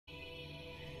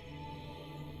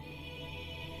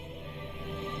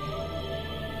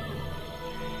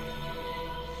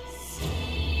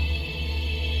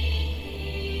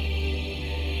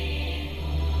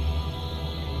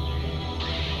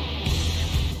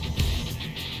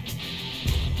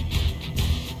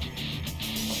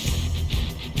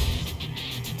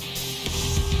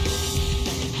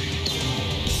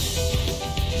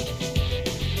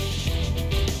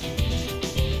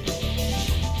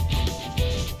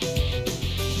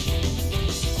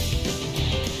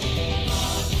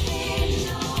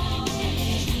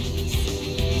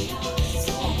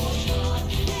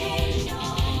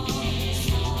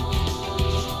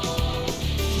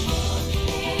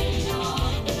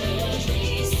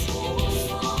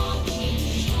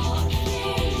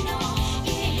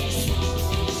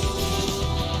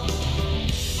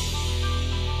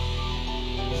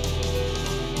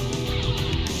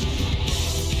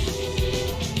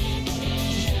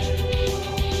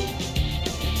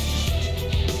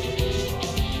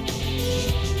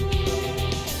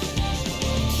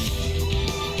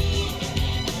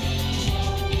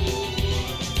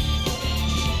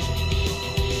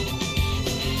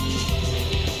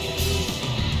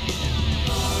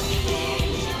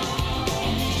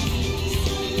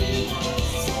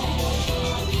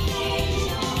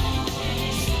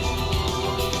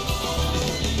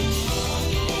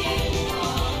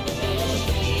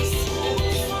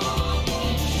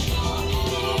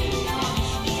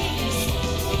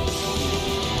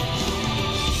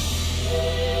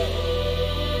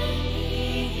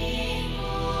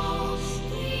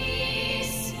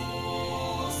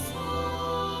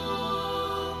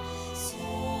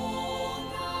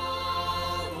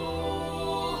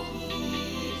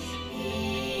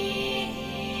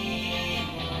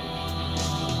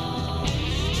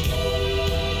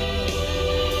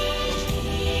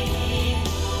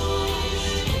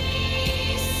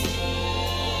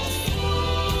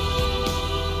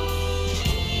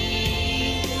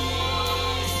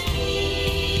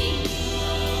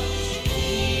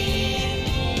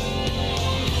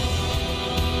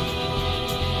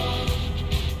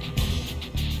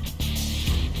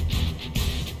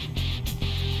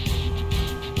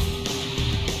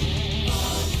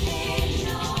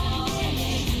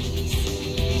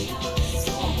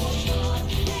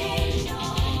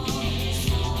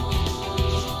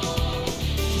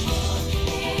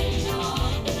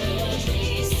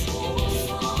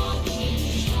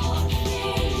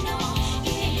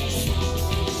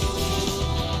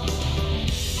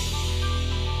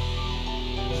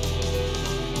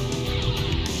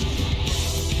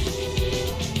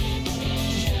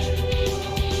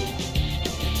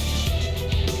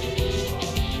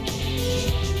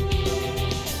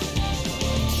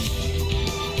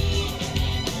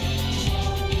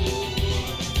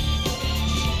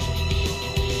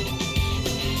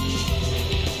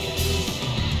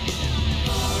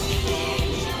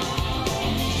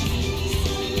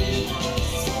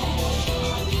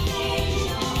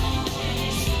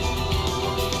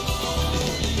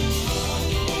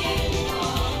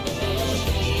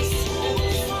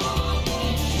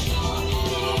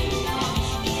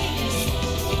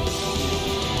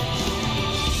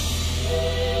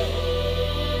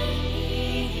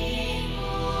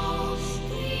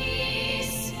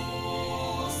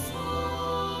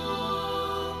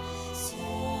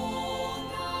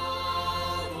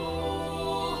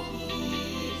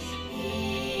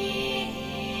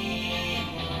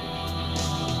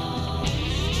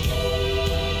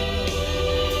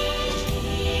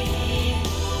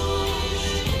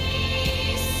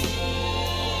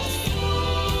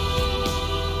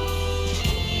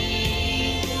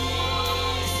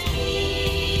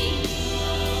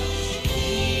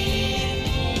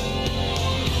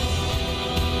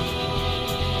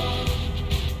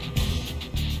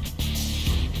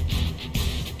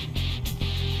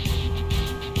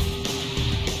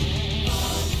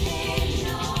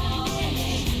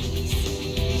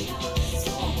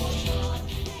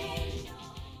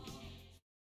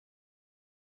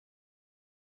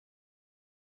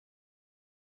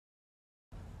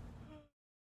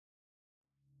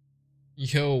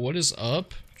Yo, what is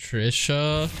up?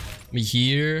 Trisha, me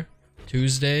here,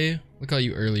 Tuesday. Look at all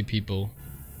you early people.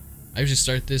 I usually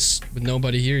start this with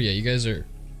nobody here yet. You guys are,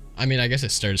 I mean, I guess I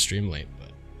started stream late,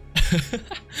 but.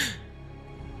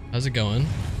 How's it going?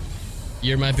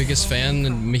 You're my biggest fan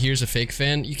and Mahir's a fake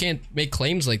fan. You can't make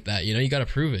claims like that, you know? You gotta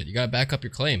prove it. You gotta back up your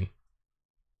claim.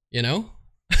 You know?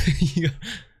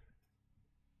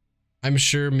 I'm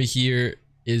sure Mahir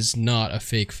is not a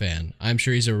fake fan. I'm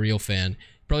sure he's a real fan.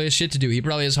 Probably has shit to do. He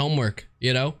probably has homework,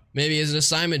 you know? Maybe he has an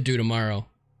assignment due tomorrow.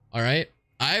 Alright?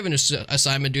 I have an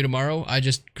assignment due tomorrow. I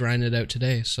just grinded out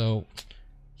today, so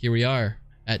here we are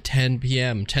at 10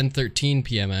 p.m. 10:13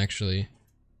 p.m. actually.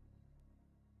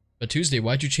 But Tuesday,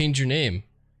 why'd you change your name?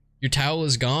 Your towel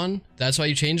is gone? That's why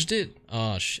you changed it?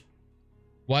 Oh shit.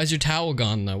 Why is your towel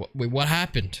gone though? Wait, what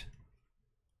happened?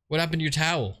 What happened to your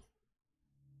towel?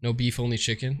 No beef, only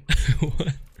chicken?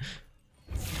 What?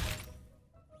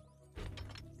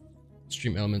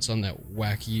 Stream elements on that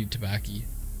wacky tobacco.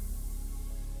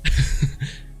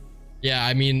 Yeah,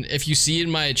 I mean, if you see in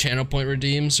my channel point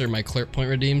redeems or my clerk point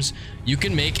redeems, you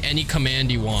can make any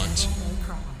command you want.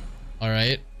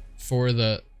 Alright? For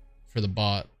the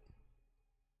bot.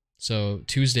 So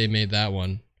Tuesday made that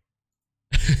one.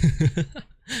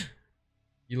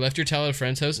 You left your towel at a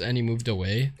friend's house and he moved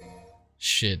away?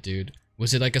 Shit, dude.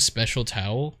 Was it like a special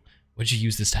towel? What'd you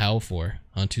use this towel for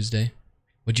on Tuesday?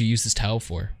 What'd you use this towel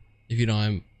for? If you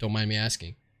don't mind me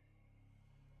asking.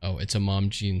 Oh, it's a Mom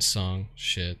Jeans song.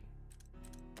 Shit.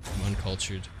 I'm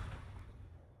uncultured.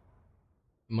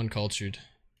 I'm uncultured.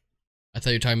 I thought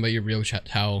you were talking about your real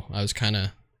towel. I was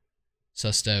kinda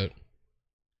sussed out.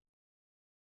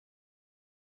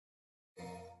 But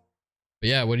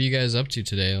yeah, what are you guys up to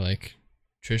today? Like,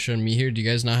 Trisha and me here, do you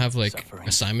guys not have like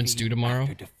assignments due tomorrow?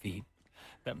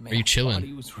 Are you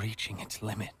chilling? Was reaching its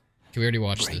limit, we already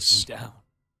watched this. Down.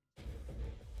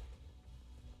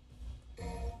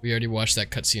 We already watched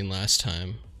that cutscene last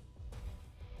time.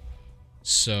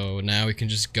 So now we can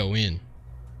just go in.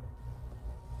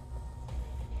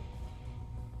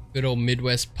 Good old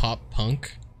Midwest pop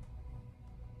punk.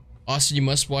 Austin, you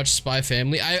must watch Spy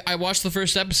Family. I watched the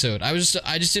first episode. I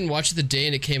just didn't watch it the day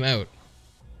and it came out.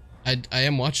 I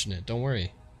am watching it, don't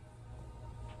worry.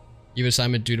 You have an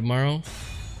assignment due tomorrow?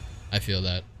 I feel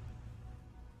that.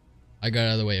 I got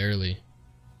out of the way early.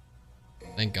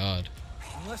 Thank God.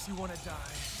 Unless you want to die,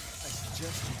 I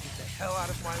suggest you get the hell out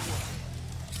of my way.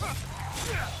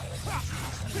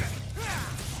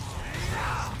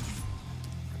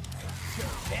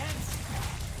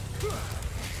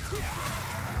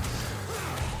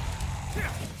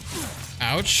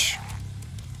 Ouch.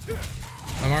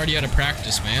 I'm already out of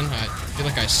practice, man. I feel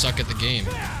like I suck at the game.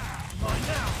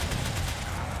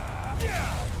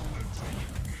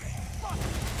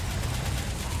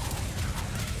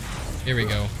 Here we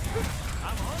go.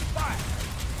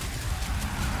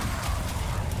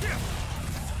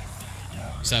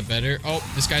 Is that better? Oh,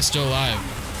 this guy's still alive.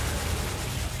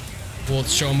 We'll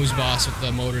show him who's boss with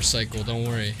the motorcycle, don't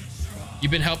worry.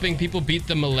 You've been helping people beat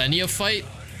the Millennia fight?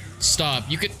 Stop.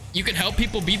 You could help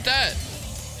people beat that?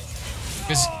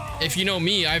 Because if you know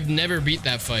me, I've never beat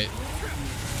that fight.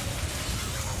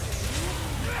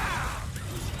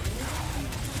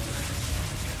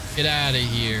 Get out of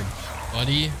here,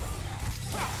 buddy.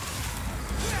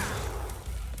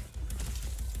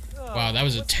 Wow, that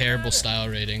was a terrible style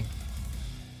rating.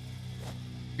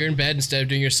 You're in bed instead of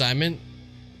doing your assignment?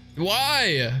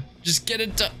 Why? Just get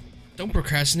it done. Don't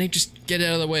procrastinate, just get it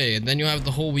out of the way, and then you'll have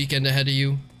the whole weekend ahead of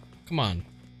you. Come on.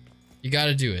 You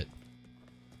gotta do it.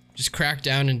 Just crack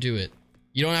down and do it.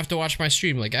 You don't have to watch my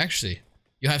stream, like actually.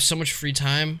 You'll have so much free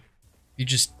time. You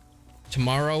just,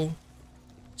 tomorrow,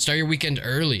 start your weekend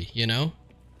early, you know?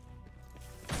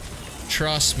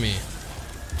 Trust me.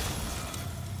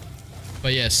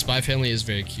 But yes, Spy Family is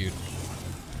very cute.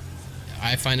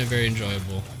 I find it very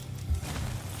enjoyable.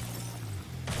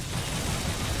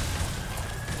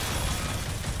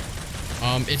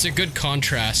 It's a good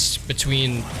contrast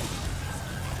between,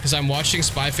 because I'm watching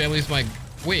Spy Family with my,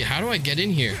 wait, how do I get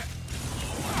in here?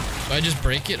 Do I just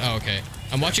break it? Oh, okay.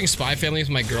 I'm watching Spy Family with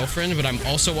my girlfriend, but I'm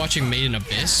also watching Made in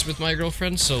Abyss with my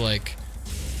girlfriend, so like,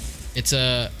 it's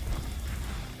a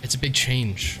big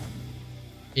change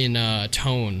in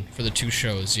tone for the two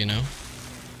shows, you know?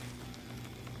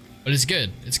 But it's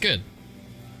good. It's good.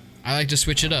 I like to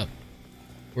switch it up.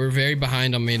 We're very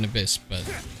behind on Made in Abyss, but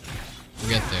we'll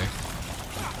get there.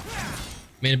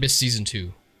 Made in Abyss Season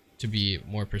 2, to be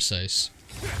more precise.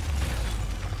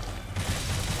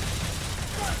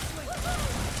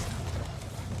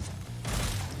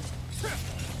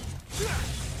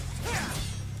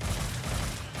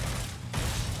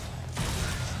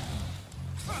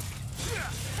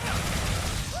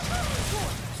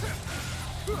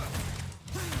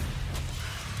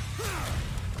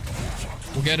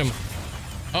 We'll get him.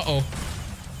 Uh-oh.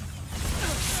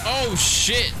 Oh,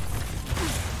 shit.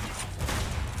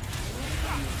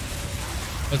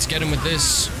 Let's get him with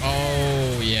this.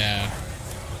 Oh, yeah.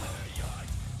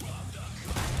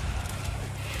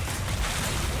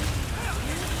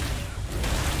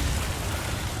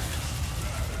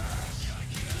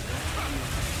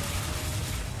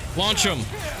 Launch him.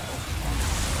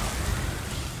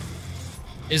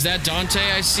 Is that Dante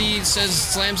I see, says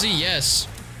Slamsy? Yes.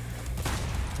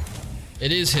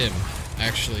 It is him,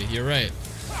 actually. You're right.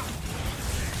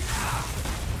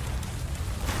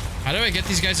 How do I get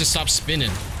these guys to stop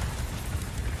spinning?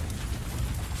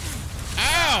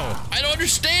 Ow! I don't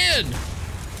understand!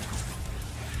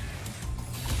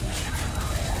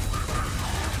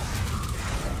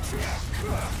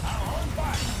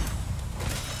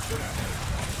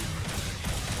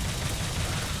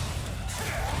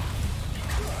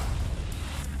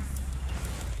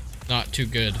 Not too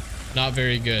good. Not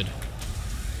very good.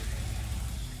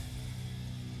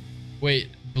 Wait,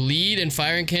 bleed and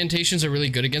fire incantations are really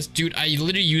good against... Dude, I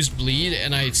literally used bleed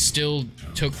and I still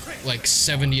took like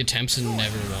 70 attempts and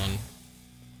never won.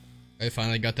 I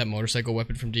finally got that motorcycle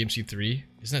weapon from DMC3.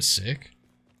 Isn't that sick?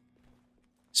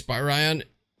 Spyrion?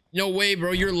 No way,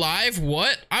 bro. You're live?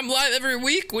 What? I'm live every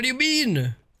week? What do you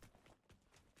mean?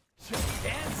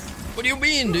 What do you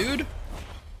mean, dude?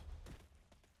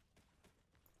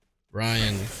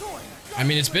 Ryan. I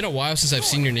mean, it's been a while since I've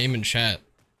seen your name in chat.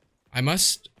 I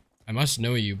must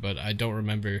know you, but I don't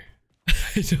remember.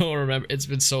 I don't remember. It's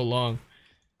been so long.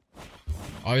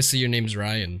 Obviously, your name's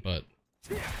Ryan, but...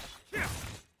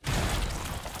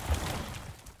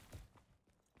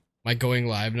 My going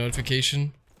live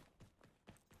notification?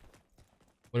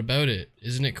 What about it?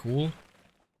 Isn't it cool?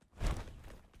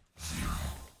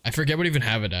 I forget what I even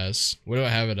have it as. What do I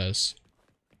have it as?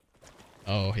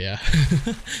 Oh, yeah.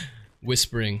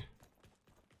 Whispering.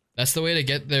 That's the way to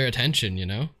get their attention, you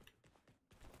know?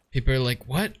 People are like,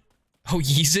 what? Oh,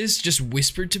 Yeezus just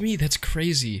whispered to me? That's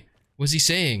crazy. What's he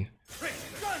saying?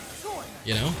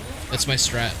 You know? That's my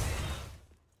strat.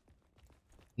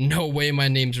 No way my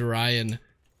name's Ryan.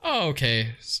 Oh,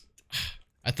 okay.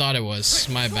 I thought it was.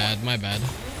 My bad, my bad.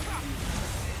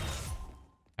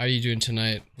 How are you doing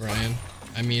tonight, Ryan?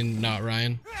 I mean, not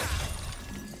Ryan.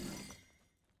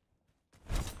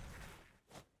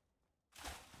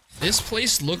 This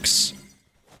place looks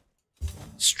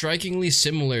strikingly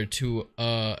similar to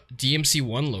a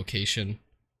DMC1 location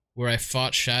where I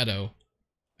fought Shadow.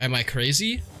 Am I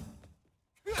crazy?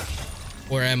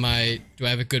 Or do I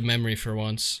have a good memory for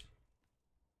once?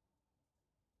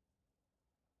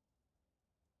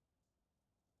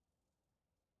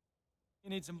 You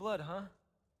need some blood, huh?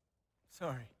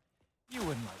 Sorry, you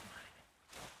wouldn't like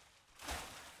mine.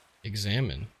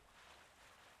 Examine.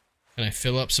 Can I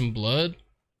fill up some blood?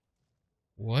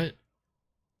 What?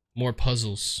 More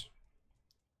puzzles.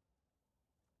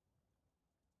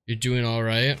 You're doing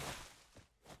alright?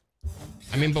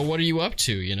 I mean, but what are you up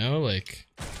to, you know? Like,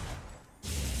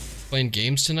 playing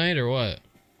games tonight or what?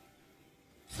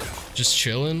 Just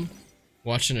chilling?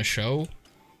 Watching a show?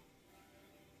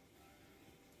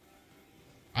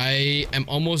 I am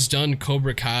almost done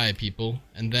Cobra Kai, people.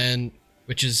 And then,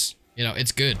 which is, you know,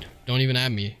 it's good. Don't even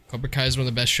at me. Cobra Kai is one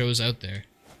of the best shows out there.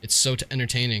 It's so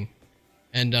entertaining.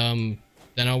 And,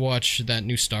 then I'll watch that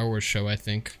new Star Wars show, I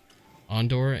think.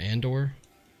 Andor? I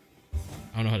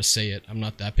don't know how to say it. I'm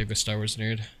not that big of a Star Wars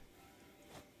nerd.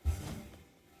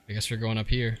 I guess we're going up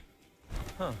here.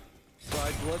 Huh.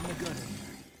 Fried blood in the gun in here.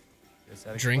 Guess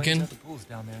that Drinking? explains how the pools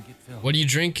down there get filled. What are you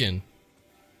drinking?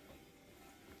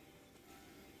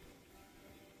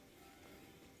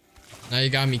 Now you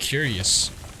got me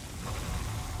curious.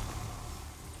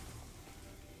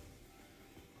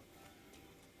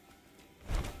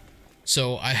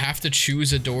 So I have to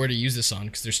choose a door to use this on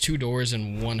because there's 2 doors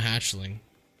and 1 hatchling.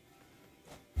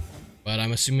 But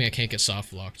I'm assuming I can't get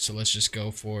soft locked, so let's just go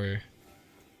for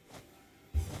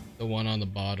the one on the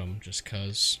bottom just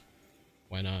cuz.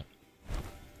 Why not?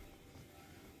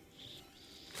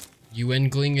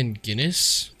 Yuengling and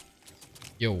Guinness?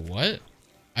 Yo, what?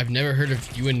 I've never heard of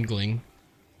Yuengling.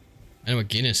 I know what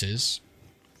Guinness is.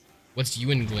 What's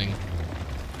Yuengling?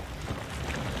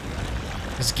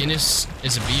 Because Guinness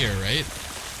is a beer, right?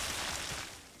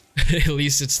 At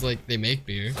least it's like they make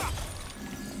beer.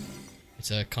 It's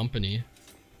a company.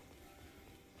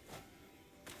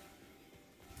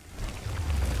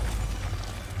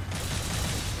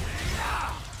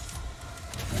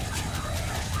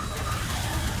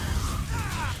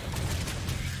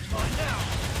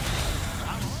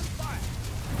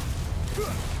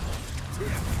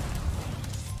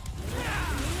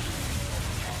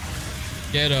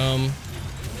 Get him.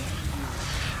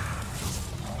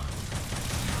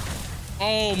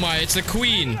 Oh my, it's the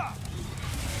queen.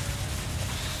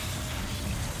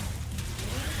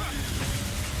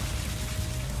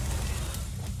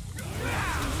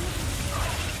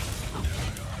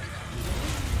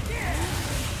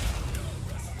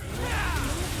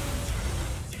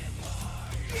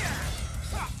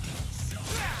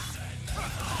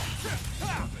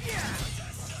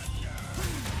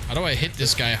 How do I hit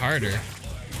this guy harder?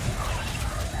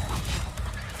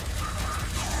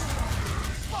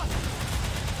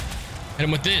 Hit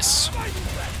him with this.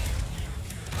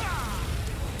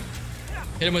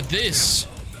 Hit him with this.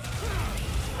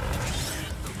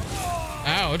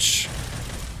 Ouch.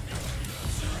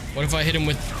 What if I hit him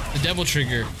with the devil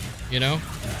trigger, you know?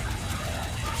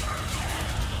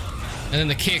 And then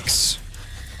the kicks.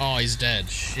 Oh, he's dead.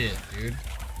 Shit, dude.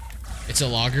 It's a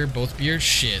lager, both beers?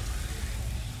 Shit.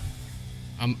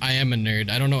 I am a nerd.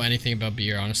 I don't know anything about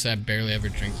beer, honestly. I barely ever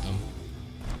drink them.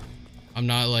 I'm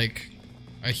not like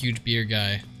a huge beer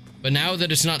guy. But now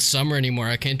that it's not summer anymore,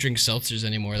 I can't drink seltzers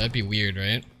anymore. That'd be weird,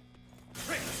 right?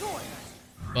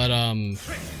 But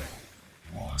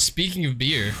speaking of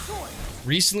beer,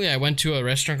 recently I went to a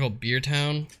restaurant called Beer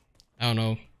Town. I don't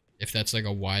know if that's like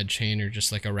a wide chain or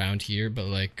just like around here, but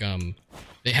like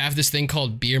they have this thing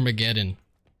called Beermageddon,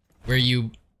 where you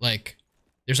like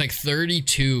there's like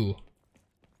 32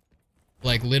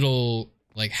 like little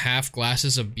like half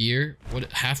glasses of beer.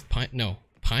 What, half pint? No,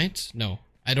 pint? No,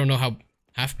 I don't know how.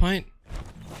 Half pint?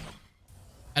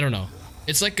 I don't know.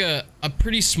 It's like a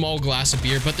pretty small glass of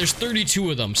beer, but there's 32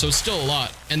 of them, so it's still a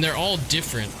lot, and they're all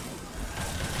different,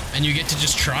 and you get to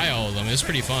just try all of them. It's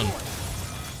pretty fun.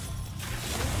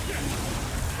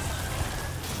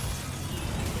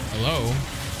 Hello.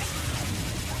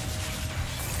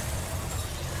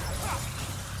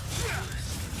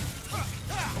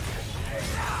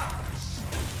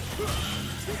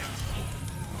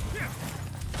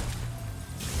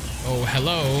 Oh,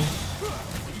 hello.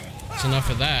 That's enough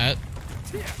of that.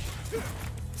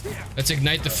 Let's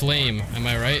ignite the flame. Am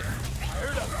I right?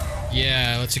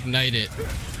 Yeah, let's ignite it.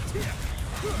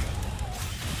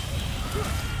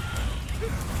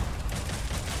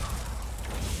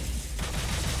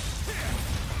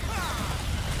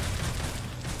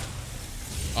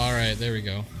 Alright, there we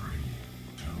go.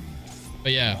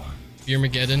 But yeah,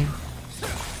 Beermageddon.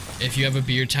 If you have a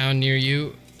beer town near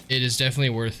you, it is definitely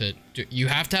worth it. You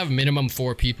have to have minimum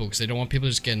 4 people because they don't want people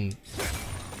just getting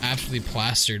absolutely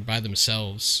plastered by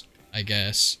themselves, I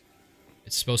guess.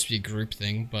 It's supposed to be a group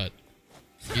thing, but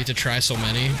you get to try so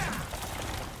many.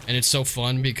 And it's so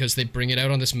fun because they bring it out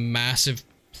on this massive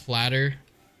platter.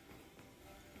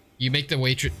 You make the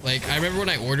waitress, like, I remember when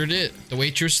I ordered it, the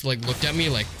waitress, like, looked at me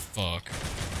like, fuck.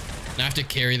 And I have to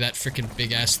carry that freaking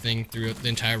big ass thing through the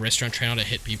entire restaurant trying not to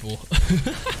hit people.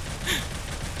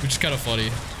 Which is kind of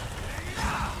funny.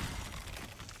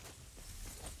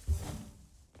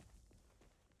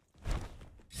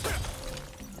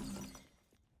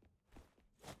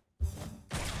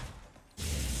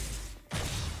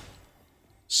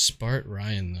 Spart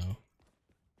Ryan, though.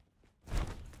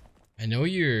 I know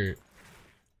your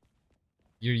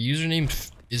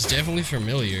username is definitely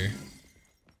familiar.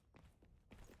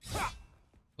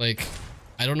 Like,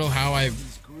 I don't know how I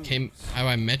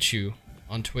met you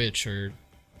on Twitch or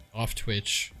off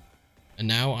Twitch, and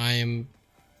now I am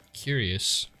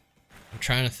curious. I'm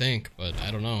trying to think, but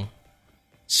I don't know.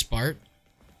 Spart?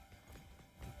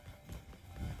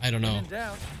 I don't know.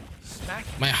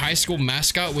 My high school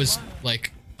mascot was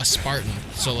like a Spartan,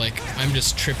 so like I'm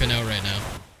just tripping out right now.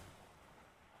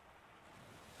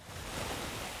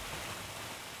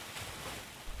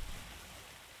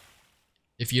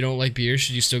 If you don't like beer,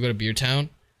 should you still go to Beer Town?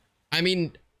 I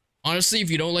mean, honestly, if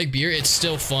you don't like beer, it's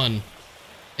still fun.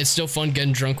 It's still fun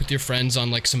getting drunk with your friends on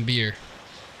like some beer,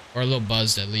 or a little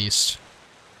buzzed at least.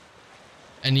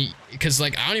 And because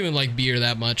like I don't even like beer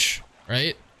that much,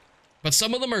 right? But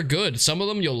some of them are good. Some of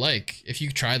them you'll like if you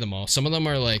try them all. Some of them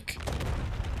are like,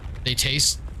 they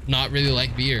taste not really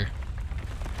like beer.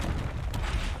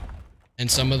 And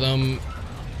some of them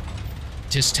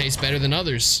just taste better than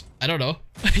others. I don't know.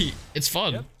 It's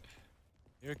fun. Yep.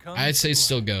 Here it comes. I'd say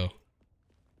still go.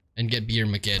 And get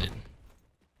Beermageddon.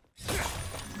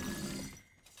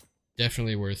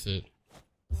 Definitely worth it.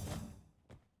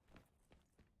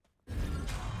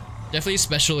 Definitely a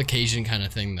special occasion kind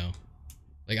of thing though.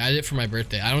 Like, I did it for my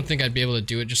birthday. I don't think I'd be able to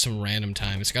do it just some random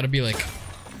time. It's gotta be like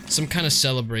some kind of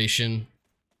celebration,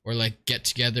 or like get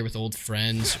together with old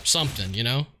friends, or something, you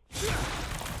know?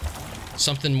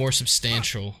 Something more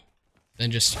substantial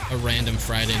than just a random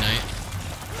Friday night.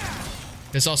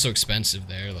 It's also expensive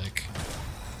there, like,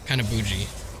 kind of bougie.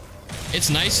 It's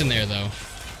nice in there though.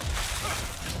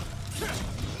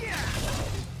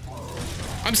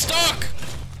 I'm stuck!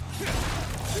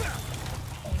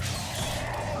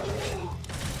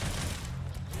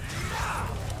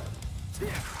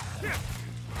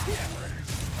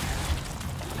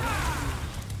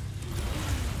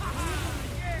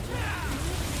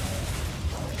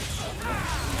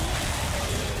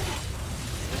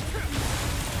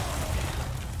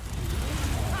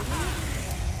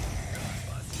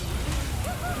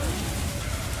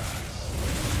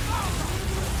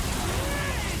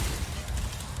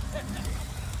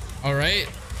 All right.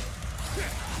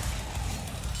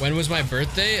 When was my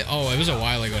birthday? Oh, it was a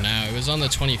while ago now. It was on the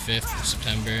 25th of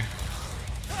September.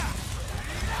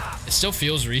 It still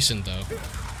feels recent though.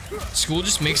 School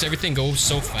just makes everything go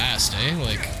so fast, eh?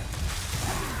 Like,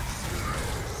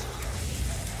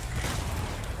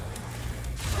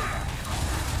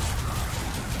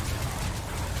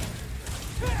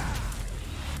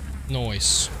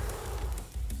 nice.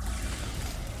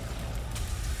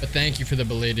 But thank you for the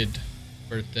belated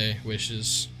birthday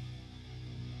wishes.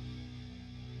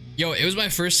 Yo, it was my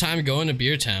first time going to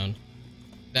Beer Town.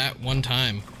 That one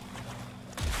time.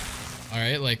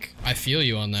 Alright, like, I feel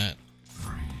you on that.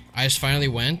 I just finally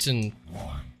went and...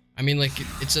 I mean, like,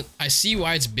 I see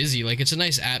why it's busy. Like, it's a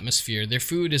nice atmosphere. Their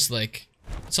food is, like...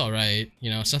 It's alright.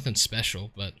 You know, it's nothing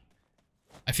special, but...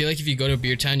 I feel like if you go to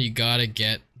Beer Town, you gotta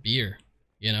get beer.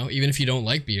 You know? Even if you don't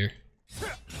like beer.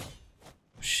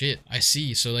 Shit, I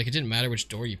see. So, like, it didn't matter which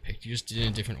door you picked. You just did it in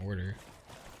a different order.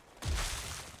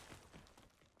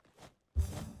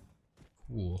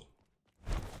 Cool.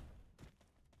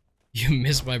 You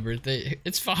missed my birthday?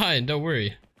 It's fine, don't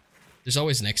worry. There's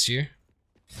always next year.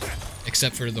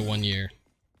 Except for the 1 year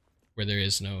where there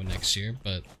is no next year,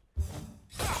 but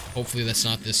hopefully that's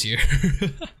not this year.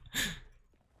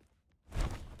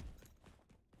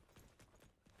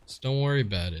 So don't worry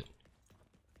about it.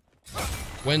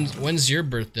 When's your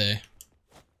birthday?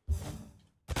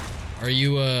 Are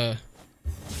you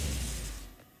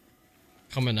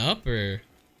coming up or?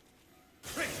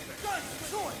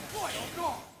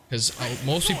 Because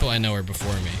most people I know are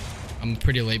before me. I'm a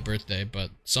pretty late birthday, but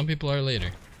some people are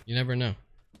later. You never know.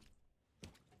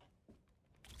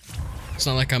 It's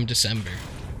not like I'm December.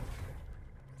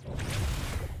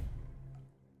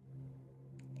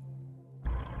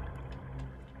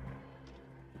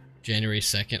 January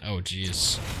 2nd? Oh,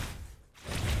 jeez.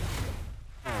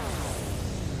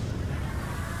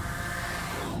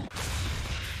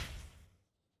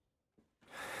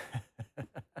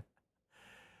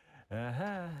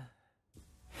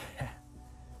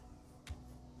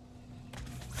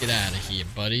 Get out of here,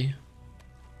 buddy.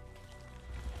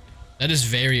 That is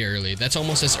very early. That's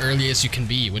almost as early as you can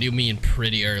be. What do you mean,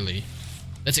 pretty early?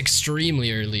 That's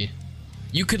extremely early.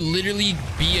 You could literally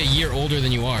be a year older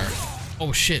than you are.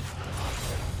 Oh, shit.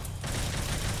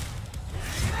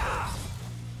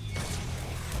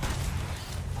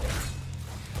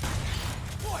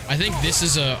 I think this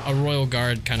is a Royal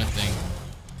Guard kind of thing.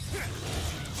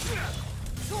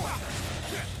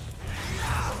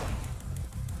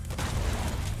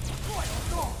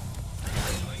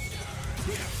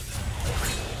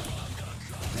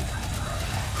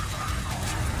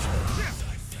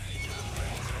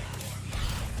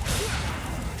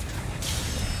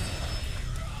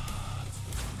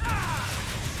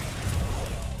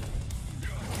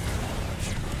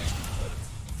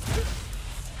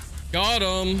 Got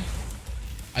him.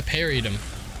 I parried him.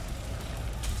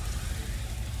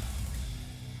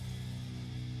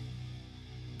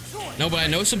 No, but I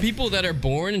know some people that are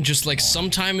born just like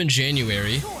sometime in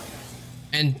January,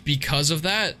 and because of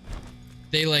that,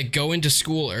 they like go into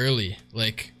school early.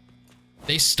 Like,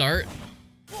 they start,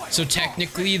 so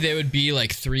technically they would be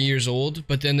like 3 years old,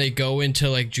 but then they go into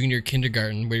like junior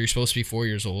kindergarten where you're supposed to be 4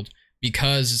 years old,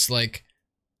 because it's like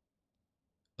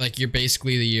you're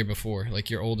basically the year before. Like,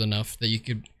 you're old enough that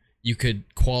you could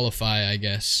qualify, I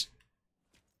guess,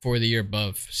 for the year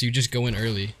above. So you just go in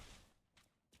early.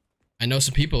 I know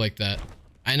some people like that.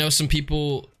 I know some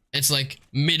people, it's like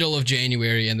middle of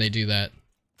January and they do that.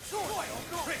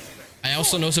 I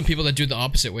also know some people that do the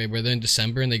opposite way, where they're in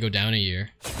December and they go down a year.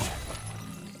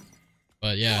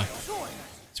 But yeah,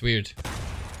 it's weird.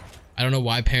 I don't know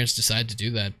why parents decide to do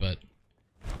that, but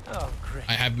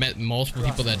I have met multiple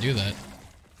people that do that.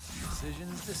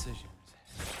 Decisions.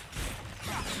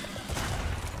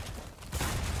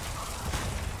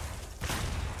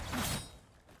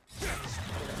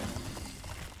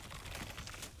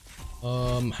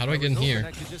 How do I get in here?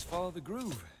 I could just follow the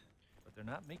groove, but they're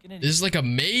not making it. This is like a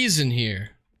maze in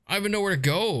here. I don't even know where to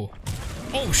go.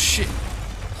 Oh shit.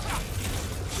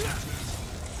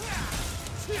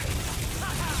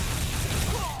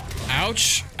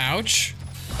 Ouch. Ouch.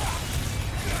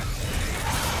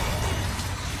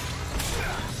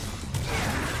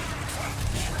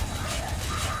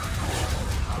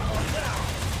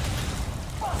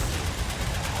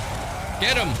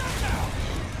 Get him!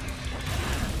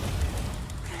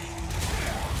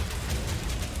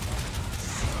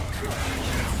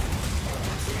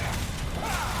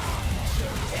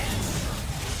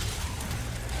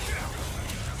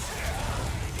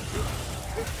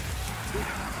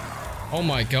 Oh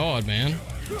my god, man.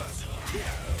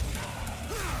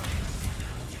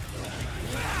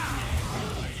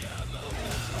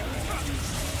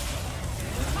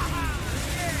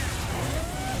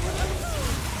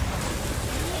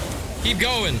 Keep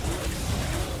going.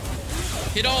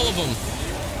 Hit all of them.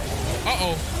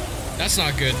 Uh-oh. That's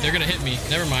not good. They're gonna hit me.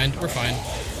 Never mind. We're fine.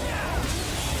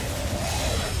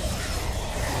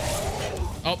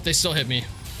 Oh, they still hit me.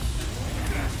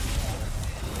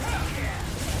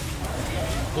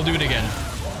 We'll do it again.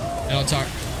 And I'll talk.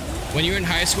 When you were in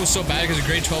high school so bad because of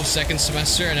grade 12 second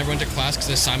semester, I never went to class because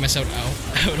I signed myself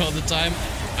out all the time.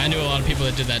 I knew a lot of people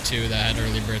that did that too, that had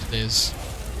early birthdays.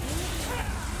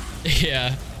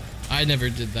 Yeah, I never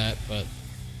did that, but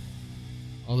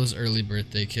all those early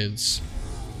birthday kids,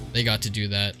 they got to do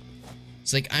that.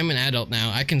 It's like, I'm an adult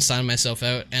now, I can sign myself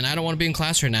out, and I don't want to be in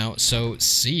class right now, so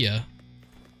see ya.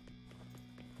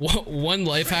 One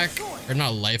life hack, or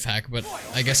not life hack, but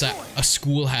I guess a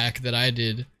school hack that I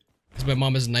did, because my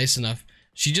mom is nice enough.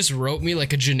 She just wrote me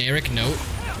like a generic note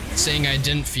saying I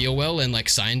didn't feel well and like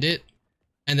signed it.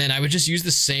 And then I would just use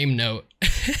the same note.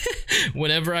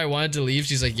 Whenever I wanted to leave,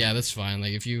 she's like, yeah, that's fine.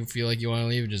 Like, if you feel like you want to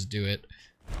leave, just do it.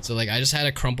 So like, I just had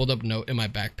a crumpled up note in my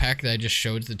backpack that I just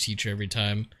showed to the teacher every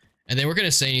time. And they weren't going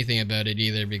to say anything about it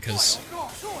either because,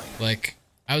 like,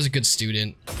 I was a good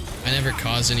student. I never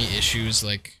caused any issues.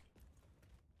 Like,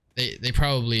 they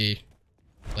probably,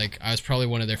 like, I was probably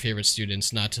one of their favorite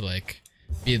students, not to, like,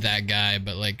 be that guy,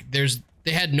 but, like,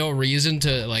 they had no reason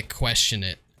to, like, question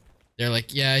it. They're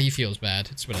like, yeah, he feels bad.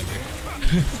 It's whatever.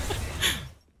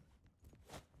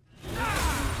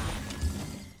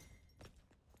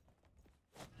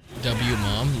 W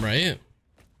mom, right?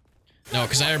 No,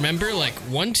 because I remember, like,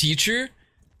 one teacher,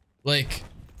 like,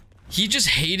 he just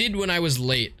hated when I was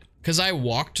late. Because I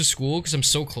walked to school, because I'm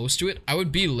so close to it, I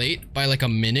would be late by, like, a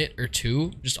minute or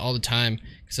two, just all the time.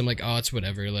 Because I'm like, oh, it's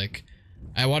whatever, like,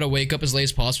 I want to wake up as late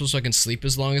as possible so I can sleep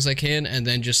as long as I can, and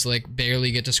then just, like,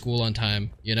 barely get to school on time,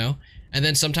 you know? And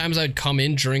then sometimes I'd come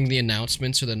in during the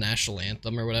announcements or the national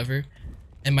anthem or whatever,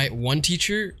 and my one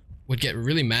teacher would get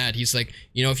really mad. He's like,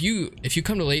 you know, if you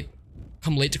come late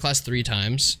to class 3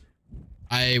 times,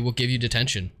 I will give you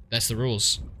detention. That's the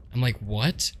rules. I'm like,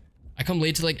 what? I come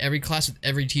late to like every class with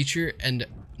every teacher, and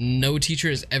no teacher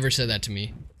has ever said that to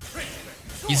me.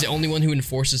 He's the only one who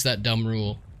enforces that dumb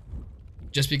rule.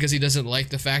 Just because he doesn't like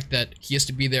the fact that he has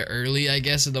to be there early, I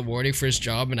guess, in the morning for his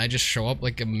job, and I just show up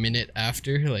like a minute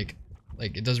after, like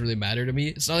it doesn't really matter to me.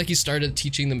 It's not like he started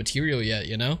teaching the material yet,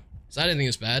 you know? So I didn't think it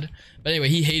was bad. But anyway,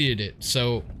 he hated it,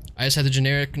 so I just had the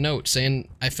generic note saying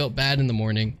I felt bad in the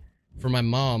morning for my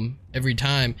mom every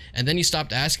time, and then he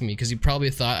stopped asking me because he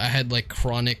probably thought I had like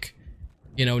chronic,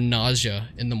 you know, nausea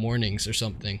in the mornings or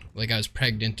something. Like I was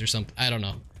pregnant or something. I don't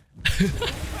know.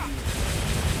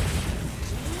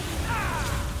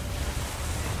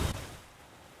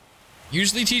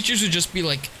 Usually teachers would just be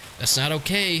like, that's not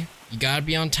okay. You gotta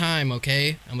be on time,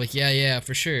 okay? I'm like, yeah,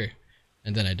 for sure.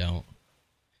 And then I don't.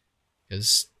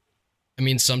 Because, I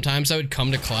mean, sometimes I would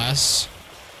come to class.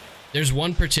 There's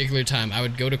one particular time I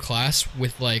would go to class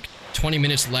with like 20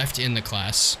 minutes left in the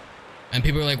class. And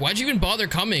people are like, why'd you even bother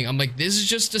coming? I'm like, this is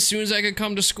just as soon as I could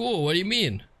come to school. What do you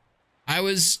mean? I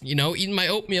was, you know, eating my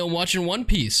oatmeal and watching One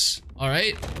Piece. All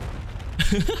right?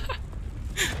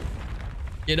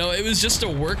 You know, it was just a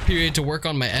work period to work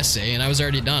on my essay, and I was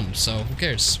already done, so who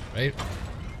cares, right?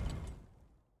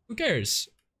 Who cares?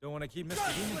 Don't want to keep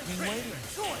Mr. Demon King waiting.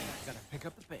 Gotta pick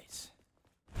up the pace.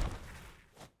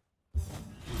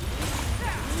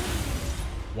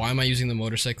 Why am I using the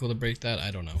motorcycle to break that? I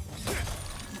don't know.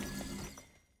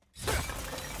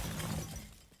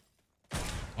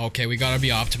 Okay, we gotta be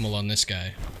optimal on this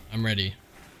guy. I'm ready.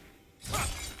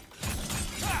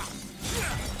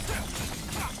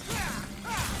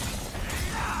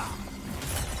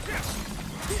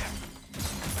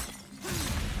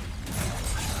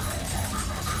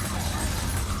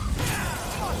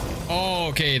 Oh,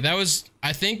 okay, that was,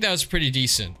 I think that was pretty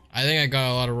decent. I think I got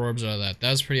a lot of orbs out of that.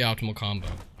 That was a pretty optimal combo.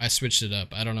 I switched it up.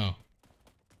 I don't know.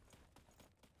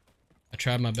 I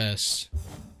tried my best.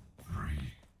 3,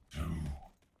 2,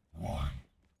 1.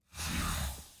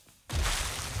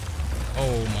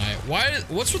 Oh my,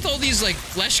 what's with all these like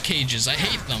flesh cages? I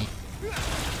hate them.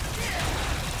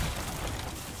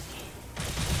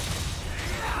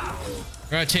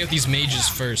 I gotta take out these mages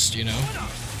first, you know?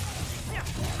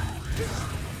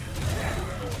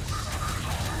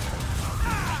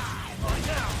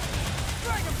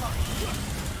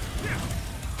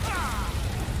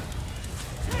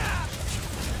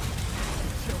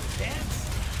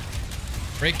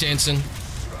 Break dancing.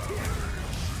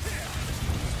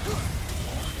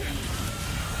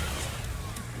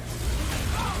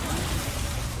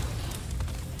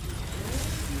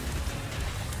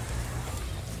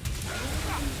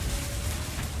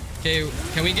 Okay,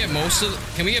 can we get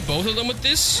both of them with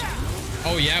this?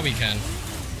 Oh yeah, we can.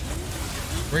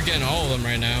 We're getting all of them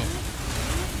right now.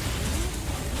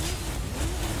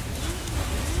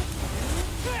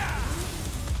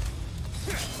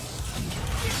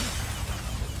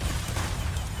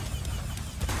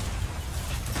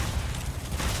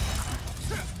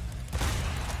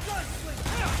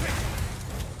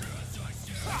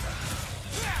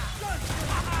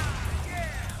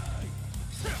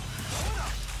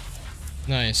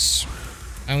 Nice.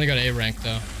 I only got A rank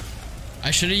though.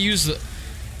 I should have used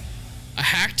a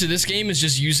hack to this game is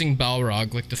just using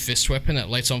Balrog, like the fist weapon that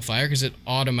lights on fire, because it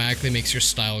automatically makes your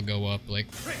style go up like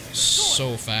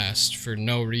so fast for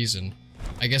no reason.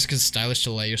 I guess because it's stylish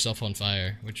to light yourself on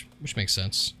fire, which makes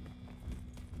sense.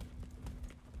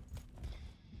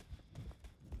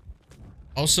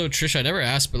 Also, Trish, I never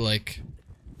asked, but like,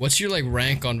 what's your like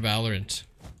rank on Valorant?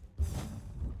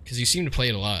 Because you seem to play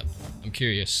it a lot. I'm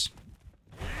curious.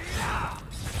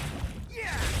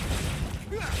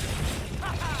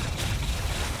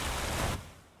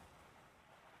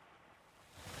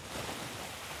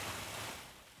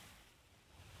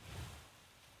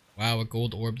 Wow, a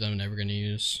gold orb that I'm never gonna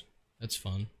use. That's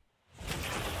fun.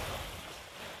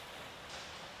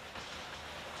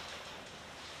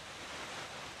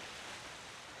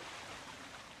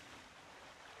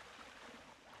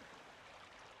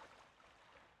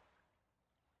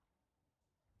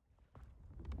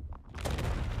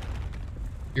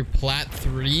 Your Plat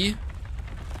 3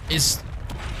 is...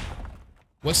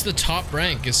 What's the top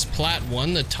rank? Is Plat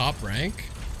 1 the top rank?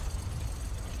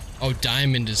 Oh,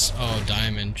 Diamond is... Oh,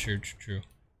 Diamond. True, true, true.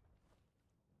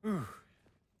 Ooh,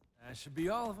 that should be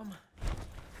all of them.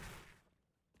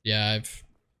 Yeah, I've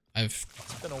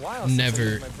It's been a while since I never,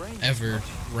 used my brain this ever much.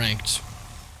 ranked.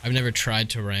 I've never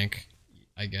tried to rank,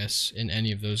 I guess, in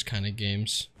any of those kind of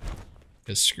games.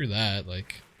 Because screw that,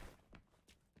 like...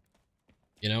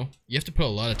 You know? You have to put a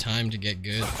lot of time to get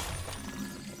good.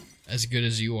 As good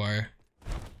as you are.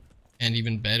 And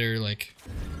even better, like...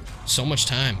 So much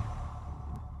time.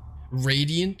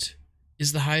 Radiant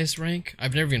is the highest rank?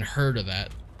 I've never even heard of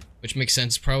that. Which makes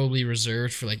sense, probably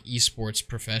reserved for like esports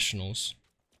professionals.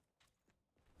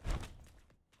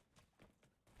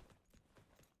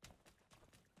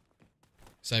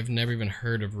 Because I've never even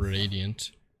heard of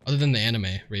Radiant. Other than the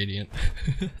anime, Radiant.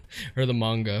 Or the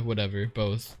manga, whatever,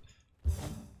 both.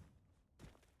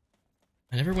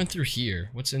 I never went through here.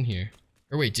 What's in here?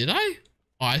 Or wait, did I?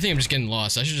 Oh, I think I'm just getting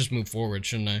lost. I should just move forward,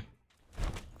 shouldn't I?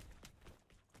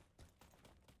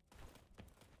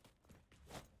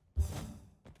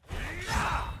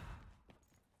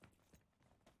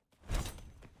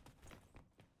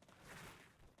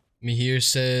 Mihir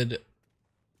said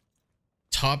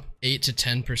top 8 to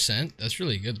 10%. That's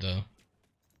really good though.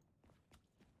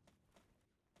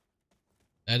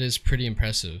 That is pretty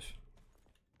impressive.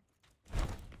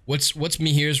 What's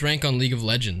Mihir's rank on League of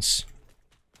Legends?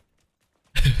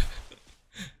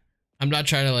 I'm not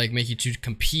trying to like make you two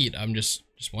compete. I'm just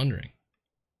wondering.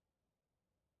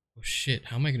 Oh shit,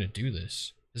 how am I gonna do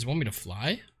this? Does it want me to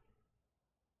fly?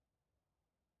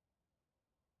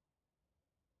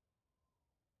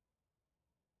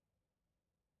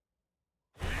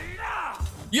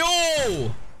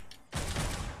 Yo!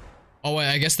 Oh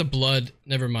wait, I guess the blood,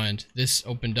 never mind. This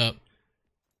opened up.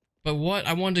 But what?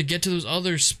 I wanted to get to those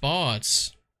other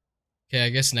spots. Okay, I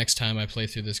guess next time I play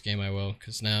through this game I will,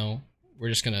 because now we're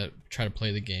just gonna try to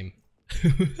play the game.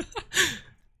 You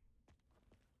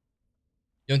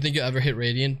don't think you'll ever hit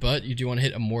Radiant, but you do want to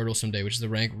hit Immortal someday, which is the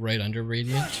rank right under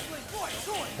Radiant.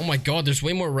 Oh my god, there's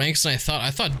way more ranks than I thought.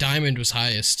 I thought Diamond was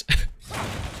highest.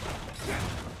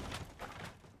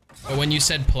 But when you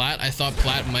said Plat, I thought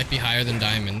Plat might be higher than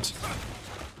Diamond.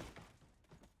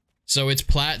 So it's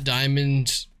Plat,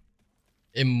 Diamond,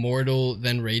 Immortal,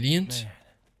 then Radiant? Man,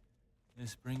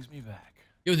 this brings me back.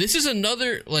 Yo, this is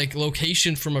another, like,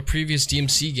 location from a previous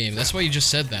DMC game. That's why you just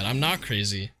said that. I'm not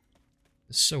crazy.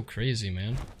 It's so crazy,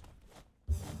 man.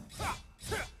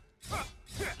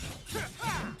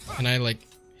 Can I, like,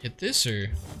 hit this, or...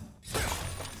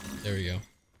 There we go.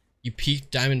 You peaked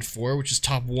Diamond 4, which is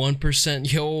top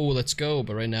 1%. Yo, let's go.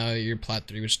 But right now, you're Plat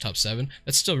 3, which is top 7.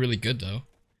 That's still really good, though.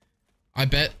 I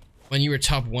bet when you were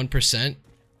top 1%,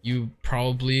 you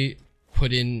probably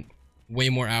put in way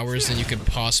more hours than you could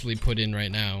possibly put in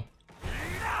right now.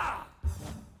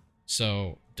 So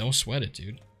So don't sweat it,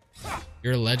 dude.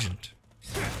 You're a legend.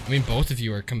 I mean, both of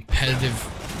you are competitive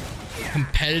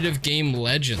game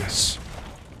legends.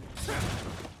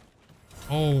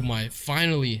 Oh my,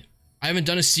 finally. I haven't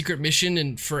done a secret mission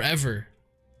in forever.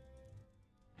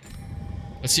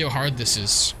 Let's see how hard this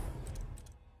is.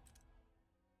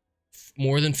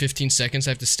 More than 15 seconds, I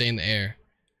have to stay in the air.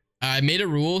 I made a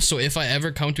rule, so if I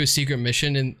ever come to a secret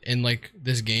mission in like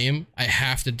this game, I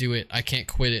have to do it. I can't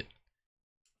quit it.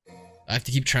 I have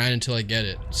to keep trying until I get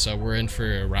it. So we're in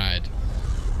for a ride.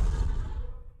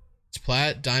 It's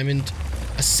Plat, Diamond,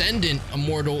 Ascendant,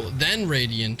 Immortal, then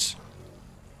Radiant.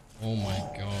 Oh my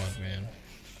god, man.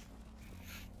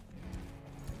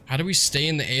 How do we stay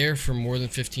in the air for more than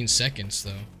 15 seconds,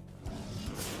 though?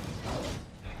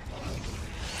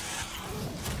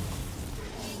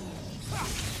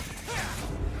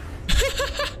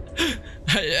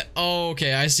 Oh,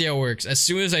 okay, I see how it works. As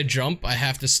soon as I jump, I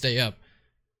have to stay up.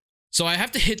 So I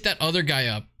have to hit that other guy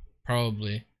up,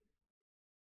 probably.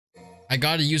 I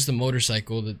gotta use the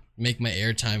motorcycle to make my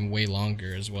air time way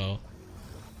longer as well.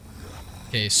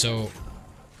 Okay, so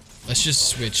let's just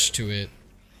switch to it,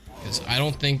 because I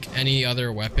don't think any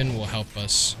other weapon will help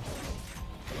us.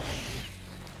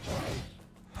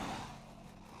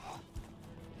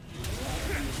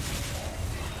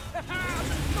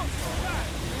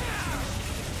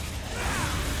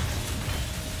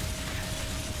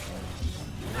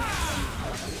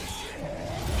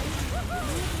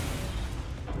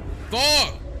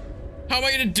 Fuck! How am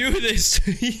I gonna do this?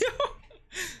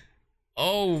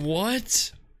 Oh,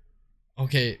 what?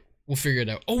 Okay, we'll figure it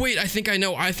out. Oh wait, I think I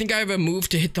know. I think I have a move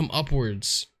to hit them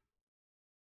upwards.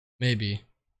 Maybe.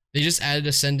 They just added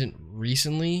Ascendant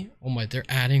recently? Oh my, they're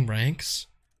adding ranks?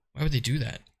 Why would they do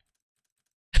that?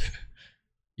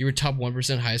 You were top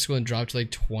 1% high school and dropped to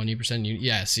like 20% uni.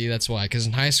 Yeah, see, that's why. Because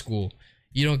in high school,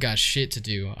 you don't got shit to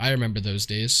do. I remember those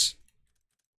days.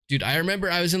 Dude, I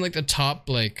remember I was in like the top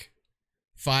like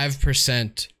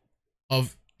 5%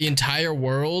 of the entire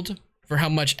world for how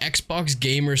much Xbox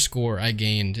gamer score I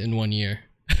gained in 1 year.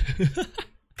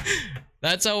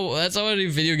 that's how many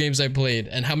video games I played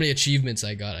and how many achievements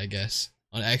I got, I guess,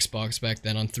 on Xbox back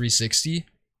then, on 360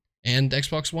 and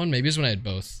Xbox One. Maybe it's when I had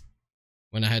both.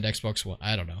 When I had Xbox One,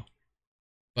 I don't know.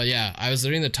 But yeah, I was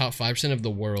literally in the top 5% of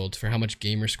the world for how much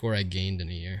gamer score I gained in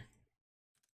a year.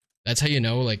 That's how you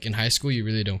know, like, in high school, you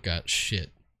really don't got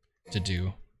shit to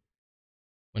do.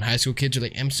 When high school kids are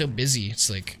like, I'm so busy, it's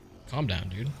like, calm down,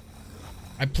 dude.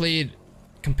 I played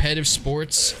competitive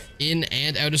sports in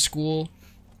and out of school,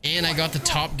 and I got the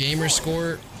top gamer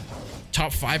score,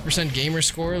 top 5% gamer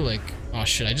score. Like, oh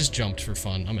shit, I just jumped for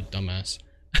fun. I'm a dumbass.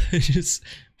 This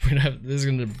is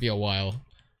gonna be a while.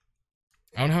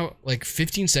 I don't know how, like,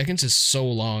 15 seconds is so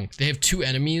long. They have 2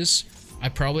 enemies. I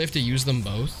probably have to use them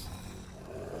both.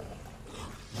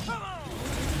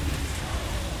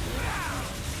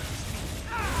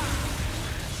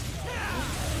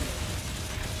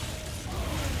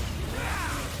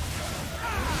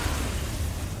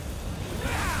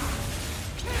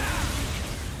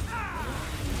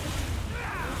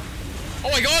 Oh,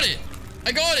 I got it!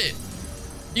 I got it!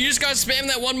 You just gotta spam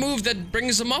that one move that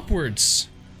brings them upwards.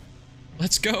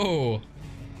 Let's go.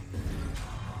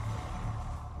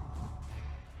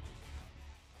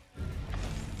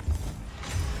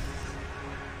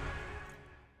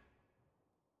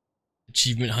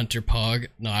 Achievement Hunter Pog.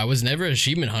 No, I was never an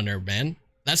achievement hunter, man.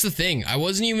 That's the thing. I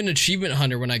wasn't even an achievement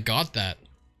hunter when I got that.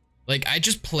 Like, I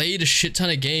just played a shit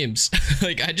ton of games.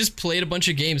 Like, I just played a bunch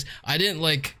of games. I didn't,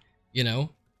 like, you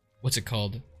know, what's it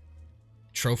called?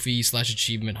 Trophy /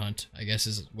 achievement hunt, I guess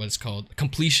is what it's called.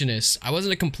 Completionist. I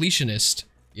wasn't a completionist,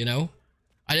 you know?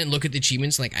 I didn't look at the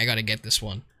achievements like, I gotta get this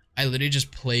one. I literally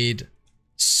just played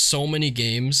so many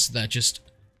games that just,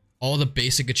 all the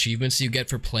basic achievements you get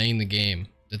for playing the game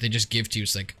that they just give to you.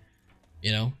 It's like,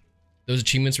 you know, those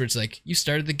achievements where it's like, you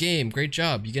started the game, great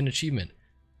job, you get an achievement.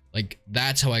 Like,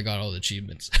 that's how I got all the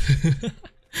achievements.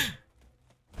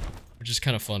 Which is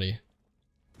kind of funny.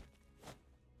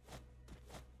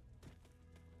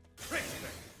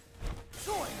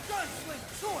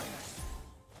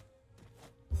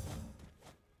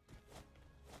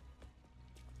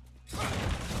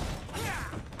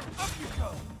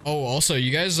 Oh, also,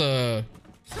 you guys,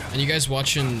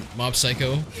 watching Mob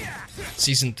Psycho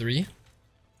Season 3?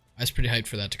 I was pretty hyped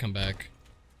for that to come back.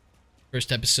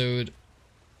 First episode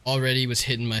already was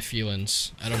hitting my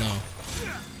feelings. I don't know.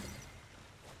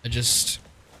 It's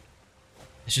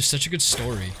just such a good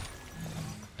story.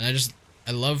 And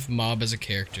I love Mob as a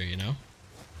character, you know?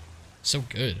 So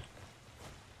good.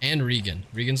 And Regan.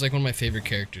 Regan's like one of my favorite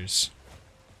characters.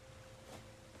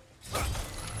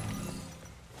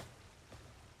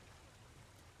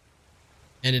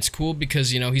 And it's cool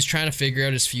because, you know, he's trying to figure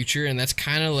out his future, and that's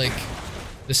kind of like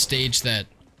the stage that,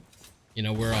 you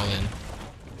know, we're all in.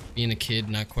 Being a kid,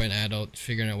 not quite an adult,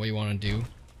 figuring out what you want to do.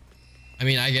 I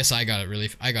mean, I guess I got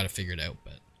it figured out,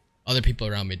 but other people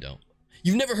around me don't.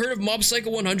 You've never heard of Mob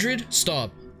Psycho 100?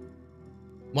 Stop.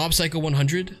 Mob Psycho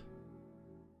 100?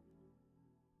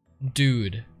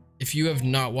 Dude, if you have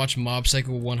not watched Mob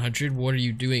Psycho 100, what are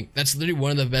you doing? That's literally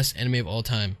one of the best anime of all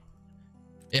time.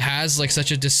 It has like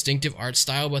such a distinctive art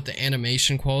style, but the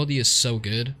animation quality is so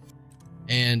good.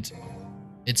 And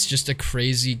it's just a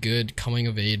crazy good coming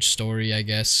of age story, I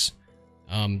guess.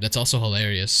 That's also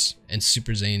hilarious and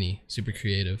super zany, super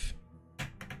creative.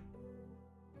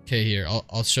 Okay, here,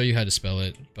 I'll show you how to spell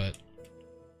it, but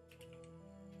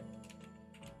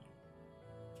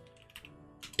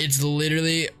it's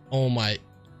literally, oh my.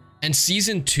 And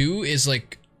season 2 is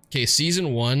like, okay,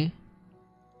 season 1.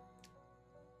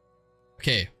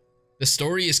 Okay, the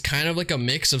story is kind of like a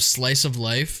mix of slice of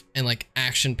life and like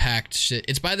action-packed shit.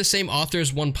 It's by the same author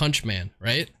as One Punch Man,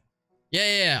 right?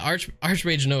 Yeah,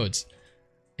 Archmage Nodes.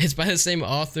 It's by the same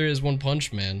author as One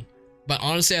Punch Man. But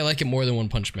honestly, I like it more than One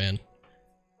Punch Man.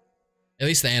 At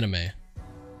least the anime.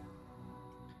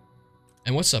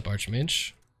 And what's up,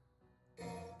 Archmage?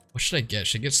 What should I get?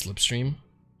 Should I get Slipstream?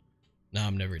 Nah,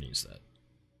 I'm never gonna use that.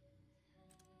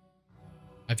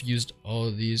 I've used all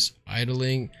of these.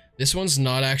 Idling. This one's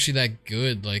not actually that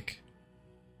good, like...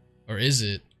 Or is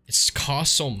it? It's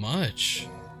cost so much.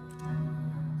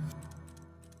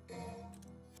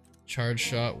 Charge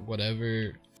shot,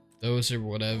 whatever. Those are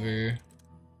whatever.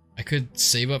 I could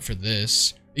save up for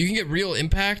this. You can get real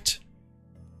impact.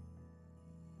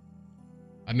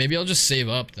 Maybe I'll just save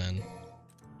up then.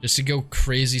 Just to go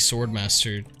crazy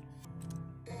Swordmaster.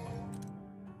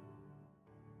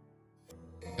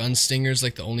 Gunstinger's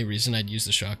like the only reason I'd use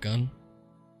the shotgun.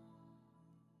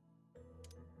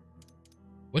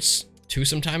 What's 2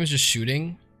 sometimes just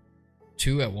shooting?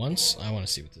 2 at once? I want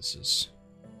to see what this is.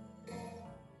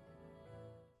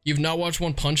 You've not watched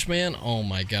One Punch Man? Oh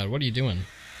my god, what are you doing?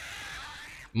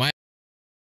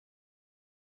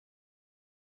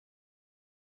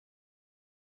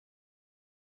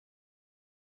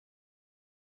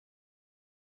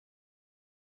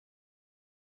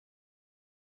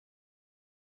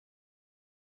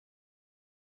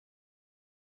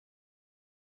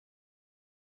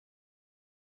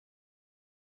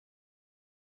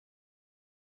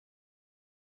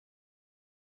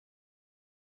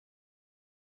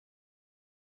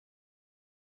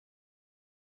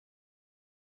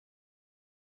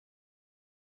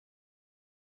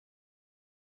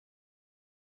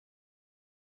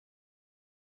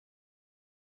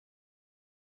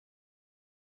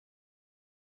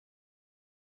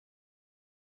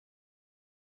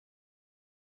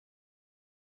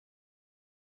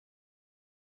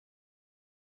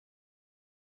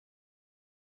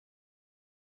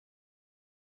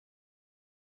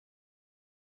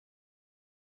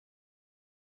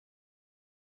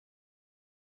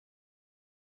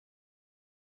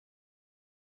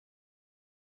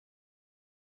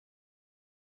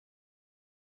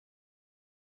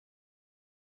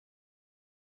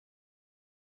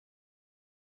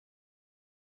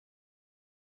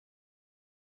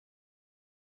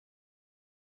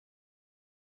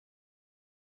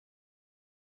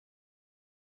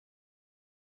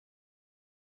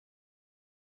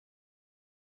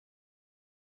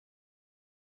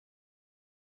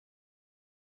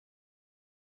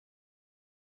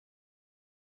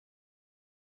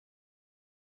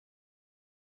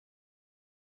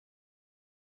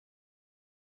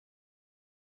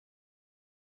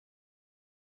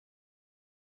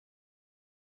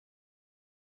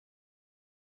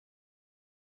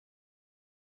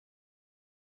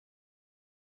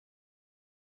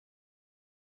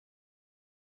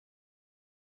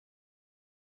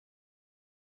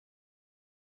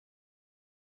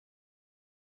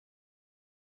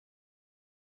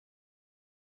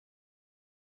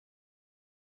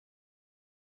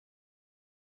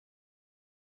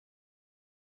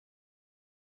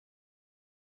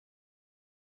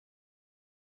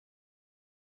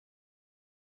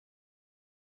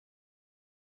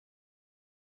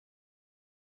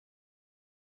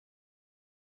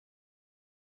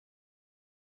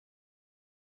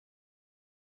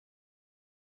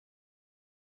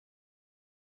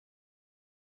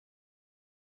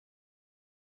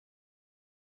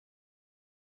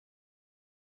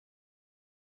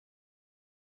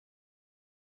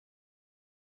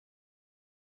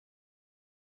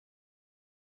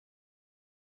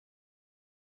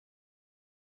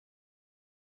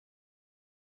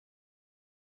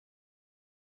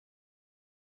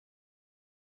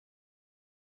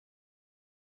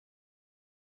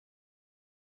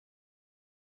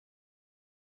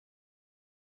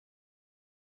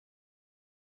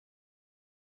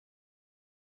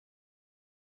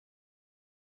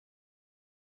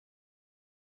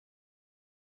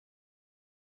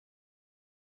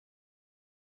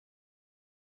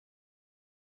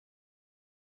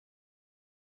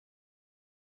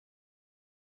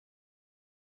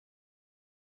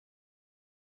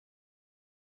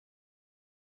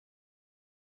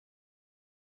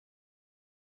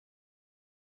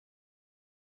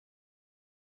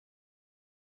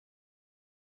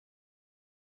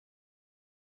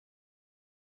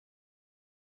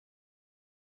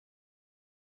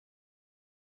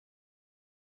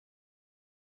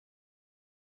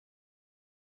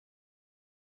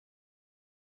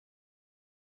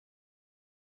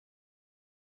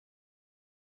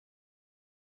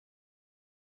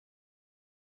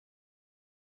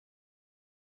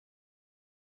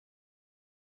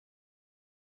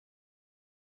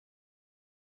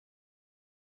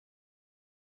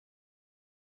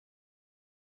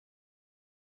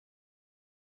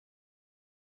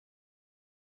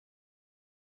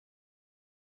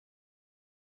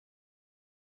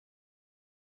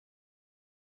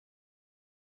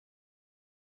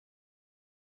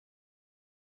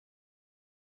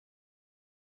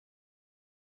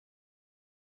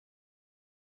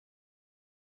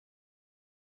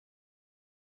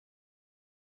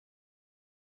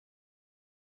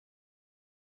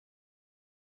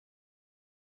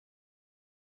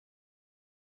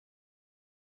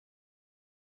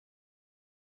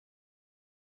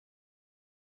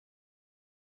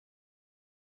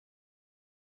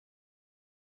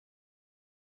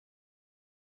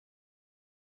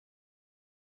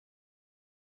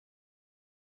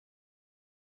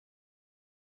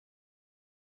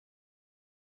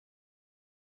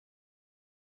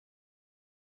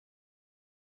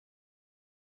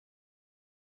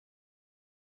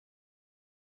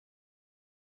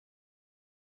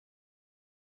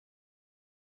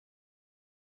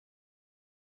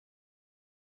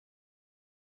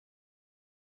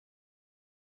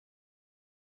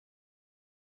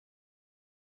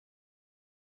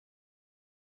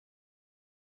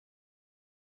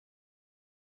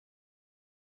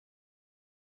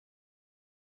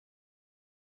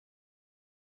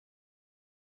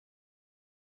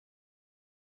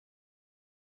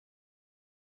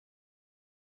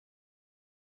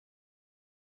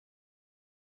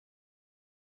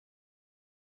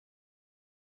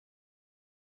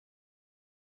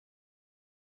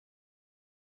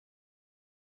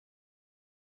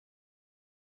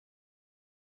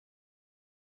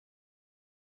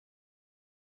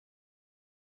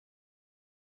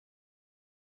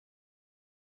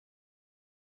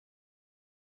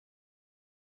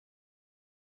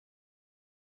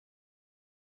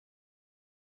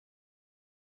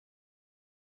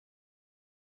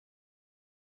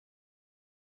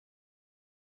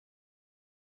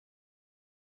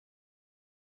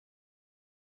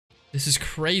 This is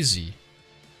crazy.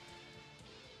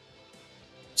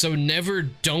 So never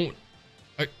don't...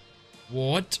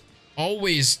 what?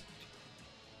 Always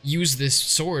use this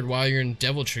sword while you're in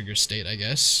Devil Trigger state, I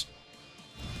guess.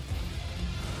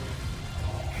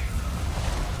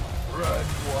 Run,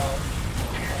 one.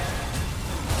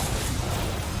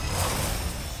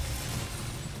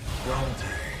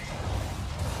 Dante.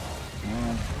 You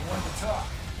want to talk?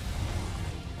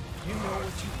 You know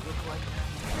what you look like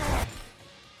now?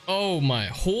 Oh my,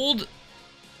 hold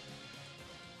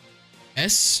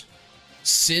S?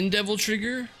 Sin Devil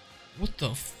Trigger? What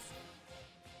the f...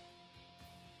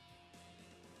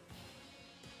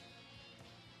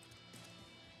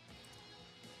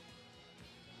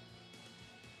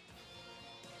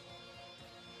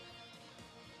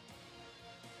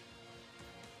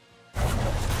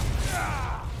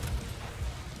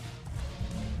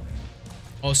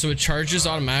 Oh, so it charges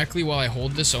automatically while I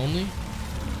hold this only?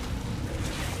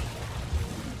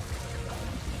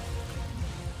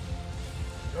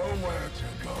 Nowhere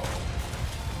to go.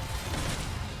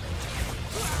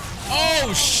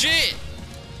 Oh, shit!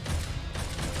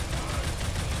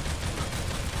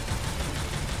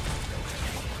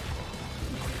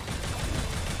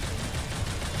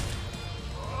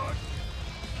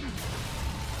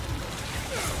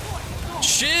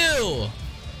 Chill!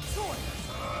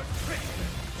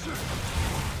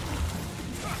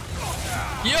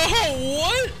 Yo,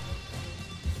 what?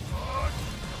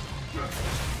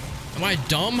 Am I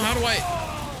dumb? How do I...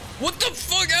 What the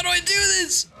fuck? How do I do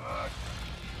this?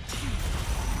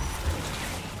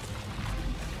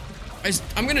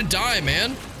 I'm gonna die,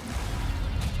 man.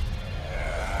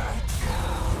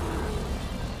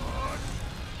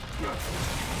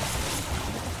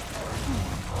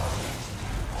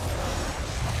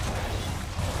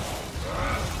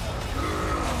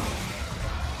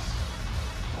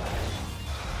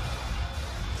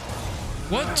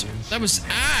 What? That was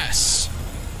ass.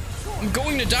 I'm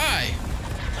going to die.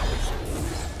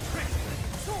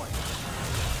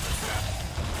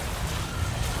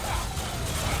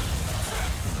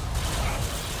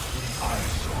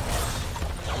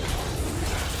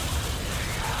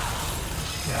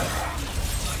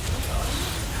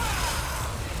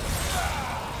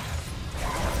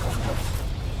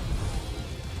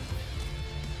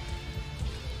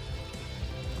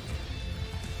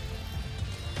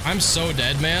 I'm so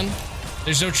dead, man.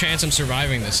 There's no chance I'm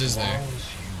surviving this, is there? As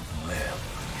you live,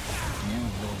 you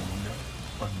will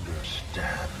not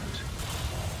understand.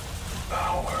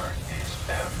 Power is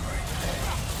everything.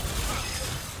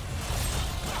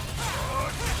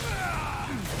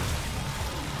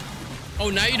 Oh,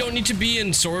 now you don't need to be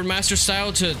in Swordmaster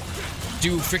style to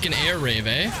do freaking air rave,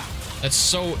 eh? That's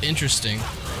so interesting.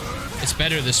 It's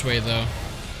better this way, though.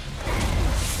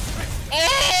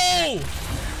 Oh!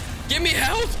 Give me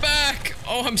health back!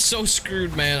 Oh, I'm so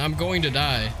screwed, man. I'm going to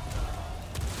die.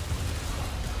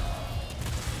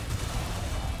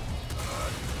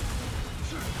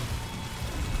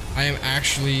 I am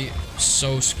actually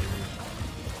so screwed.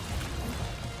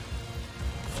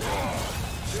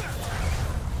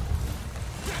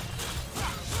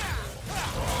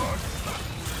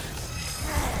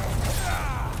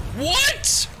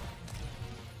 What?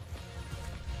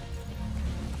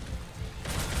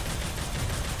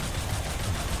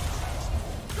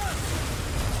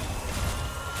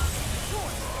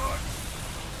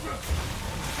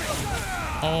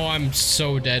 Oh, I'm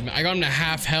so dead. I got him to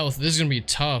half health. This is gonna be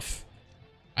tough.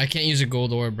 I can't use a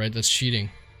gold orb, right? That's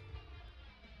cheating.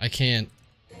 I can't.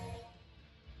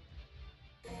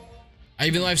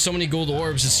 Even though I have so many gold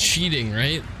orbs, it's cheating,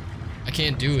 right? I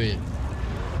can't do it.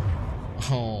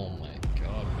 Oh my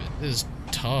god, man. This is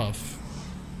tough.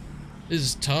 This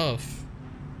is tough.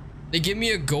 They give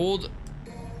me a gold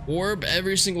orb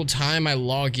every single time I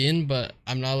log in, but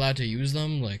I'm not allowed to use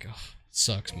them. Like, ugh, it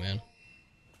sucks, man.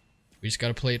 We just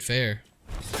gotta play it fair.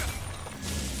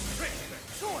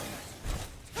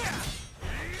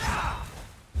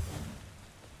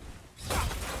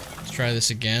 Let's try this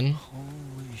again.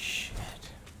 Holy shit.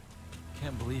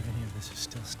 Can't believe any of this is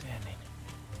still standing.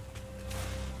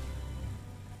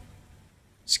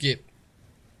 Skip.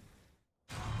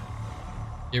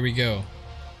 Here we go.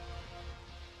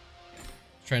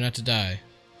 Try not to die.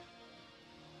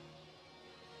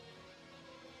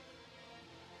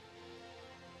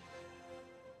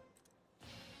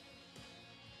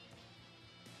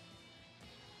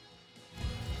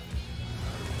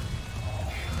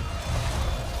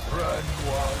 Run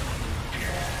while you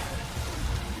can.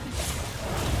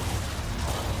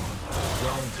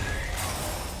 Dante,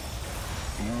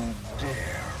 you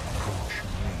dare approach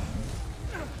me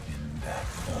in that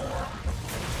form.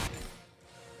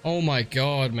 Oh my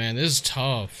god, man, this is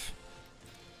tough.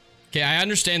 Okay, I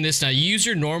understand this now. You use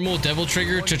your normal devil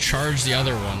trigger to charge the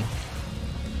other one.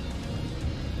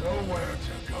 Nowhere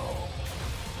to go.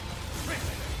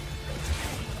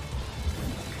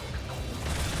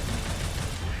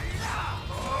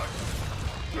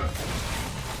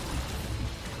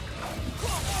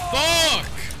 Fuck!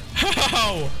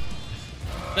 How?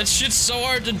 That shit's so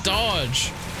hard to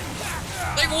dodge.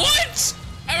 Like, what?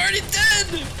 I'm already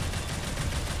dead!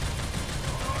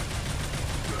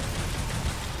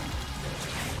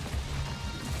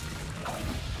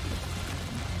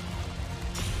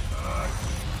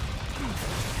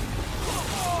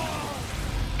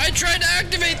 I tried to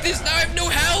activate this, now I have no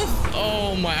health!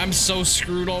 Oh my, I'm so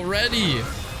screwed already.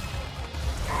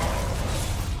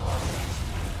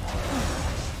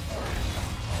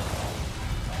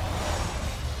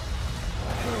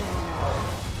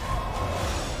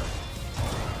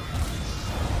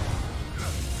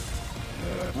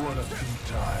 What a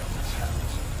futile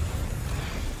attempt.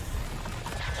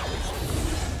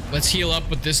 Let's heal up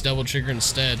with this double trigger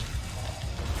instead.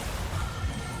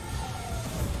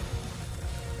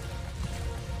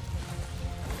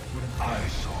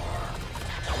 Eyesore.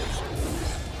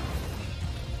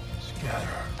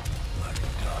 Scatter like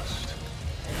dust.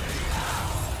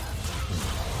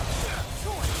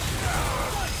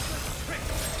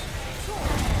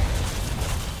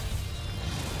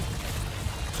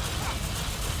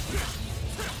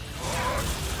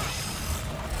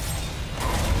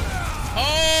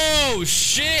 Oh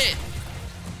shit!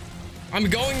 I'm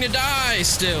going to die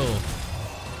still.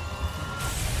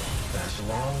 As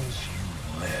long as you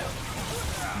live,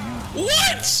 you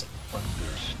What?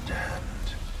 understand.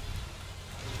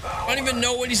 I don't even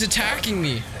know when he's attacking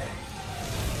me.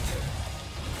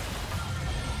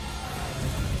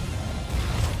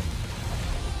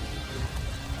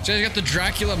 So I got the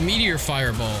Dracula meteor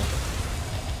fireball.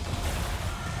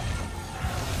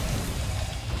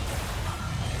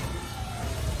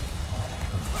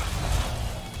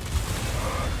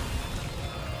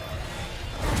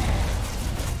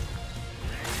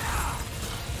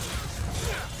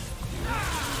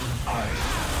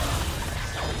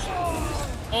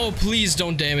 Oh, please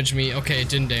don't damage me. Okay, it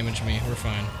didn't damage me. We're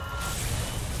fine.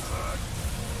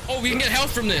 Oh, we can get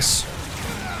health from this.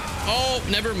 Oh,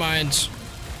 never mind.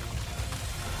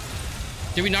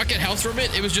 Did we not get health from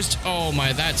it? It was just... Oh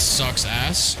my, that sucks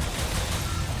ass.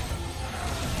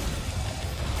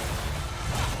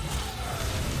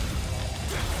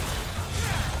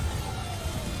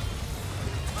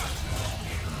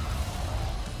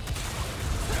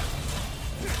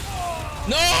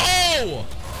 No!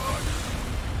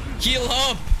 Heal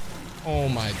up! Oh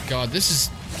my god, this is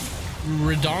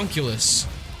redonkulous.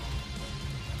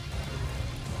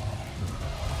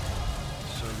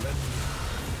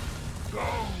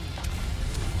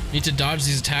 Need to dodge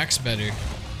these attacks better.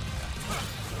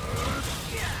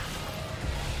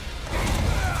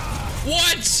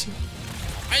 What?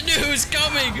 I knew it was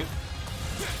coming!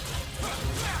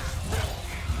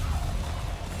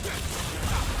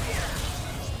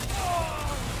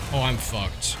 Oh, I'm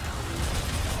fucked.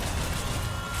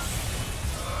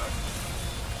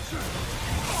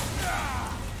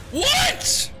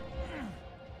 What?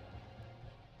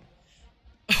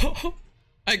 Oh,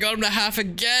 I got him to half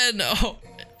again. Oh,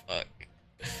 fuck.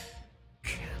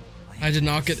 I did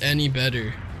not get any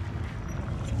better.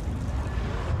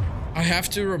 I have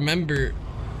to remember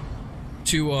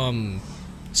to,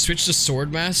 switch to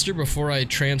Swordmaster before I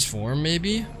transform,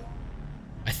 maybe?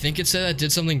 I think it said I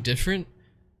did something different.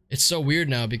 It's so weird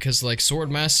now because, like,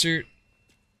 Swordmaster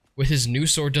with his new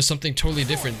sword does something totally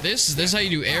different. This is how you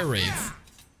do Air Rave.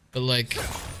 But, like,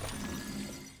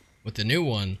 with the new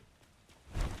one,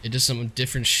 it does some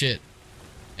different shit.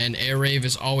 And Air Rave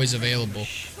is always available.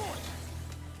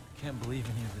 Can't believe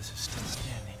any of this is still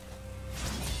standing.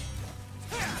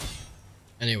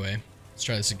 Anyway, let's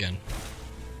try this again.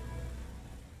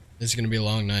 This is gonna be a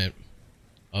long night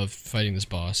of fighting this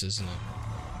boss, isn't it?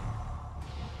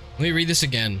 Let me read this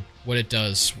again, what it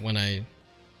does when I...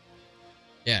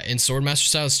 Yeah, in Swordmaster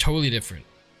style, it's totally different.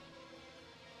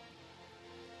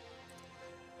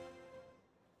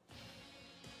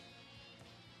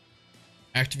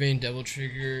 Activating Devil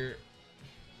Trigger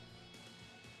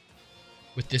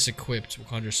with this equipped will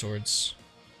conjure swords.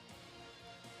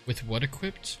 With what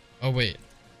equipped? Oh, wait.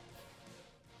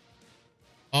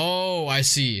 Oh, I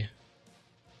see.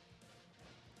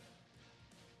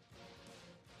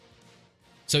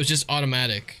 So it's just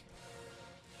automatic,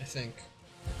 I think.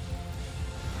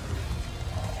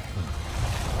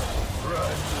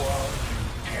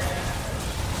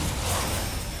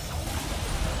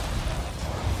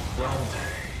 Dante.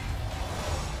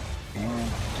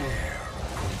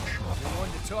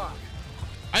 talk.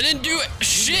 I didn't do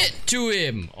shit to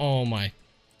him. Oh my.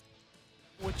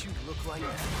 What you look like?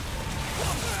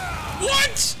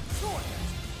 What?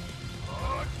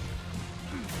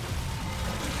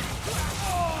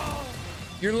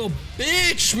 You're a little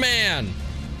bitch, man.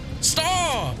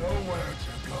 Stop. Nowhere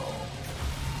to go.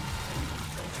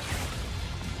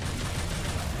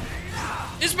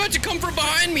 It's about to come from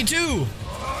behind me too.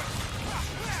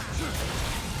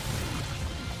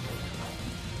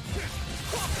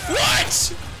 What?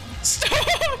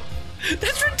 Stop.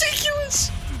 That's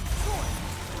ridiculous.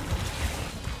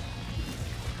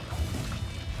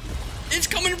 It's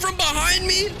coming from behind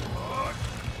me.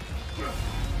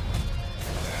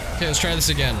 Okay, let's try this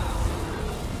again.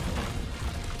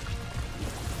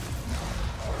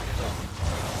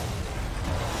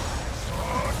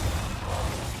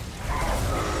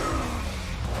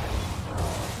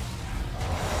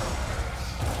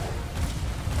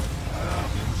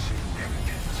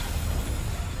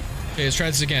 Okay, let's try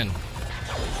this again.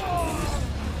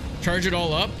 Charge it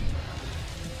all up.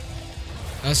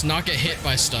 Now let's not get hit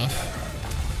by stuff.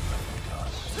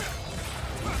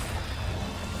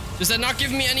 Does that not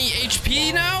give me any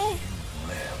HP now?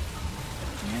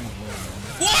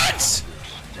 What?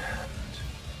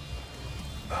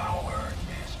 Power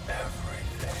is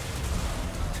everything.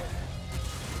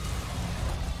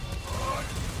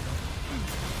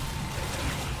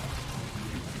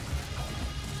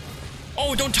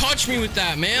 Oh, don't touch me with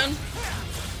that, man.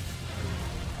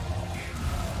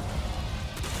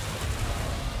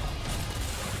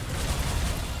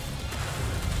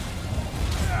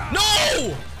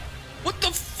 No! What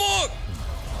the fuck?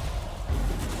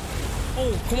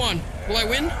 Oh, come on. Will I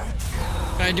win?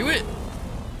 Can I do it?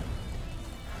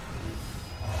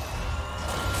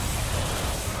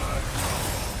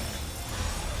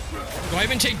 Do I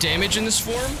even take damage in this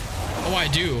form? Oh, I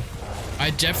do.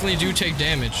 I definitely do take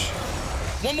damage.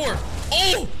 One more.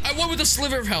 Oh, I won with a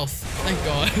sliver of health. Thank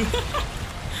God.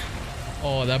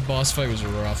 Oh, that boss fight was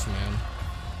rough, man.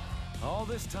 All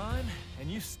this time, and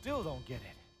you still don't get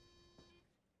it.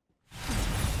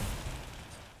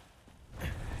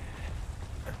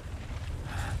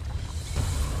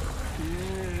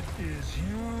 It is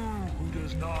you who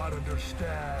does not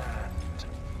understand.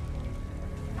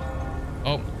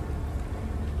 Oh.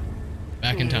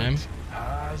 Back in time. It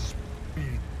has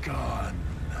begun.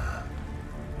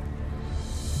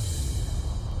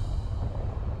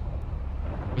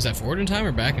 Was that forward in time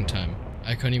or back in time?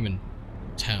 I couldn't even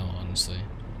tell, honestly.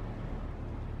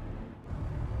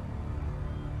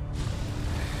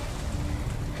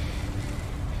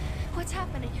 What's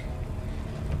happening?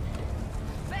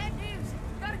 Bad news!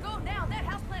 Gotta go now! That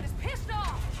houseplant is pissed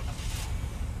off!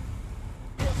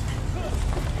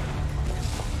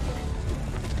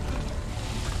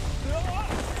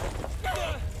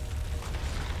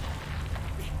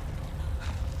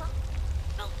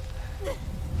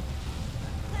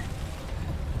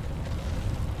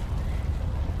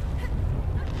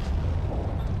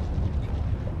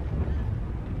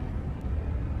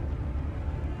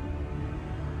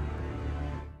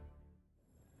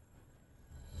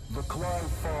 The cloud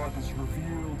fog is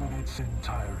revealed in its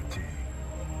entirety.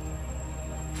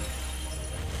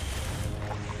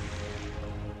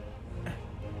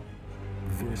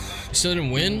 This You still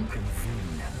didn't win?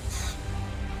 inconvenience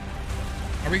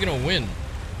How are we gonna win?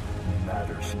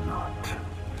 matters not.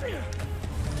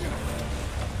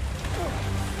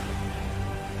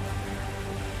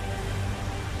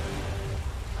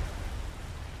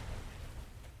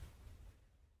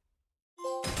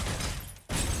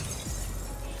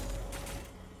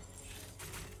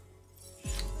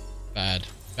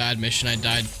 Bad mission. I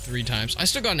died 3 times. I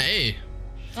still got an A.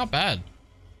 Not bad.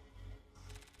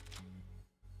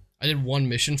 I did 1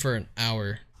 mission for an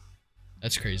hour.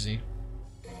 That's crazy.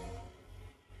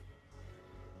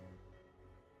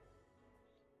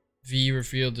 V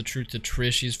revealed the truth to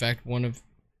Trish. He's in fact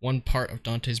one part of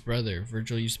Dante's brother.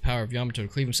 Virgil used the power of Yamato to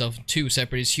cleave himself in 2,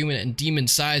 separate his human and demon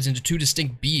sides into 2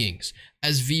 distinct beings.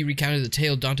 As V recounted the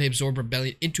tale, Dante absorbed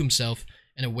rebellion into himself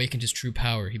and awakened his true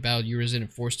power. He battled Urizen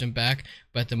and forced him back,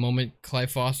 but at the moment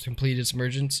Clyphos completed its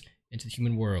emergence into the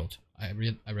human world. I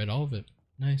read all of it.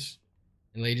 Nice.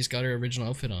 And Lady's got her original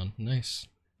outfit on. Nice.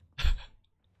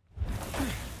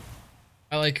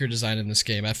 I like her design in this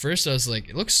game. At first I was like,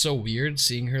 it looks so weird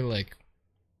seeing her like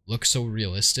look so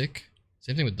realistic.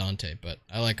 Same thing with Dante, but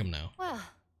I like him now. Well,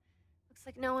 looks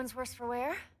like no one's worse for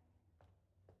wear.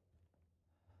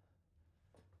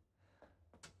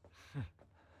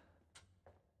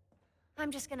 I'm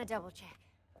just gonna double check.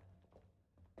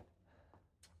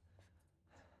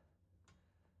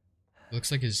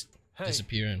 Looks like he's Hey.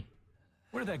 disappearing.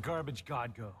 Where did that garbage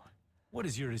god go? What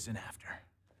is yours in after?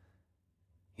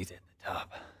 He's at the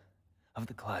top of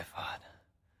the Glyphod.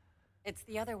 It's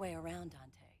the other way around,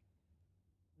 Dante.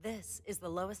 This is the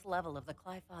lowest level of the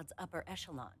Glyphod's upper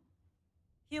echelon.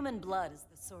 Human blood is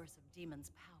the source of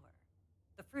demons' power.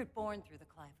 The fruit born through the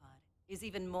Glyphod is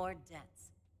even more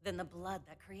dense than the blood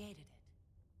that created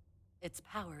it. Its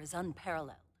power is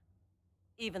unparalleled.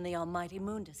 Even the almighty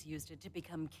Mundus used it to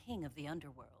become king of the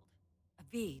underworld.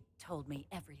 Avid told me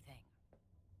everything.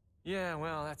 Yeah,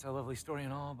 well, that's a lovely story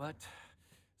and all, but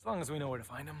as long as we know where to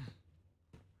find him.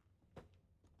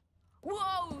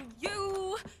 Whoa,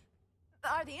 you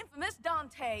are the infamous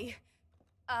Dante.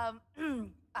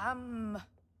 I'm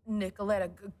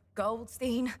Nicoletta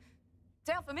Goldstein.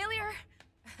 Sound familiar?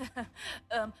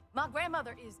 My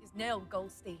grandmother is Nell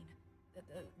Goldstein, the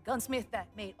gunsmith that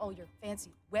made all your fancy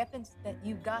weapons that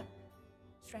you got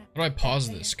strapped. How do I pause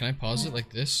this? Can I pause it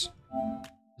like this?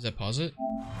 Does that pause it?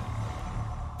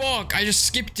 Fuck, I just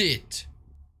skipped it.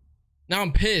 Now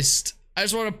I'm pissed. I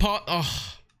just want to pause.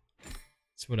 Oh,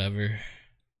 it's whatever.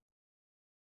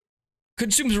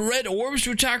 Consumes red orbs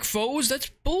to attack foes? That's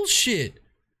bullshit.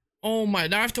 Oh my,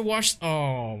 now I have to watch.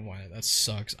 Oh my, that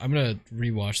sucks. I'm gonna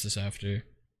rewatch this after.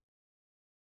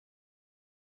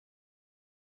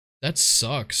 That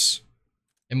sucks.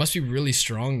 It must be really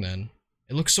strong then.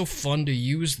 It looks so fun to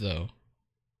use though.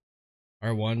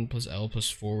 R1 plus L plus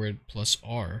forward plus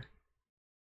R.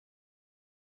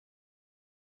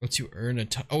 Lets you earn a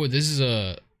ton. Oh, this is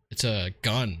it's a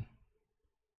gun.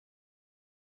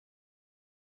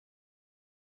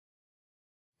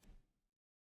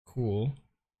 Cool.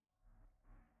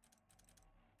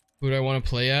 Who do I want to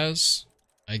play as?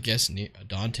 I guess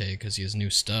Dante, because he has new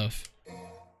stuff.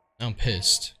 Now I'm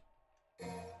pissed.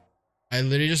 I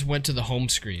literally just went to the home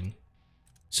screen.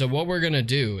 So what we're gonna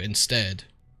do instead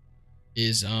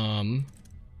is we're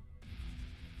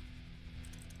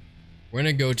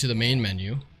gonna go to the main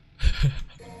menu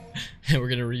and we're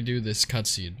gonna redo this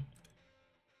cutscene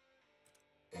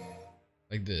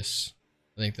like this.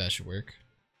 I think that should work.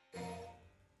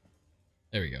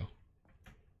 There we go.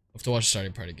 I'll have to watch the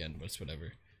starting part again, but it's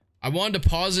whatever. I wanted to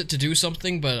pause it to do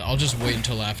something, but I'll just wait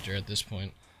until after at this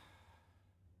point.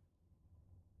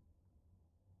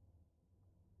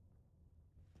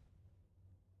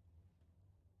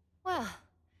 Well,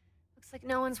 looks like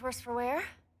no one's worse for wear.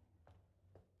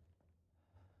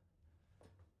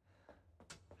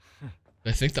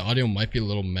 I think the audio might be a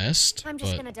little messed, I'm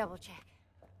just but gonna double check.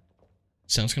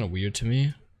 sounds kind of weird to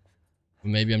me. But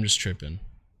maybe I'm just tripping.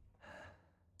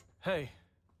 Hey,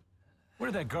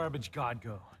 where'd that garbage god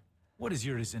go? What is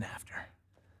yours in after?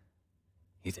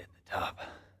 He's at the top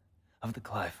of the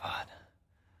Glyphod.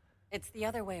 It's the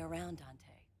other way around, Dante.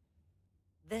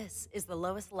 This is the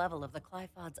lowest level of the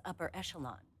Glyphod's upper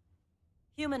echelon.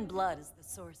 Human blood is the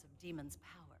source of demons'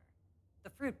 power. The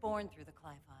fruit born through the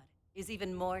Glyphod is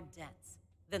even more dense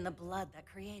than the blood that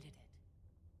created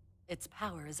it. Its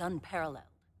power is unparalleled.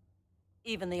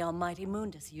 Even the almighty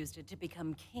Mundus used it to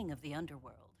become king of the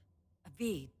underworld.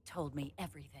 Avid told me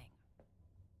everything.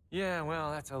 Yeah,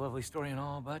 well, that's a lovely story and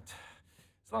all, but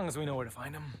as long as we know where to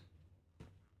find him.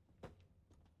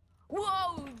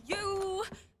 Whoa, you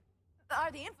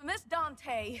are the infamous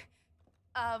Dante.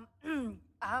 I'm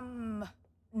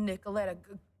Nicoletta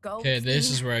Goldstein. Okay, this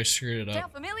is where I screwed it up.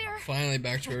 Sound familiar? Finally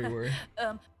back to where we were.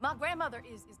 My grandmother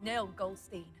is Nell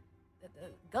Goldstein, the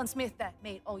gunsmith that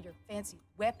made all your fancy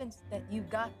weapons that you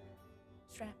got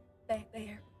strapped back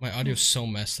there. My audio's so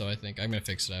messed though, I think. I'm gonna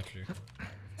fix it after.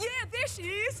 Yeah, there she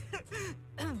is.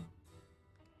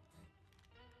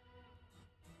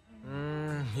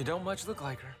 You don't much look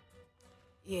like her.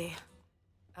 Yeah,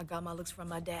 I got my looks from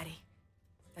my daddy.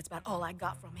 That's about all I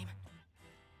got from him.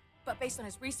 But based on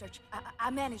his research,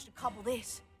 I managed to cobble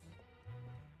this.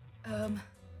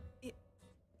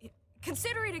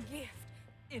 Consider it a gift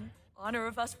in honor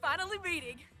of us finally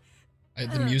meeting.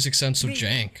 The music sounds so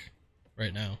jank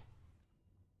right now.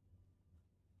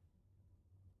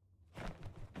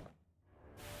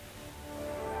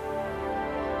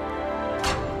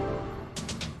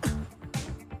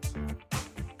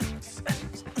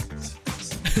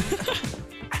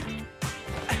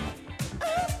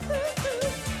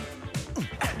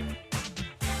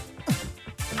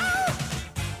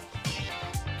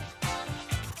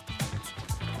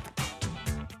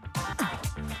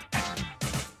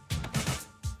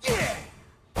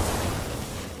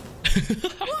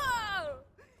 Whoa!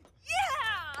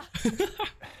 Yeah!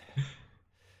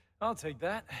 I'll take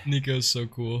that. Nico's so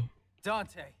cool.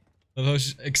 Dante, I love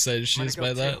how excited she is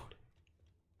by that.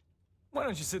 why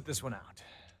don't you sit this one out?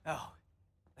 Oh,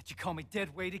 let you call me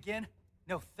dead weight again?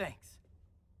 No thanks.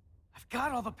 I've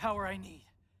got all the power I need.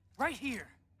 Right here.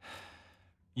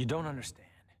 You don't understand.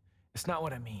 It's not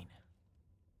what I mean.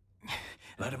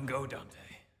 Let him go, Dante.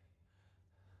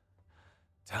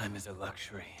 Time is a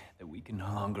luxury that we can no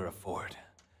longer afford.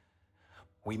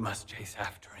 We must chase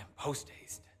after him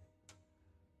post-haste.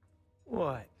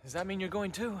 What? Does that mean you're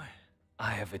going too?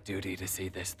 I have a duty to see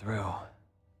this through.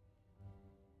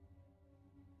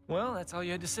 Well, that's all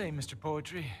you had to say, Mr.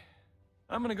 Poetry.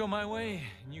 I'm gonna go my way,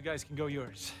 and you guys can go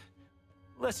yours.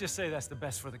 Let's just say that's the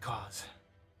best for the cause.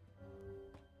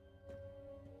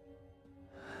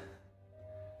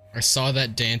 I saw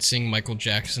that dancing Michael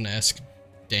Jackson-esque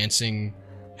dancing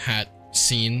hat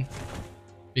scene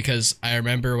because I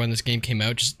remember when this game came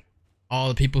out, just all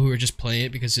the people who were just playing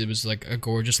it because it was like a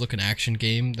gorgeous looking action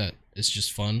game that is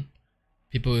just fun.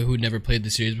 People who never played the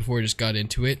series before just got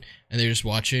into it and they're just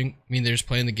watching. I mean, they're just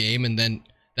playing the game and then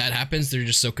that happens. They're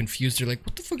just so confused. They're like,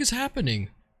 what the fuck is happening?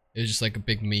 It was just like a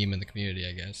big meme in the community,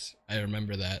 I guess. I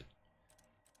remember that.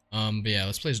 But yeah,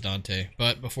 let's play as Dante.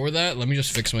 But before that, let me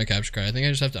just fix my capture card. I think I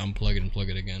just have to unplug it and plug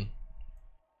it again.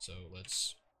 So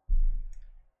let's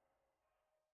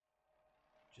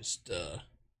just do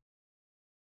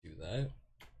that.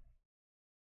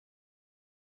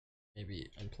 Maybe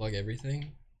unplug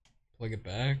everything. Plug it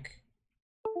back.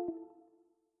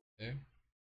 Okay.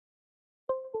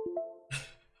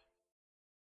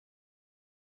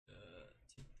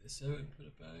 Take this out and put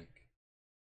it back.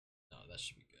 No, that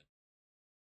should be good.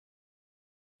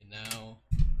 And now,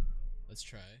 let's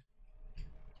try.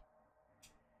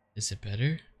 Is it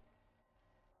better?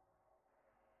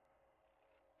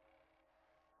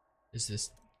 Is this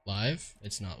live?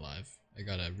 It's not live. I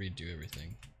gotta redo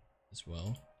everything as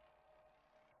well.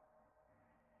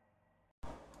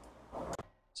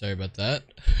 Sorry about that.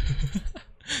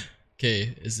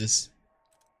 Okay, is this...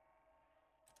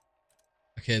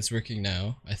 Okay, it's working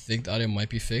now. I think the audio might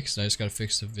be fixed. I just gotta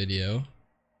fix the video.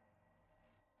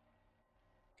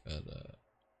 Gotta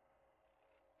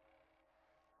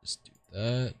just do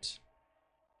that.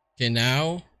 Okay,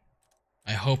 now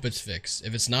I hope it's fixed.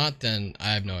 If it's not, then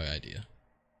I have no idea.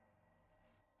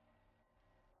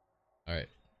 Alright.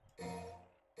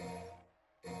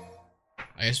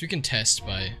 I guess we can test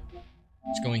by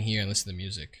just going here and listen to the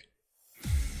music.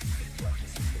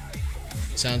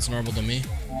 Sounds normal to me.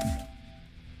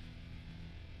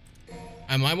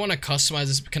 I might want to customize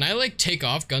this. Can I like take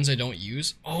off guns I don't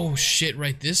use? Oh shit,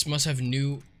 right, this must have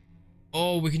new...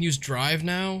 Oh, we can use drive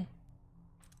now?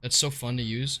 That's so fun to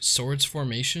use. Swords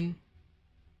formation?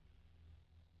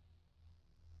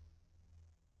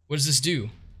 What does this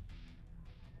do?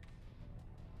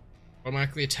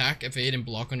 Automatically attack, evade, and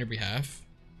block on your behalf?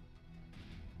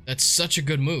 That's such a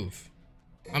good move.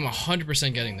 I'm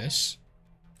 100% getting this.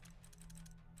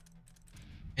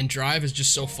 And drive is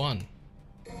just so fun.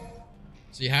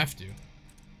 So you have to.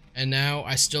 And now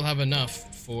I still have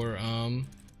enough for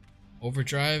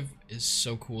overdrive is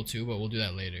so cool too, but we'll do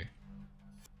that later.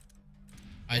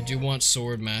 I do want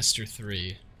Sword Master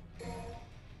 3.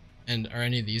 And are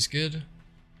any of these good?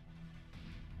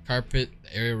 Carpet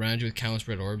the area around you with countless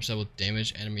red orbs that will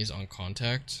damage enemies on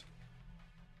contact.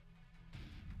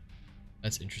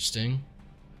 That's interesting.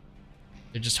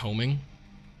 They're just homing.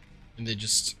 And they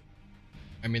just...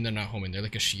 I mean, they're not homing. They're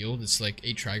like a shield. It's like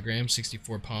 8 trigrams,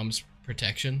 64 palms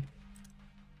protection.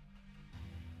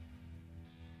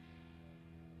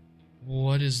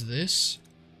 What is this?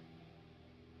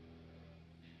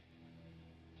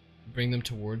 Bring them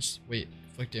towards... Wait.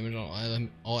 Inflict damage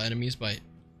on all enemies by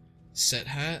set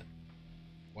hat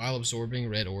while absorbing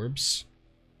red orbs.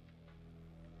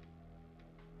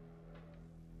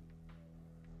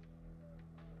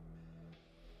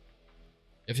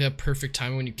 You have to have perfect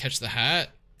timing when you catch the hat.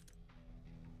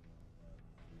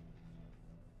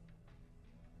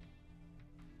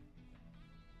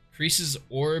 Increases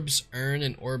orbs earned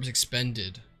and orbs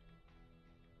expended.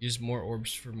 Use more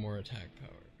orbs for more attack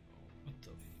power. What the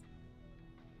f...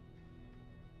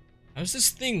 How does this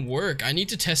thing work? I need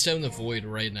to test out in the void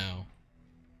right now.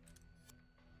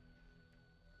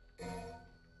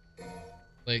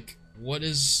 Like, what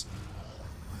is...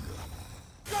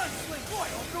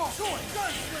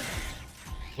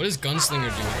 What is Gunslinger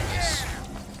doing with this?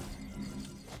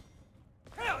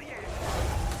 Hell yeah!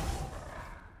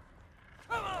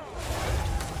 Come on!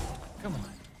 Come on.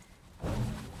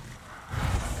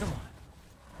 Come on.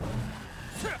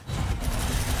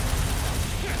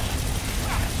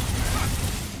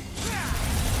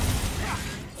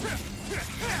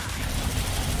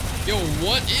 Yo,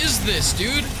 what is this,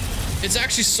 dude? It's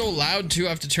actually so loud too, I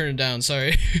have to turn it down,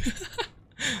 sorry.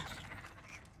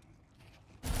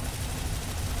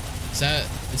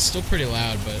 It's still pretty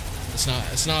loud, but it's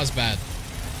not as bad.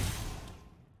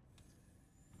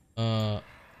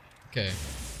 Okay.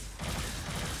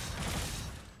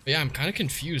 But yeah, I'm kind of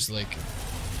confused. Like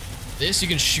this, you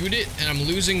can shoot it, and I'm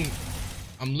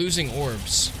losing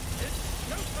orbs.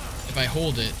 If I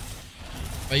hold it,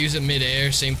 if I use it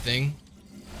mid-air, same thing.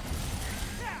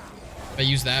 If I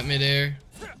use that mid-air,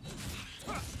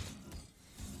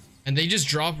 and they just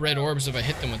drop red orbs if I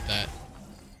hit them with that.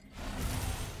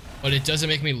 But it doesn't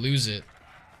make me lose it.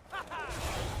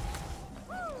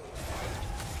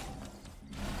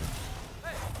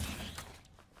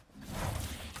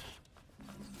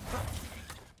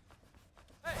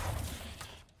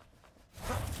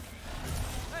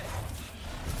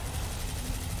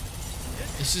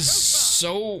 This is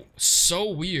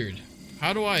so weird.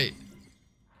 How do I...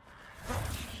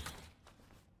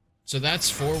 So that's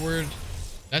forward.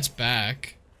 That's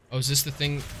back. Oh, is this the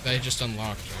thing that I just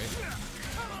unlocked, right?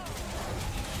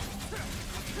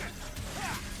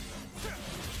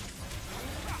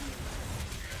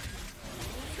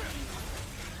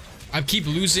 I keep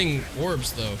losing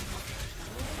orbs, though.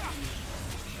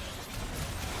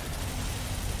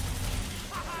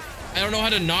 I don't know how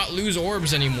to not lose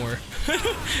orbs anymore.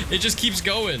 It just keeps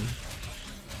going.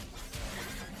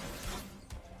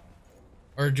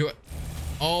 Or do I...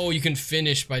 Oh, you can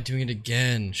finish by doing it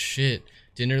again. Shit.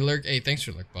 Dinner lurk? Hey, thanks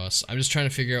for lurk, boss. I'm just trying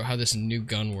to figure out how this new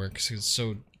gun works. It's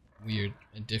so weird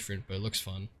and different, but it looks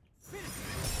fun.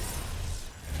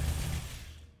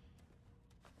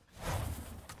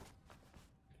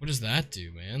 What does that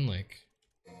do, man? Like...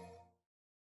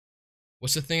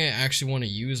 What's the thing I actually want to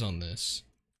use on this?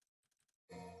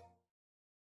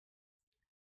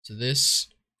 So this,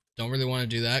 don't really want to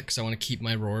do that because I want to keep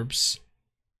my Rorbs.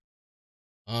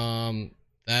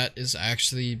 That is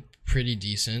actually pretty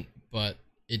decent, but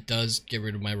it does get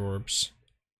rid of my Rorbs.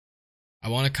 I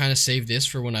want to kind of save this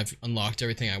for when I've unlocked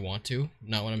everything I want to,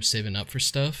 not when I'm saving up for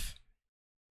stuff.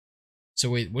 So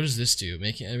wait, what does this do?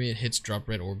 Making enemy hits drop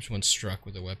red orbs when struck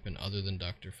with a weapon other than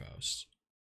Dr. Faust.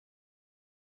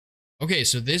 Okay,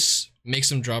 so this makes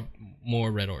them drop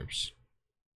more red orbs.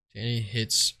 Any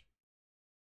hits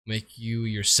make you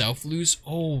yourself lose?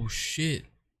 Oh shit.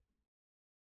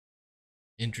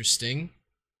 Interesting.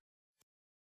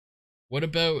 What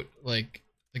about like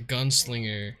the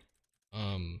gunslinger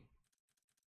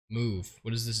move?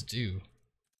 What does this do?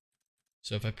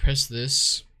 So if I press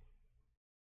this.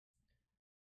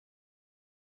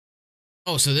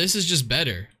 Oh, so this is just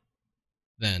better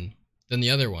then than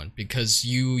the other one because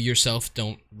you yourself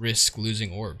don't risk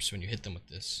losing orbs when you hit them with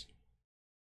this.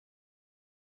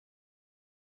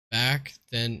 Back,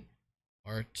 then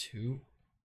R2.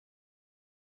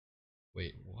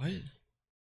 Wait, what?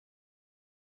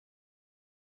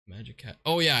 Magic hat.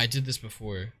 Oh yeah, I did this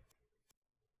before.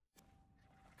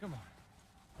 Come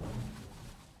on.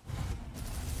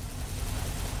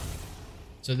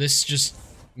 So this just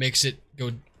makes it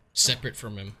go separate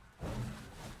from him.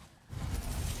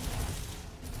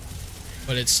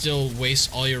 But it still wastes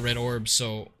all your red orbs,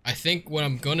 so I think what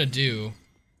I'm gonna do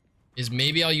is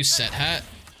maybe I'll use set hat.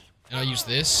 And I'll use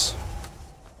this.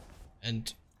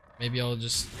 And maybe I'll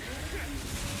just...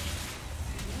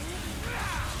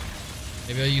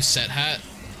 Maybe I'll use set hat.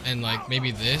 And like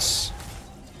maybe this.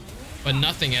 But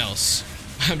nothing else.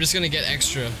 I'm just gonna get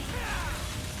extra.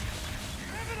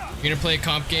 You're gonna play a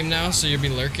comp game now, so you'll be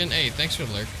lurking? Hey, thanks for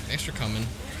the lurk. Thanks for coming.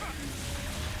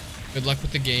 Good luck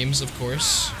with the games, of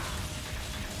course.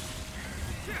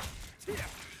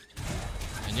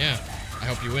 And yeah, I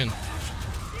hope you win.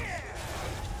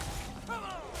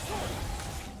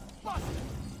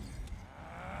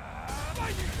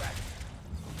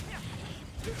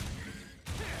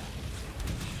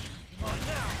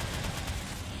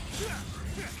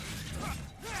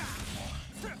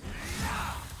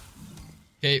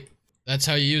 Okay, that's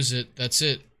how you use it. That's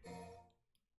it.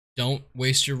 Don't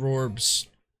waste your Rorbs.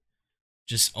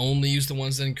 Just only use the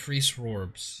ones that increase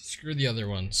Rorbs. Screw the other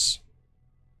ones.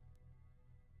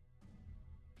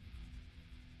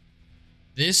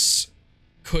 This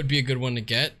could be a good one to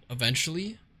get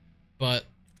eventually, but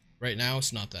right now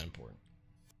it's not that important.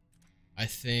 I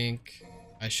think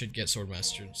I should get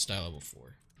Swordmaster style level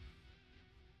 4.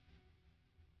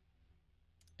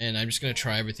 And I'm just gonna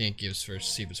try everything it gives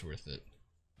first, see if it's worth it.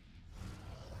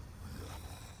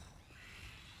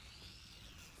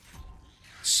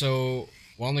 So,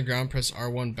 while on the ground, press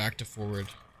R1 back to forward.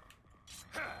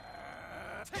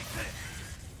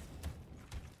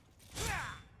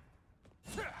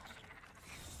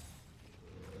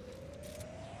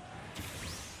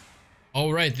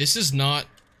 Oh right, this is not...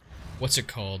 What's it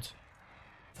called?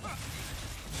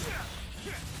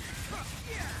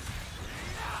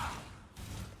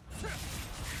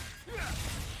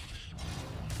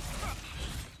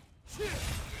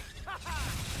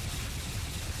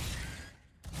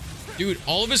 Dude,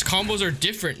 all of his combos are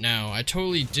different now. I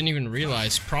totally didn't even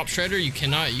realize. Prop Shredder you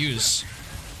cannot use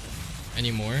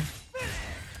anymore.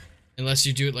 Unless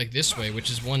you do it like this way, which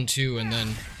is 1, 2, and then...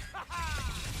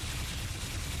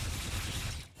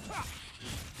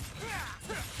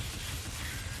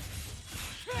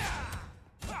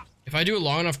 If I do a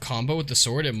long enough combo with the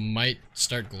sword, it might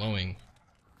start glowing.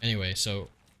 Anyway, so...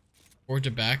 Forward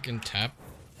to back and tap.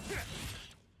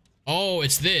 Oh,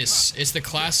 it's this. It's the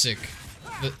classic.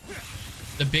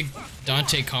 The big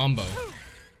Dante combo.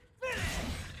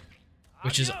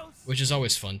 Which is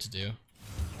always fun to do.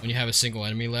 When you have a single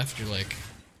enemy left, you're like...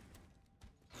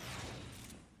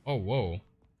 Oh, whoa.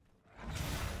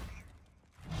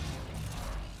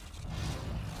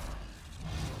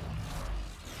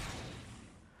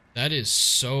 That is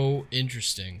so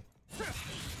interesting.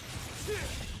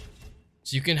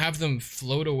 So you can have them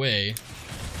float away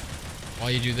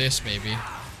while you do this, maybe.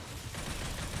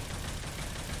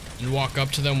 And walk up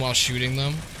to them while shooting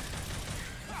them.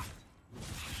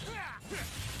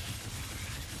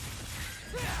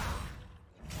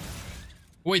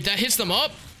 Wait, that hits them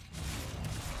up?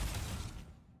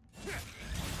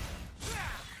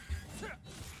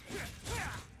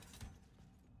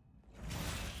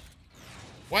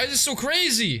 Why is this so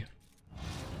crazy?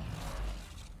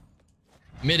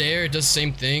 Mid-air, it does the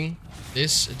same thing.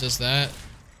 This, it does that.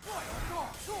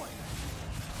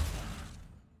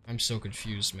 I'm so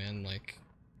confused, man. Like,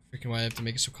 freaking why I have to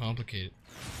make it so complicated.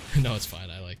 No, it's fine.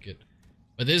 I like it.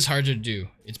 But this is hard to do.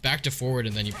 It's back to forward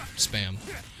and then you spam.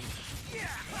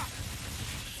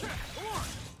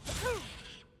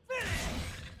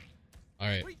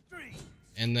 Alright.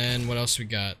 And then what else we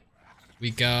got?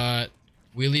 We got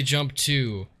Wheelie Jump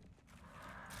 2.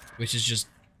 Which is just,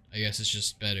 I guess it's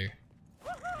just better.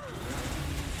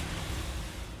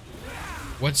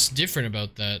 What's different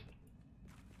about that?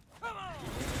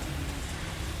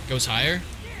 Goes higher?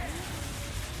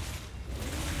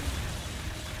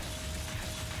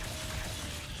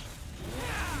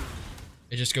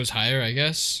 It just goes higher, I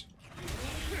guess.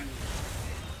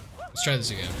 Let's try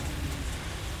this again.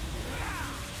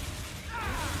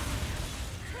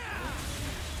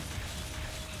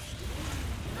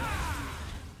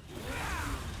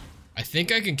 I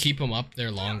think I can keep him up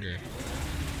there longer.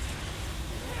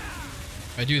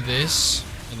 If I do this,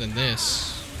 and then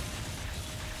this,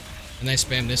 and I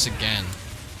spam this again.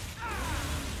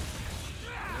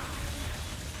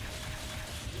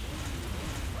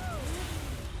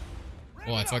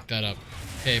 Oh, I fucked that up.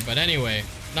 Okay, but anyway,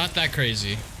 not that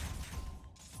crazy.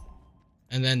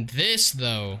 And then this,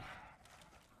 though,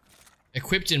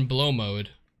 equipped in blow mode,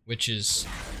 which is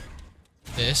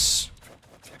this.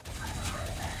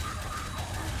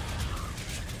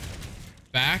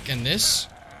 Back and this.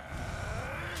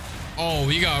 Oh,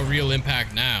 we got a real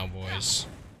impact now, boys.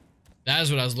 That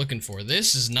is what I was looking for.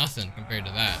 This is nothing compared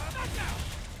to that.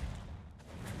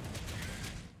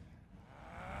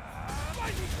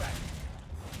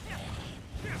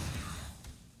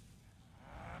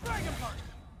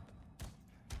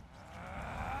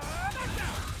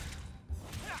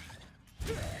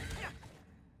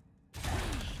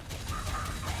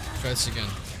 Try this again.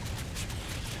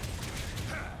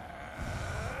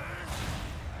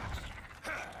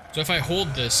 So if I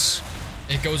hold this,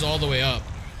 it goes all the way up.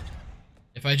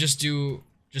 If I just do,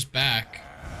 just back.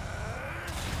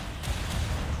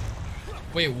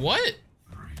 Wait, what?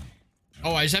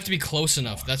 Oh, I just have to be close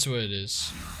enough. That's what it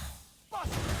is.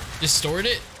 Distort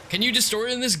it? Can you distort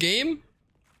it in this game?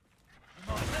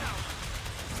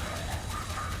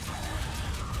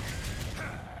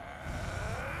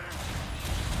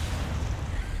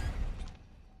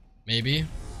 Maybe.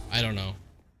 I don't know.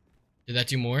 Did that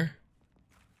do more?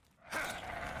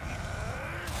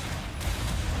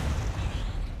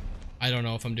 I don't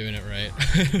know if I'm doing it right.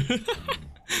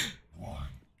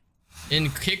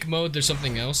 In kick mode, there's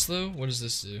something else though. What does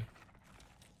this do?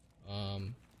 Oh,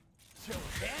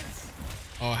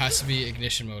 it has to be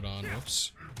ignition mode on.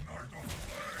 Whoops.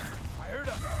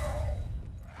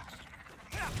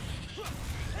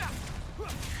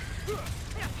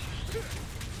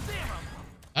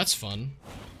 That's fun,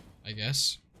 I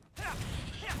guess.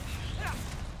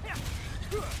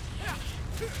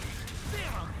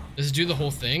 Does it do the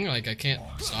whole thing? Like, I can't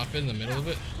stop it in the middle of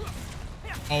it?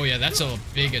 Oh yeah, that's a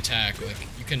big attack. Like,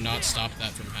 you cannot stop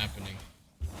that from happening.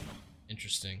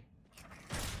 Interesting.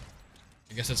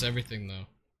 I guess that's everything, though.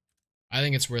 I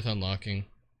think it's worth unlocking.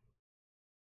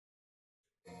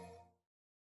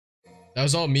 That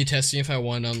was all me testing if I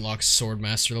want to unlock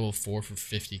Swordmaster level 4 for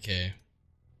 50k.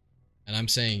 And I'm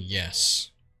saying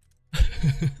yes.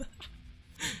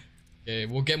 Okay,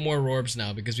 we'll get more Rorbs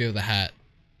now because we have the hat.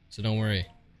 So don't worry.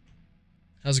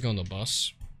 How's it going, the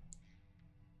boss?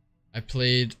 I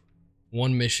played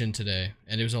one mission today,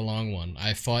 and it was a long one.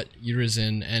 I fought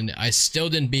Urizen, and I still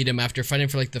didn't beat him after fighting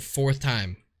for like the 4th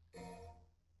time.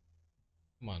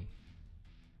 Come on.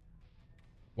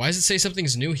 Why does it say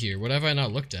something's new here? What have I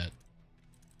not looked at?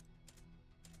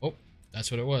 Oh,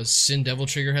 that's what it was. Sin Devil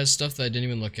Trigger has stuff that I didn't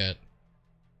even look at.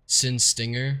 Sin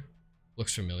Stinger.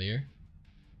 Looks familiar.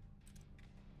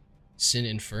 Sin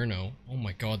Inferno. Oh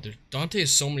my god, Dante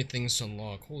has so many things to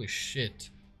unlock. Holy shit.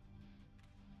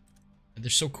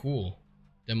 They're so cool.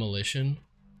 Demolition.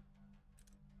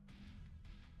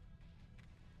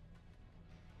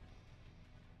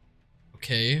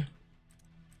 Okay.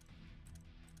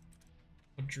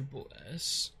 Quadruple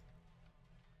S.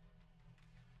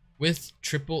 With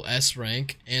triple S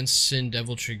rank and Sin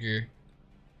Devil Trigger.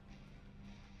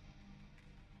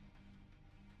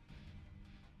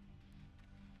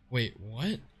 Wait,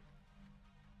 what?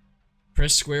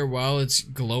 Press square while it's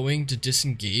glowing to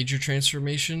disengage your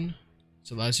transformation.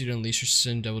 It allows you to unleash your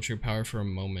Sin Devil Trigger power for a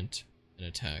moment and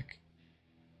attack.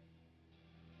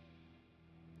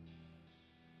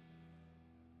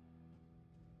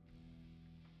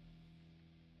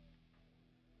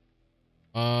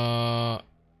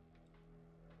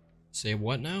 Say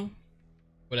what now?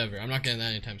 Whatever, I'm not getting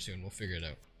that anytime soon. We'll figure it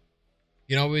out.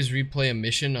 You can always replay a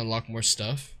mission, unlock more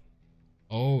stuff.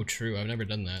 Oh, true. I've never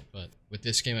done that, but with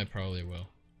this game I probably will.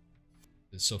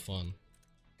 It's so fun.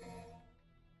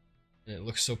 And it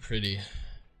looks so pretty.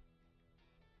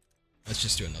 Let's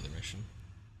just do another mission.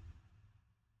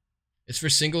 It's for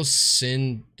single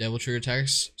Sin Devil Trigger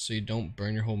attacks, so you don't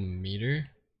burn your whole meter.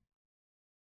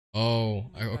 Oh,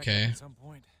 okay. At some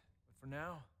point. But for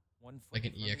now, one foot Like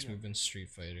an in front EX of you. move in Street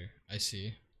Fighter. I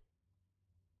see.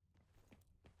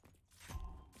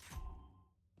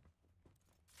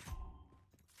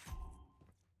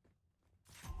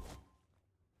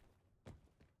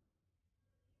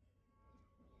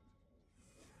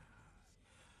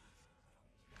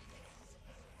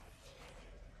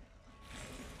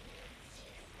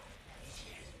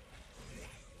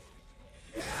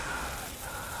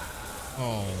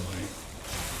 Oh my.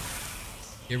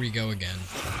 Here we go again.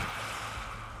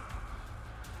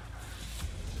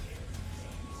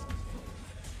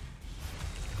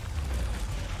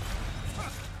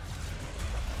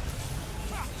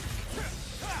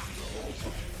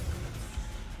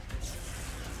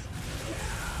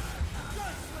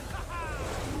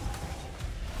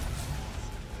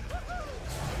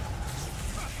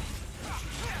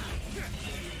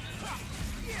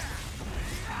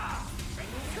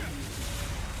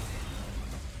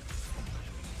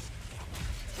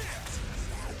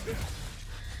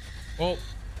 Well,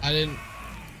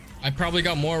 I probably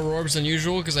got more orbs than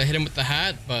usual because I hit him with the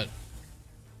hat, but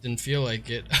didn't feel like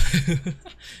it.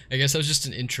 I guess that was just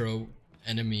an intro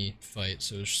enemy fight,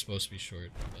 so it was supposed to be short,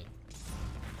 but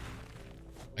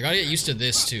I gotta get used to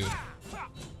this too.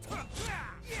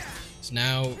 So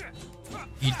now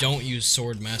you don't use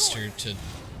Sword Master to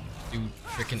do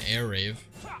frickin' air rave.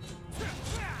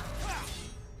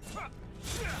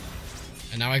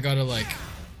 And now I gotta like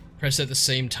press at the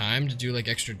same time to do like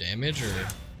extra damage, or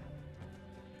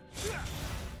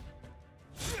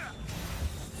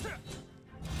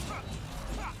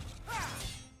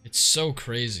it's so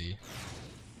crazy.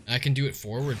 And I can do it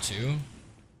forward too.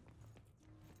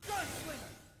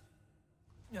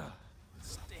 It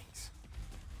stinks.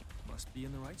 Must be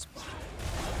in the right spot.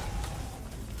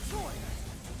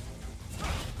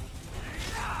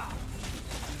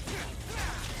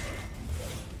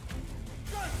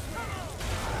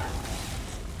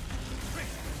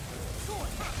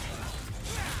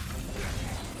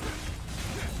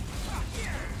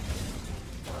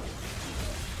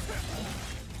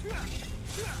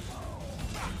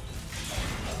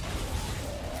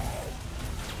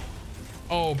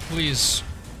 Oh, please.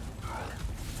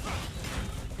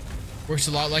 Works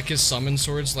a lot like his summon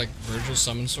swords, like Virgil's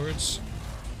summon swords.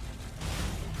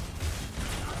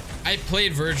 I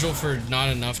played Virgil for not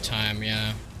enough time,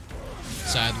 yeah.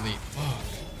 Sadly. Fuck.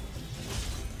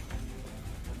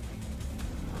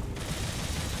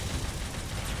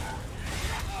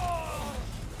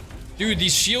 Dude,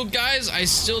 these shield guys, I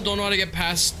still don't know how to get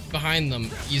past behind them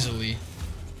easily.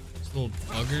 These little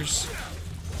buggers.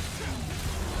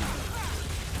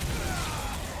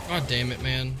 God damn it,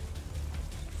 man.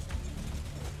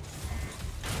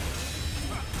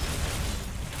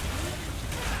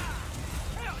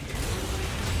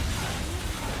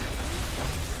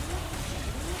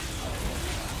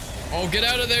 Oh, get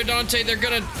out of there, Dante. They're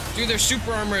gonna do their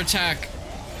super armor attack.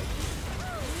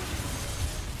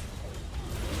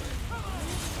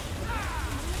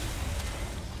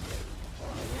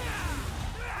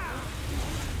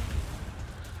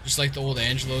 Just like the old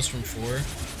Angelos from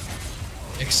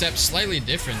 4. Except slightly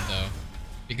different though.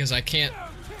 Because I can't,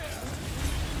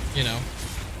 you know.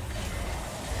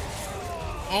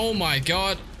 Oh my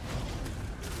god.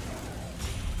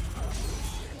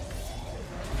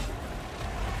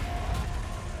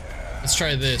 Let's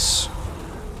try this.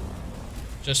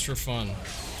 Just for fun.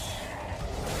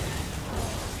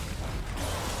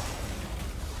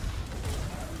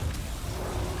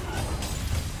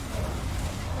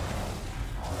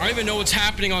 I don't even know what's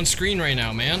happening on screen right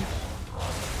now, man.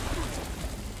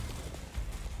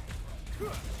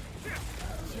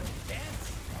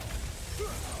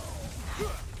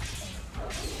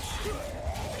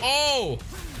 Oh!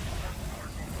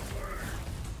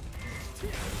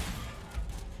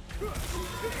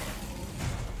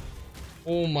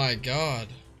 Oh my god.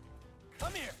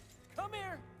 Come here! Come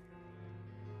here!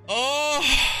 Oh!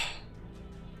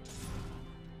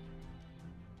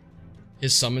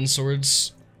 His summon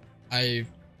swords, I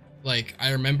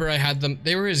remember I had them.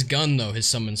 They were his gun though, his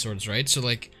summon swords, right? So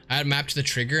like, I had mapped to the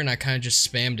trigger and I kind of just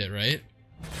spammed it, right?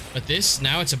 But this,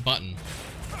 now it's a button.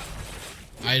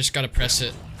 I just gotta press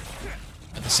it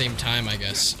at the same time, I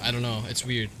guess. I don't know, it's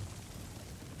weird.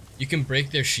 You can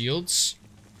break their shields.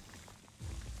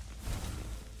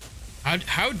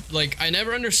 How, like, I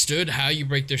never understood how you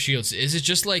break their shields. Is it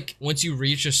just like, once you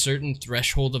reach a certain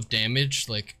threshold of damage,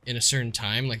 like, in a certain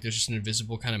time, like, there's just an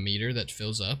invisible kind of meter that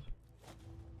fills up?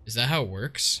 Is that how it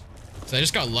works? So I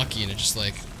just got lucky and it just,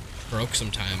 like, broke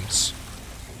sometimes.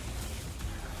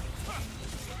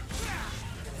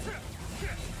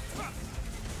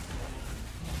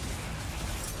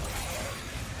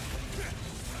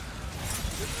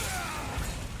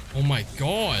 Oh my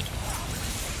god!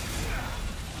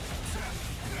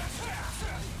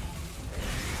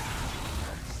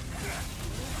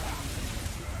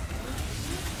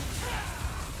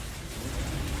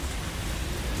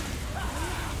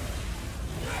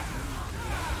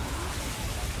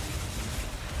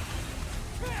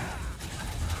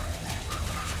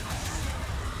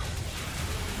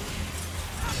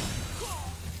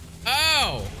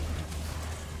 Ow!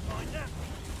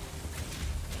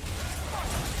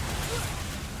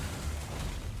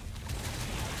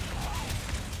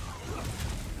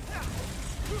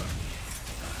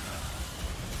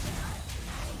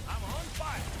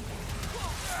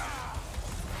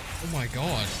 Oh my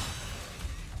god.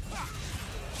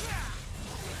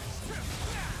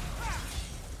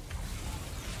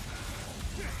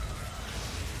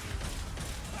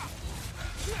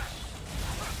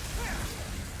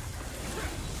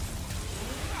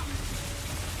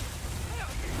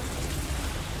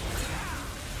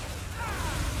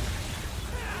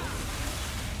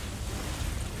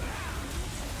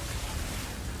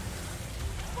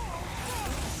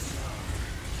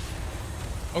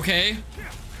 Okay.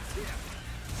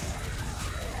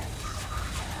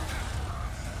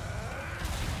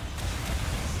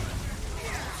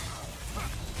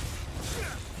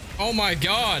 Oh my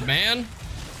god, man.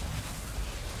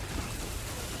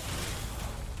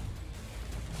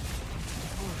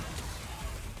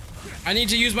 I need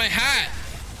to use my hat.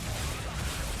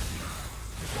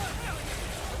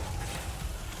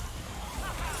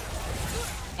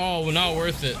 Oh, not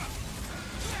worth it.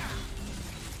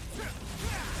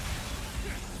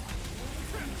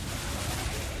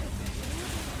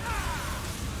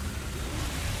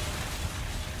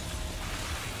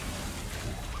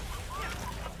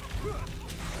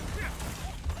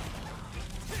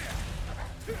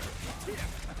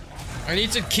 I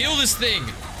need to kill this thing.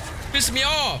 Piss me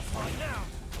off.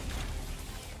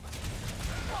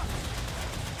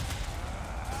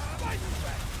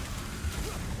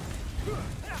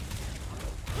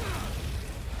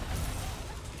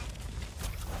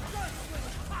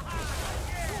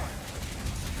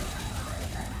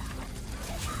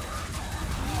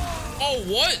 Oh,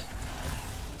 what?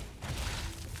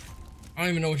 I don't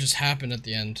even know what just happened at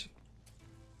the end.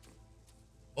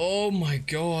 Oh my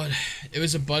god. It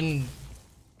was a button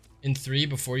in 3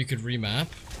 before you could remap?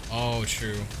 Oh,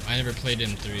 true. I never played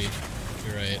him in 3.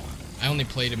 You're right. I only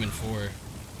played him in 4.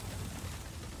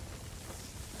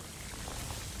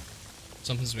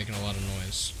 Something's making a lot of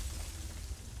noise.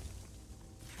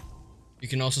 You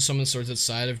can also summon swords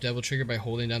outside of Devil Trigger by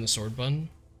holding down the sword button.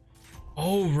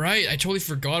 Oh, right. I totally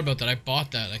forgot about that. I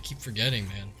bought that. I keep forgetting,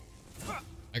 man.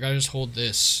 I gotta just hold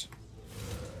this.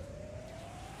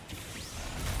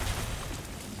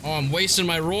 Oh, I'm wasting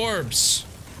my Rorbs.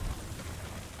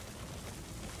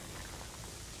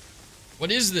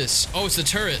 What is this? Oh, it's the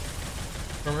turret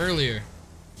from earlier.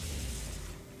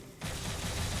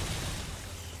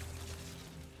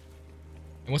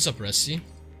 And what's up, Rusty?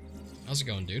 How's it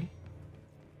going, dude?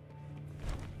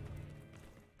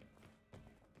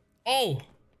 Oh!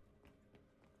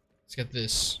 Let's get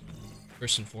this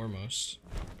first and foremost.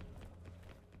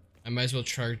 I might as well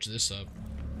charge this up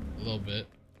a little bit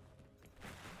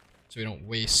so we don't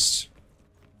waste.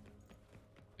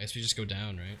 I guess we just go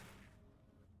down, right?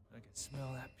 I can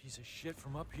smell that piece of shit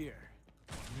from up here.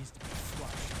 It needs to be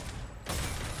flushed.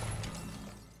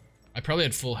 I probably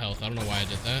had full health. I don't know why I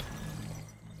did that.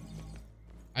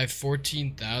 I have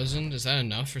 14,000. Is that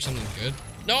enough for something good?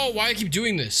 No, why I keep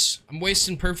doing this? I'm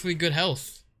wasting perfectly good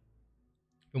health.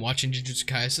 Been watching Jujutsu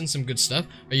Kaisen, some good stuff.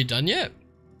 Are you done yet?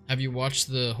 Have you watched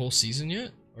the whole season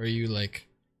yet? Or are you like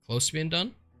close to being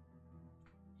done?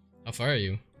 How far are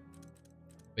you?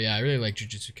 But yeah, I really like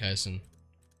Jujutsu Kaisen.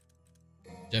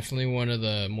 Definitely one of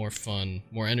the more fun,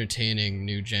 more entertaining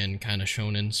new gen kind of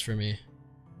shonens for me.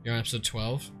 You're on episode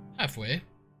 12? Halfway.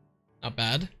 Not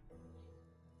bad.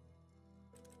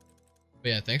 But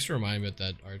yeah, thanks for reminding me about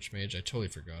that Archmage. I totally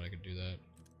forgot I could do that.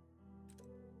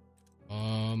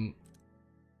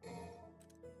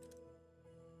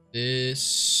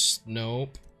 This...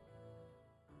 Nope.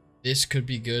 This could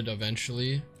be good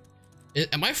eventually.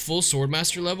 Am I full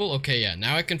Swordmaster level? Okay, yeah.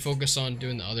 Now I can focus on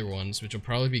doing the other ones, which will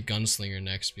probably be Gunslinger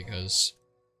next because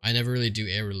I never really do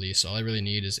air release. All I really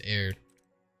need is air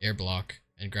block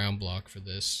and ground block for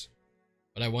this.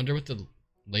 But I wonder what the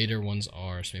later ones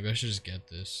are, so maybe I should just get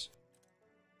this.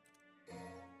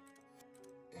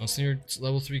 Gunslinger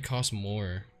level 3 costs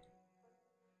more.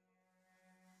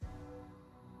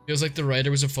 Feels like the writer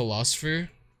was a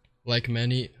philosopher, like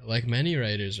many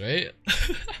writers, right?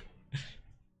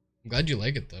 I'm glad you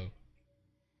like it though.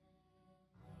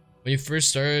 When you first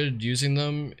started using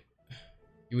them,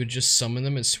 you would just summon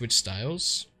them and switch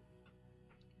styles?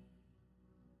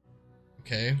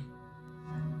 Okay.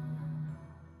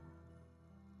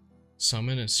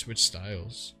 Summon and switch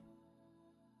styles.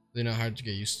 They're not hard to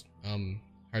get used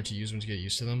hard to use once you get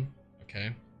used to them.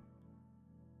 Okay.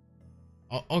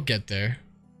 I'll get there.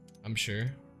 I'm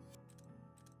sure.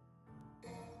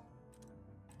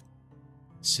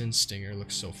 Sin Stinger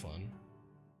looks so fun.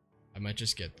 I might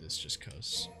just get this just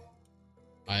cause.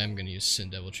 I am gonna use Sin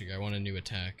Devil Trigger. I want a new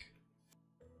attack.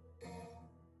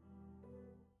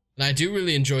 And I do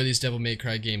really enjoy these Devil May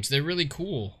Cry games. They're really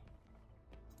cool.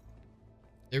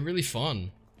 They're really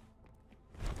fun.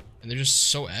 And they're just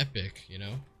so epic, you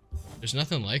know? There's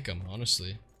nothing like them,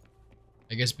 honestly.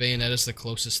 I guess Bayonetta's the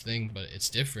closest thing, but it's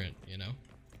different, you know?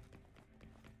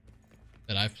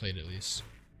 That I've played, at least.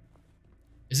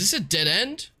 Is this a dead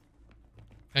end?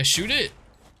 Can I shoot it?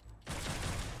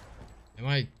 Am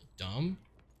I dumb?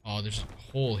 Oh, there's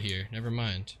a hole here. Never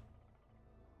mind.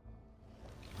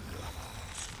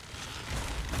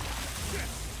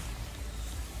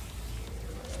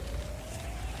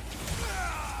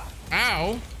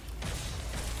 Ow!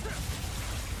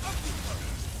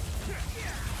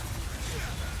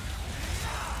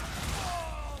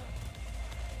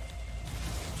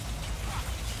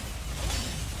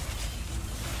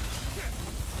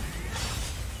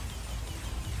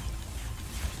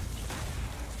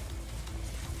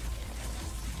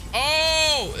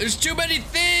 Oh! There's too many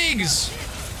things!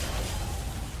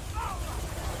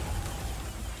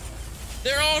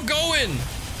 They're all going!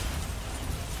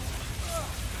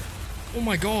 Oh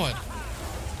my god.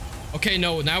 Okay,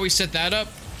 no, now we set that up.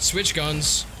 Switch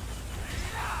guns.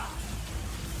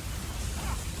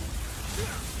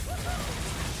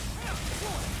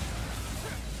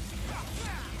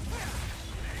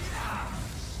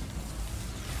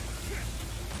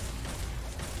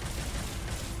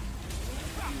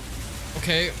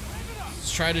 Okay,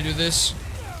 let's try to do this.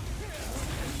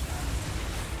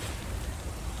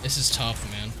 This is tough,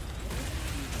 man.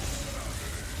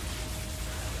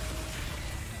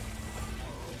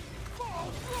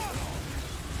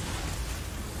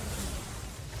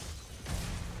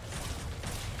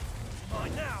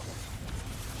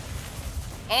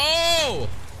 Oh!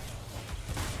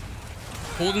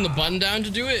 Holding the button down to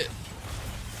do it.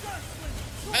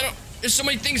 There's so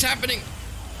many things happening.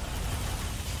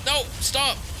 No,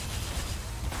 stop.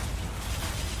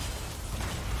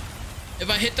 If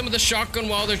I hit them with a shotgun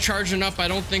while they're charging up, I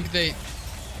don't think they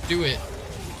do it.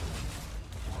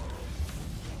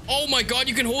 Oh my god,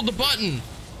 you can hold the button.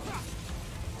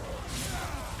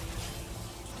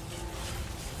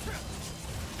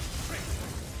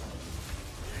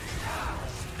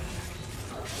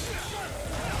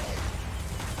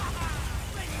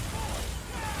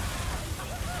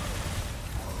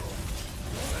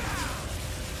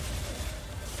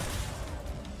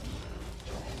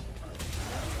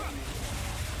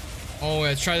 Oh,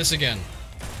 let's try this again.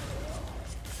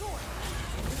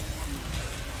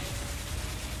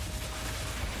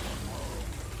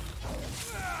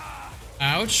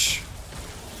 Ouch.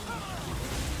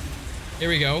 Here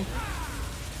we go.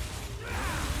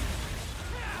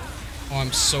 Oh,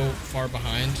 I'm so far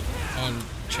behind on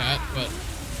chat, but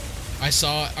I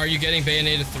saw, are you getting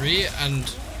Bayonetta 3?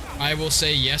 And I will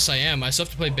say, yes, I am. I still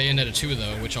have to play Bayonetta 2,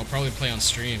 though, which I'll probably play on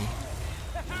stream.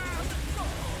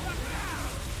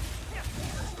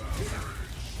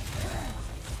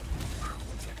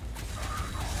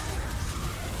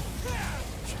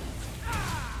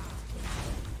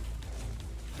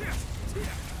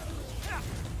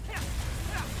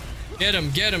 Get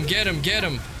him, get him, get him, get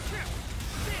him.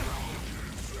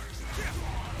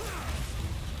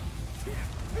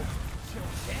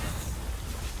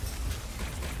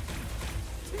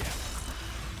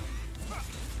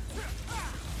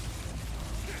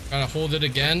 Gotta hold it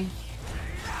again.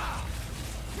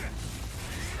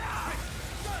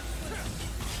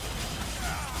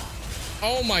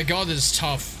 Oh my god, this is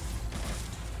tough.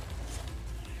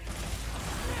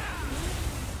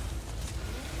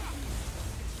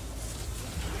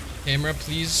 Camera,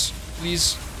 please,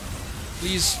 please,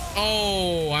 please.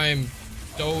 Oh, I'm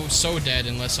so dead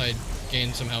unless I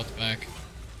gain some health back.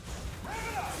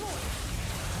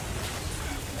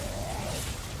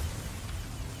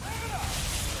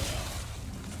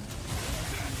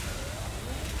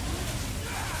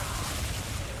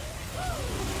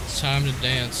 It's time to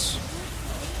dance.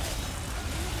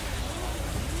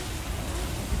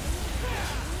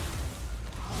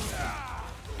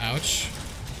 Ouch.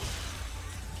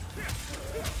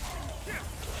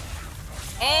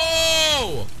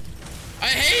 Oh! I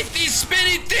hate these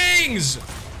spinny things!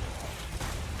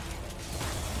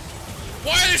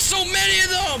 Why are there so many of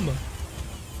them?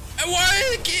 And why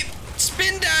do they keep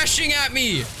spin dashing at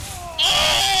me?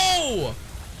 Oh!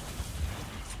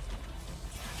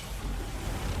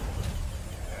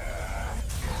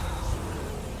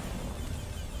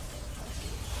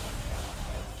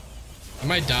 I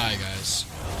might die, guys.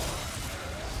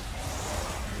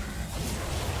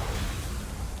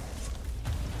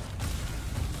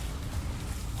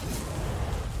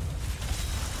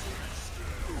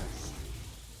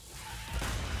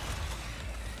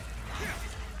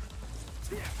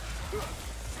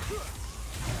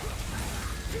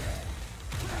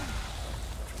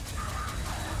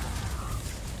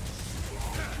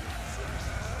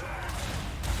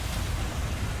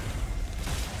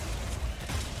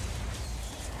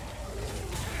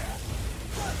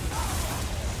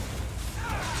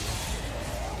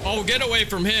 Oh, get away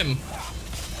from him.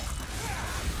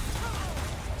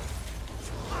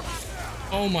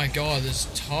 Oh my god, this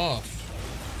is tough.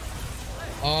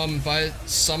 By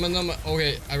summon them.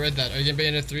 Okay, I read that. Are you gonna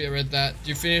Bayonetta 3? I read that. Do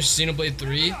you finish Xenoblade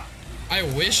 3? I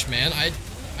wish, man.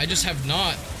 I just have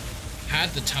not had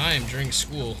the time during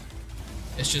school.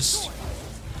 It's just...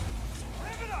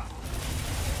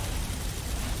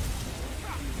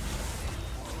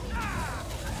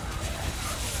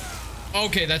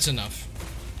 Okay, that's enough.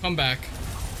 Come back.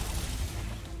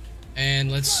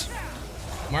 And let's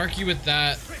mark you with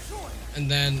that. And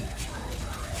then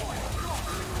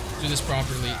do this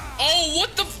properly. Oh,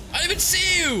 what the f— I didn't even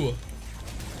see you!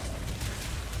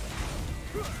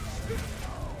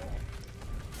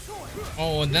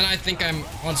 Oh, and then I think I'm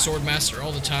on Swordmaster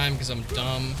all the time because I'm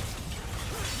dumb.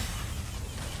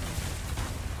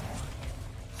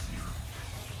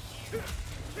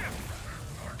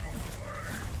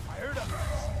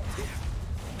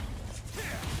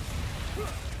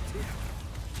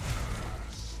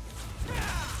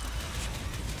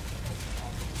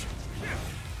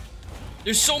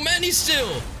 There's so many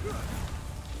still!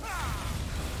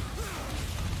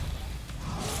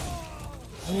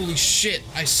 Holy shit,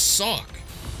 I suck.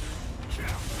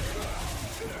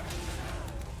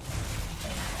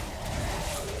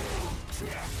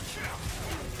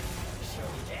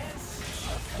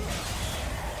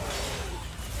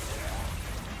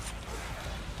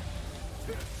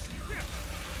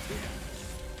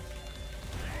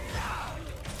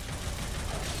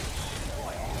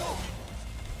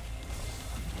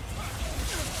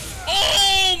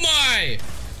 Oh my!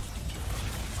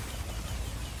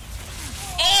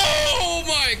 Oh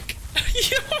my!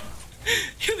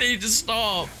 You need to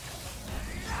stop.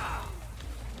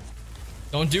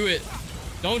 Don't do it.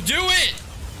 Don't do it!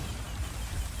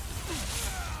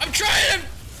 I'm trying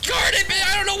to guard it, but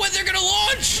I don't know when they're gonna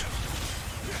launch!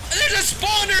 And there's a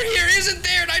spawner here, isn't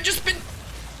there? And I didn't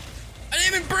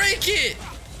even break it!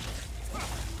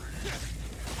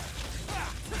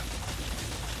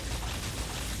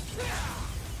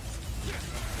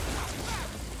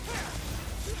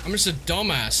 I'm just a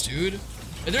dumbass, dude.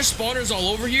 Are there spawners all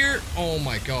over here? Oh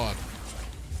my god.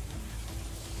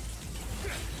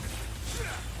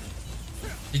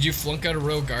 Did you flunk out a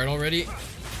royal guard already?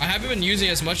 I haven't been using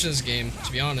it as much in this game,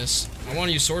 to be honest. I want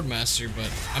to use Swordmaster, but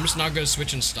I'm just not good at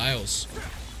switching styles.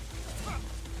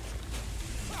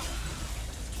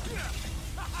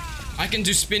 I can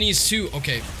do spinnies too.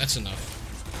 Okay, that's enough.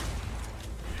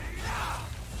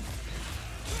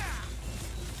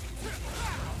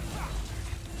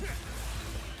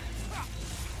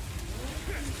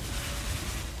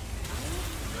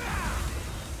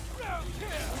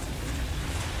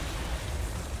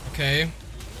 Okay.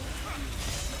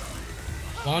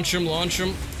 Launch him, launch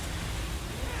him.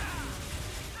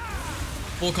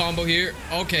 Full combo here.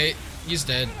 Okay, he's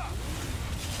dead.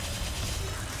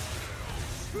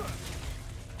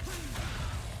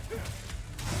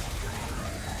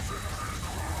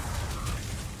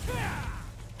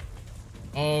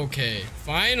 Okay,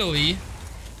 finally.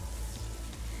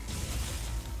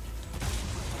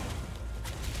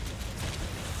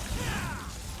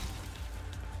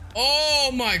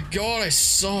 Oh my god, I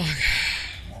suck.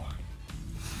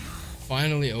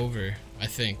 Finally over, I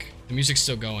think. The music's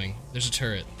still going. There's a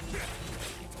turret.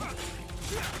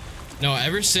 No,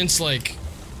 ever since, like,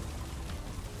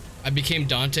 I became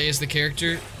Dante as the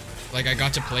character, like, I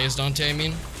got to play as Dante, I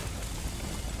mean,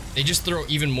 they just throw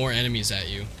even more enemies at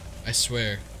you. I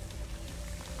swear.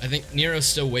 I think Nero's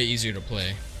still way easier to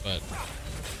play, but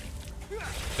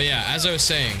yeah, as I was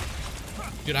saying,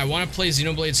 dude, I want to play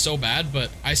Xenoblade so bad, but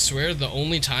I swear the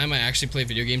only time I actually play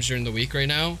video games during the week right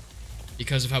now,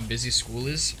 because of how busy school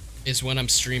is when I'm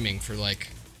streaming for like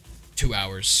 2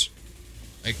 hours.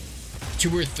 Like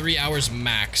 2 or 3 hours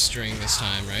max during this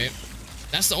time, right?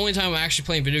 That's the only time I'm actually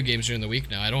playing video games during the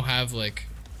week now. I don't have like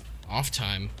off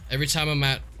time. Every time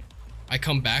I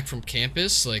come back from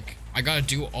campus, like I gotta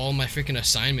do all my freaking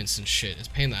assignments and shit. It's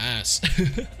a pain in the ass.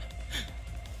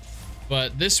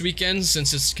 But this weekend,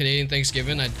 since it's Canadian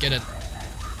Thanksgiving, I'd get a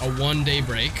 1-day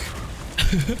break.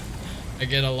 I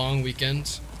get a long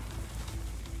weekend.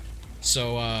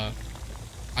 So,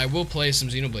 I will play some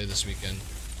Xenoblade this weekend.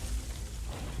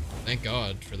 Thank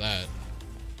God for that.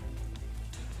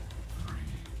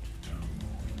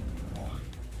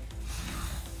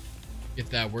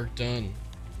 Get that work done.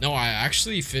 No, I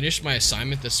actually finished my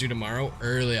assignment that's due tomorrow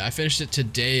early. I finished it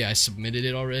today. I submitted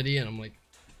it already, and I'm like,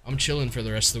 I'm chilling for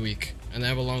the rest of the week. And I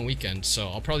have a long weekend, so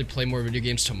I'll probably play more video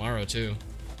games tomorrow, too.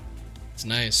 It's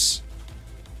nice.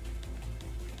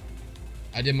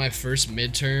 I did my first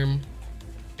midterm.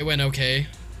 It went okay.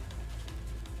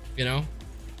 You know?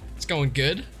 It's going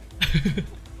good.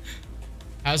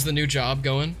 How's the new job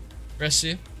going, rest of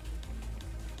you?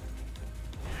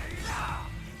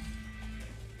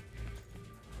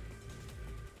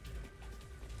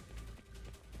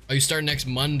 Oh, you start next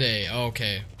Monday. Oh,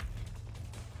 okay.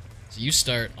 So you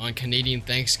start on Canadian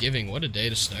Thanksgiving. What a day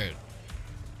to start.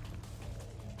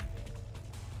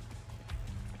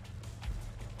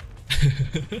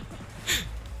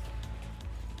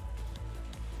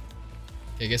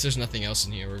 Okay, I guess there's nothing else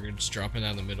in here. We're just dropping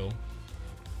down the middle.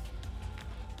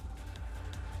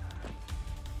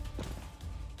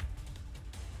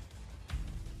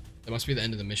 That must be the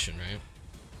end of the mission, right?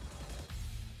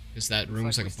 Because that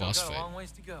room's like a boss fight. A long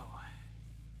ways to go.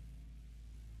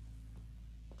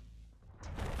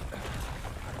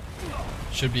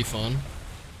 Should be fun.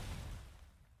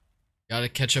 Gotta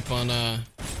catch up on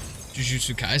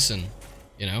Jujutsu Kaisen,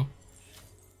 you know?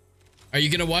 Are you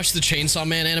gonna watch the Chainsaw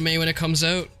Man anime when it comes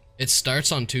out? It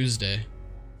starts on Tuesday.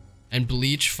 And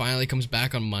Bleach finally comes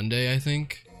back on Monday, I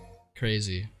think.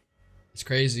 Crazy. It's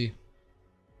crazy.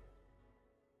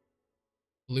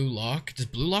 Blue Lock? Does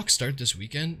Blue Lock start this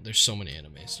weekend? There's so many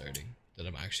anime starting that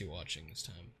I'm actually watching this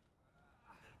time.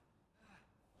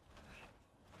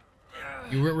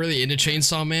 You weren't really into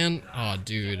Chainsaw Man? Oh,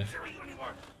 dude.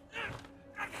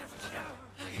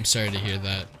 I'm sorry to hear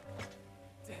that.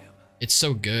 It's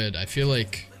so good. I feel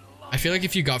like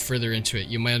if you got further into it,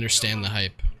 you might understand the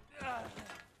hype.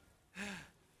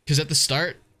 Because at the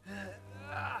start,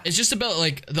 it's just about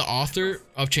like the author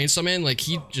of Chainsaw Man, like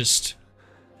he just,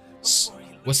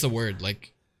 what's the word?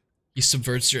 Like he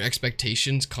subverts your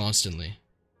expectations constantly.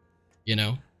 You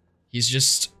know? He's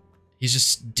just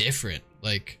different.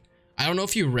 Like I don't know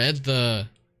if you read the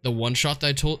one shot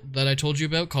that I told you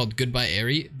about called Goodbye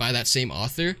Eri by that same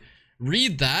author.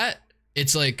 Read that.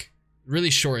 It's like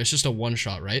really short. It's just a one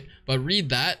shot, right? But read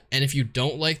that, and if you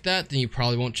don't like that, then you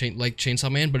probably won't like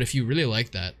Chainsaw Man. But if you really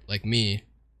like that, like me,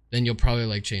 then you'll probably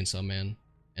like Chainsaw Man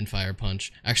and Fire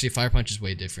Punch. Actually, Fire Punch is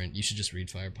way different. You should just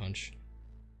read Fire Punch,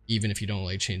 even if you don't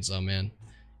like Chainsaw Man.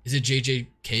 Is it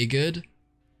JJK good?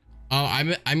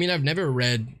 I mean, I've never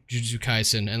read Jujutsu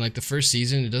Kaisen, and like the first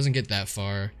season, it doesn't get that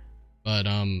far, but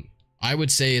I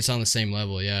would say it's on the same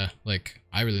level. Yeah, like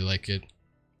I really like it.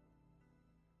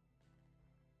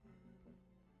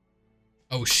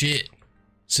 Oh shit.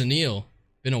 Sunil.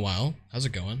 Been a while. How's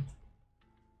it going?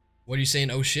 What are you saying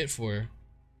oh shit for?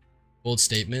 Bold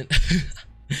statement.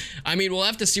 I mean, we'll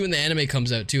have to see when the anime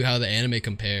comes out too, how the anime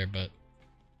compare, but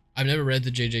I've never read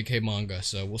the JJK manga,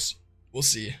 so we'll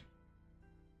see.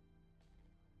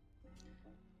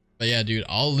 But yeah, dude,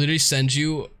 I'll literally send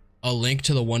you a link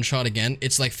to the one shot again.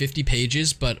 It's like 50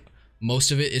 pages, but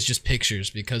most of it is just pictures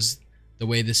because the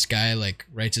way this guy like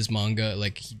writes his manga,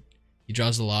 like he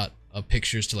draws a lot of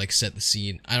pictures to like set the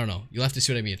scene. I don't know. You'll have to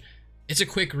see what I mean. It's a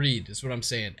quick read, is what I'm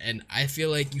saying. And I feel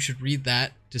like you should read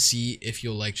that to see if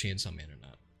you'll like Chainsaw Man or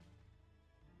not.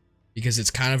 Because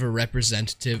it's kind of a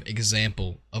representative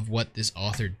example of what this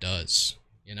author does,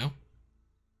 you know?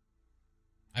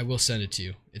 I will send it to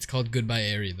you. It's called Goodbye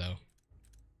Eri, though.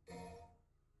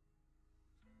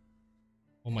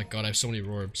 Oh my god, I have so many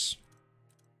Rorbs.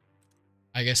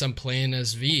 I guess I'm playing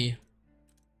as V.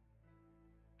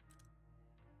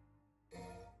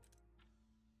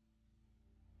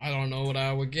 I don't know what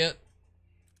I would get.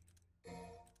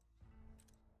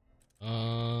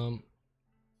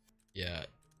 Yeah.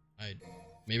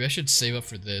 Maybe I should save up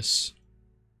for this.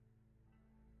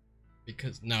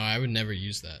 Because, no, I would never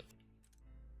use that.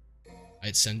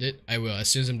 I'd send it. I will. As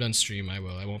soon as I'm done stream, I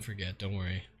will. I won't forget. Don't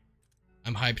worry.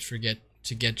 I'm hyped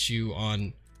to get you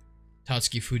on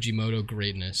Tatsuki Fujimoto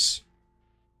greatness.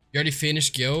 You already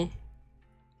finished Gyo?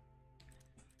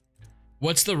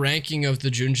 What's the ranking of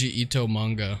the Junji Ito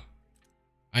manga?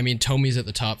 I mean, Tomi's at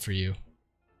the top for you.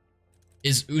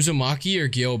 Is Uzumaki or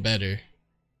Gyo better?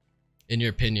 In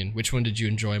your opinion, which one did you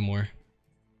enjoy more?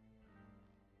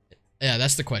 Yeah,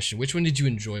 that's the question. Which one did you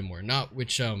enjoy more? Not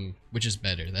which is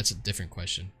better. That's a different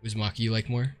question. Uzumaki you like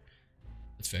more?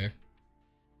 That's fair.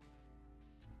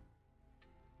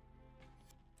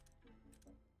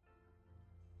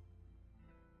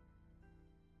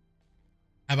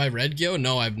 Have I read Gyo?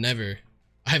 No, I've never.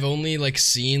 I've only like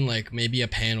seen like maybe a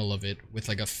panel of it with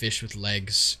like a fish with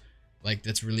legs, like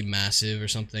that's really massive or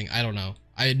something. I don't know.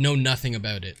 I know nothing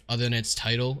about it other than its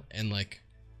title and like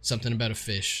something about a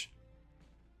fish.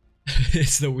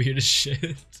 It's the weirdest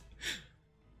shit.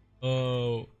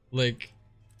 Oh, like,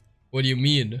 what do you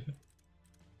mean?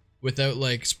 Without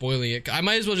like spoiling it, I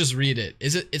might as well just read it.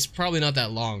 It's probably not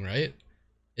that long, right?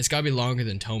 It's gotta be longer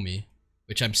than Tomi,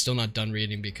 which I'm still not done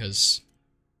reading because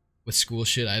with school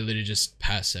shit, I literally just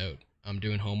pass out. I'm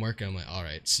doing homework and I'm like,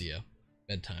 alright, see ya.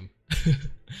 Bedtime.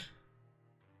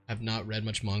 I've not read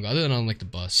much manga other than on like the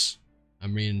bus.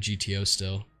 I'm reading GTO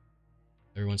still.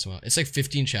 Every once in a while. It's like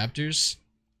 15 chapters.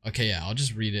 Okay, yeah, I'll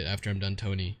just read it after I'm done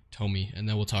Tomi, and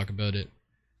then we'll talk about it.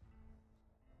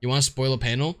 You want to spoil a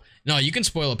panel? No, you can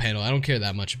spoil a panel. I don't care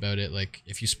that much about it. Like,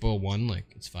 if you spoil one, like,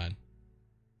 it's fine.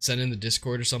 Send in the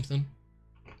Discord or something.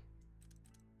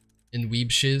 In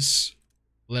Weeb Shiz.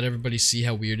 Let everybody see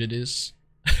how weird it is.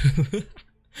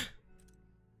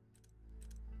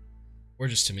 Or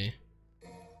just to me.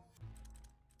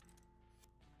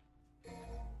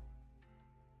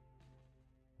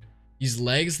 These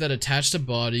legs that attach to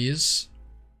bodies,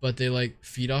 but they like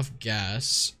feed off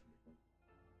gas.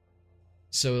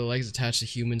 So the legs attach to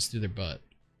humans through their butt.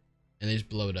 And they just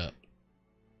blow it up.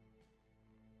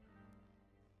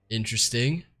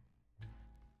 Interesting.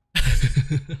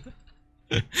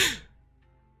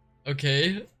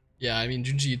 Okay. Yeah, I mean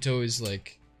Junji Ito is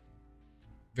like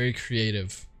very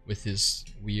creative with his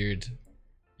weird,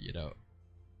 you know,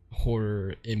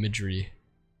 horror imagery,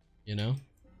 you know?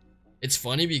 It's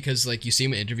funny because like you see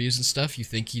him in interviews and stuff, you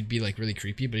think he'd be like really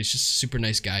creepy, but he's just a super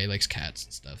nice guy. He likes cats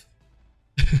and stuff.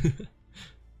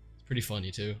 It's pretty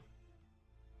funny too.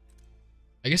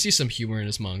 I guess he's some humor in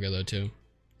his manga though too.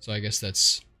 So I guess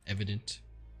that's evident.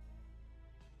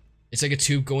 It's like a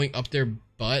tube going up their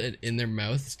butt and in their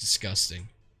mouth. It's disgusting.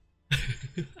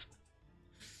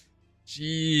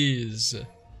 Jeez.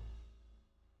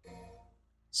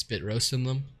 Spit roasting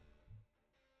them.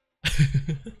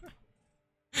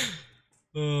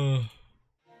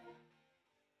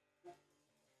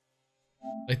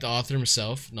 Like the author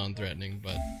himself, non-threatening,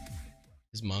 but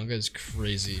his manga is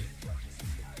crazy.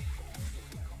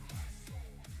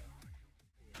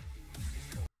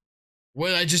 What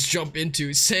did I just jump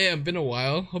into? Sam, been a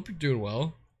while. Hope you're doing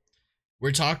well.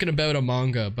 We're talking about a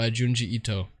manga by Junji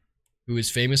Ito, who is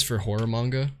famous for horror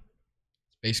manga.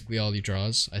 It's basically all he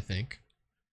draws, I think.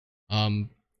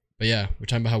 But yeah, we're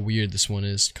talking about how weird this one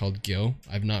is called Gyo.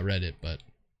 I've not read it, but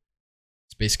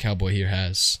Space Cowboy here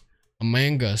has.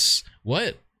 Among Us.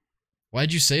 What?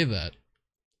 Why'd you say that?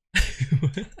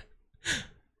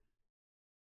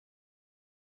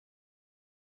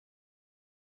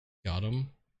 Got him.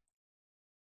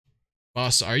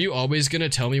 Boss, are you always gonna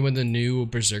tell me when the new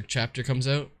Berserk chapter comes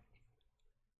out?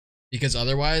 because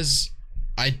otherwise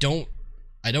I don't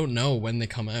know when they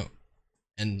come out.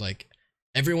 And like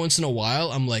every once in a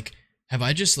while I'm like, have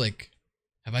I just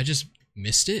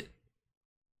missed it?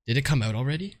 Did it come out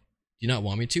already? Do you not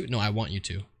want me to? No, I want you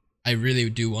to. I really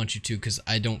do want you to, because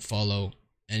I don't follow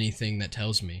anything that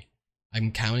tells me.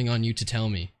 I'm counting on you to tell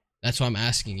me. That's why I'm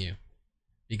asking you,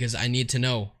 because I need to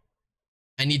know.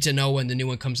 I need to know when the new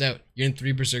one comes out. You're in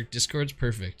 3 Berserk Discords?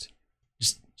 Perfect.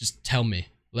 Just tell me.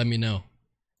 Let me know.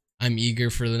 I'm eager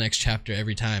for the next chapter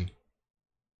every time.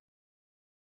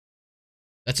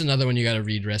 That's another one you gotta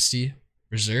read, Resty.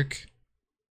 Berserk.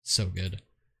 So good.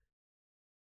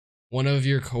 One of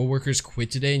your coworkers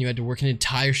quit today and you had to work an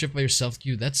entire shift by yourself.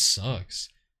 Dude, that sucks.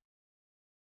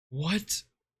 What?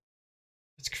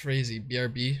 That's crazy.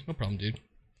 BRB. No problem, dude.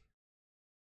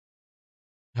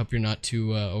 Hope you're not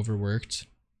too overworked.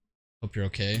 Hope you're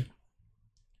okay.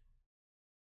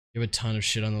 You have a ton of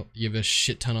shit on the, you have a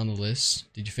shit ton on the list.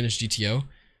 Did you finish GTO?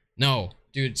 No,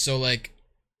 dude. So like,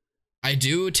 I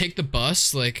do take the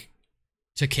bus like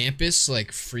to campus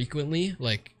like frequently,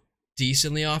 like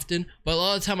decently often, but a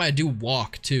lot of the time I do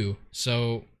walk too.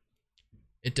 So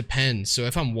it depends. So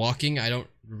if I'm walking, I don't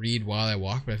read while I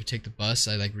walk, but if I take the bus,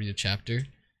 I like read a chapter.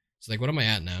 So like, what am I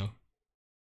at now?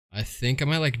 I think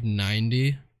I'm at like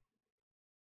 90,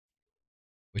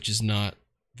 which is not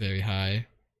very high.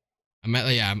 I'm at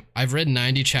like, yeah, I've read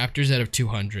 90 chapters out of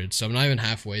 200, so I'm not even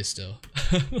halfway still.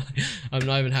 I'm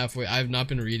not even halfway. I've not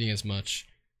been reading as much,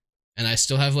 and I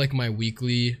still have like my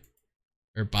weekly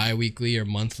or bi-weekly or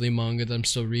monthly manga that I'm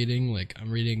still reading. Like,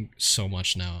 I'm reading so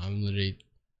much now.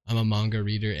 I'm a manga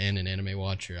reader and an anime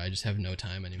watcher. I just have no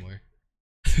time anymore.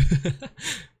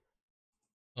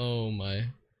 Oh my.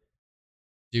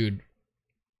 Dude.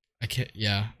 I can't,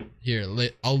 yeah. Here,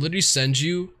 I'll literally send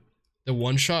you the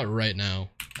one shot right now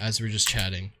as we're just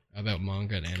chatting about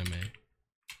manga and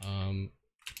anime.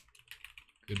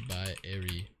 Goodbye,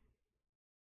 Eri.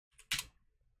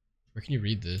 Where can you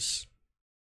read this?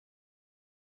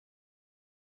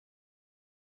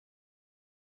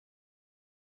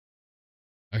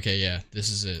 Okay, yeah, this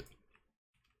is it.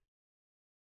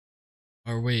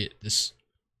 Or wait, this...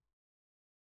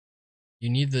 You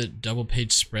need the double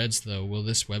page spreads though. Will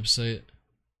this website...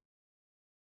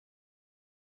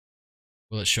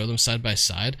 Will it show them side by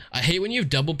side? I hate when you have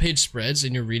double page spreads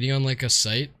and you're reading on like a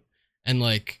site and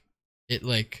like it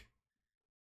like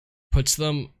puts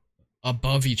them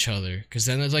above each other, because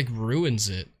then it like ruins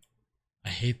it. I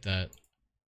hate that.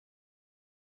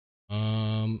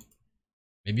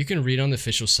 Maybe you can read on the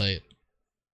official site.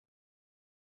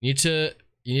 You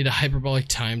need a hyperbolic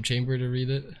time chamber to read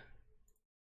it.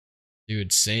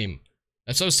 Dude, same.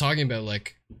 That's what I was talking about.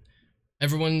 Like,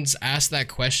 everyone's asked that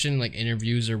question, like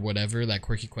interviews or whatever, that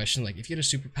quirky question, like, if you had a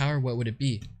superpower, what would it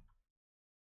be?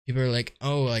 People are like,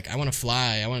 oh, like, I want to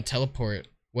fly, I want to teleport,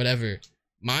 whatever.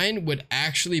 Mine would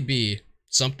actually be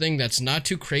something that's not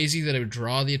too crazy that it would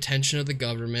draw the attention of the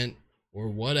government or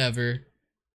whatever.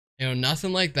 You know,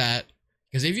 nothing like that.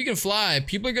 Because if you can fly,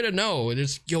 people are gonna know.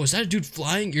 It's, yo, is that a dude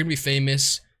flying? You're gonna be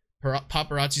famous.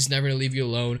 Paparazzi's never gonna leave you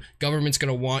alone. Government's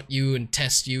gonna want you and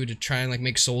test you to try and like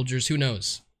make soldiers. Who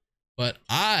knows? But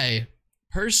I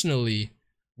personally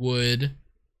would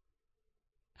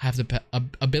have the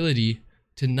ability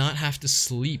to not have to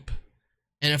sleep.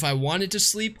 And if I wanted to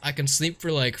sleep, I can sleep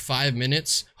for like 5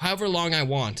 minutes, however long I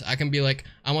want. I can be like,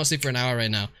 I want to sleep for an hour right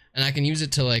now, and I can use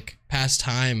it to like pass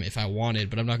time if I wanted,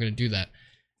 but I'm not gonna do that.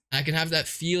 I can have that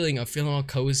feeling of feeling all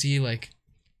cozy, like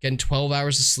getting 12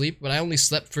 hours of sleep, but I only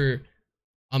slept for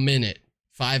a minute,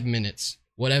 5 minutes,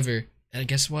 whatever. And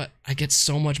guess what? I get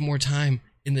so much more time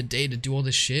in the day to do all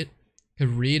this shit.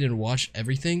 Could read and watch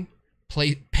everything.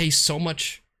 Play so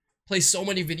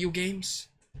many video games.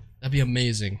 That'd be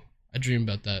amazing. I dream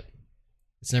about that.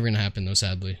 It's never gonna happen though,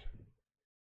 sadly.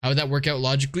 How would that work out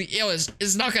logically? Yo,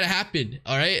 it's not gonna happen,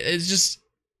 alright? It's just...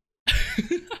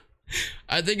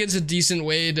 I think it's a decent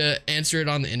way to answer it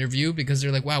on the interview, because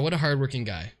they're like, wow, what a hardworking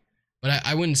guy. But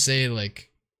I wouldn't say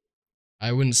like,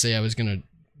 I wouldn't say I was gonna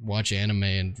watch anime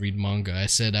and read manga. I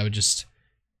said I would just,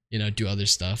 you know, do other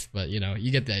stuff, but you know, you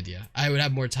get the idea. I would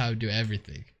have more time to do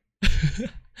everything.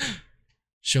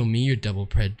 Show me your double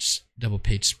page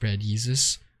spread,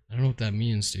 Jesus. I don't know what that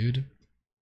means, dude.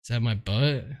 Is that my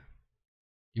butt?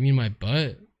 You mean my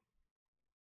butt?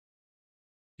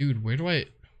 Dude, where do I...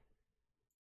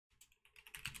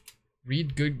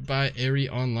 Read Goodbye Eri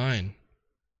online,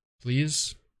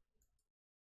 please.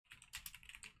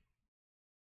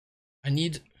 I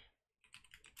need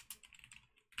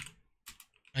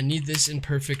this in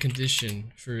perfect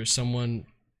condition for someone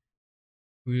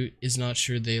who is not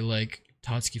sure they like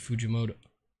Tatsuki Fujimoto.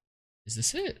 Is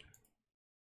this it?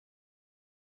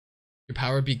 Your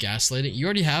power be gaslighting? You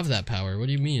already have that power. What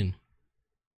do you mean?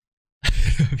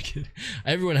 I'm kidding.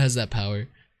 Everyone has that power.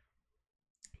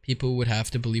 People would have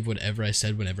to believe whatever I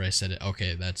said whenever I said it.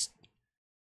 Okay, that's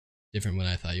different than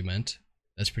I thought you meant.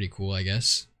 That's pretty cool, I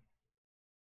guess.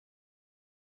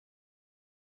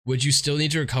 Would you still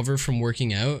need to recover from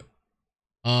working out?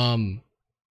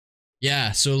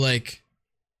 Yeah, so like,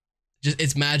 just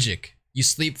it's magic. You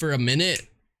sleep for a minute.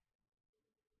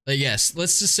 Like, yes,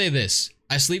 let's just say this.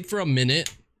 I sleep for a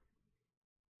minute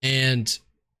and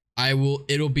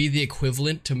it'll be the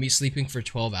equivalent to me sleeping for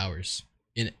 12 hours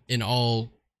in all,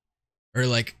 or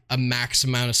like a max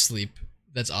amount of sleep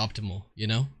that's optimal, you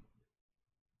know?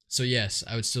 So yes,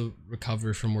 I would still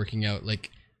recover from working out.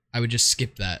 Like, I would just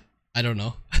skip that. I don't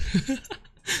know.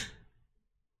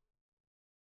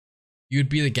 You would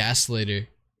be the gaslighter.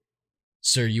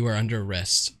 Sir, you are under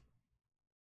arrest.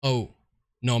 Oh,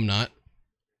 no, I'm not.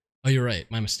 Oh, you're right.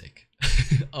 My mistake.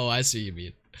 Oh, I see what you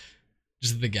mean.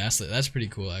 Just the gaslight. That's pretty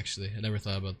cool, actually. I never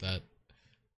thought about that.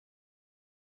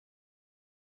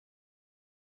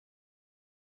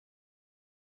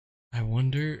 I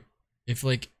wonder if,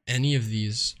 like, any of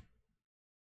these...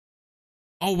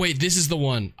 Oh, wait, this is the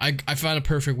one. I found a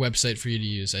perfect website for you to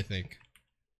use, I think.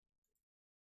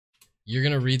 You're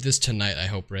gonna read this tonight, I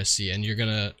hope, Resi, and you're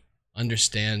gonna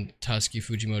understand Tatsuki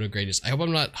Fujimoto greatness. I hope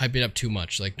I'm not hyping it up too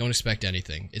much. Like, don't expect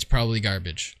anything. It's probably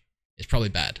garbage. It's probably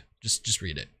bad. Just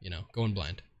read it, you know, going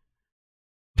blind.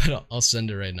 But I'll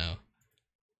send it right now.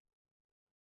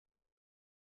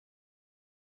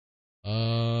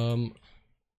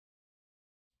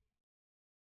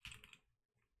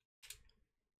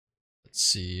 Let's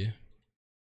see.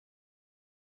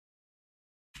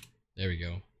 There we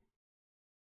go.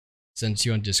 Send it to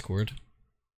you on Discord.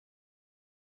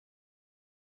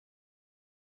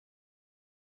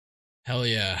 Hell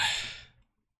yeah.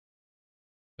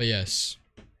 But yes,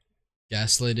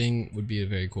 gaslighting would be a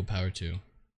very cool power too.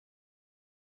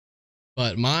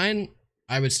 But mine,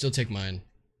 I would still take mine.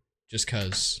 Just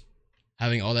cause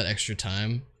having all that extra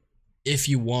time, if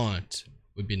you want,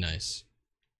 would be nice.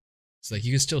 It's like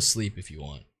you can still sleep if you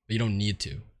want, but you don't need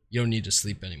to. You don't need to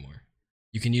sleep anymore.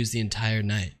 You can use the entire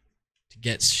night to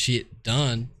get shit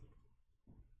done,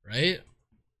 right?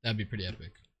 That'd be pretty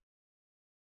epic.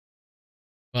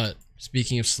 But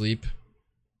speaking of sleep,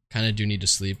 kind of do need to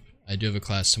sleep. I do have a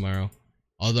class tomorrow.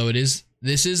 Although this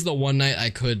is the one night I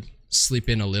could sleep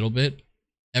in a little bit.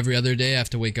 Every other day I have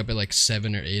to wake up at like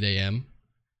 7 or 8 a.m.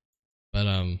 But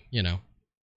you know,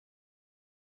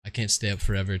 I can't stay up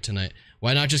forever tonight.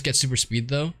 Why not just get super speed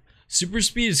though? Super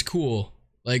speed is cool.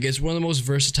 Like, it's one of the most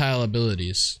versatile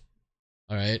abilities.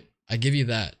 Alright? I give you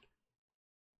that.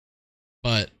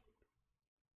 But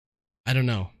I don't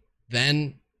know.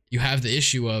 Then you have the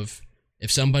issue of, if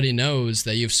somebody knows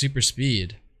that you have super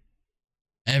speed,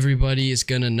 everybody is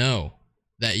gonna know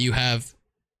that you have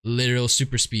literal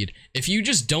super speed. If you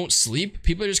just don't sleep,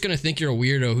 people are just gonna think you're a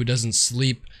weirdo who doesn't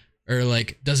sleep, or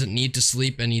like doesn't need to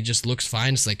sleep and he just looks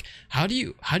fine. It's like, how do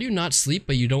you not sleep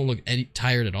but you don't look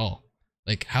tired at all?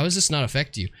 Like, how does this not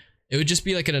affect you? It would just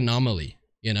be like an anomaly,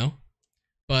 you know?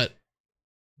 But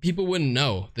people wouldn't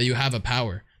know that you have a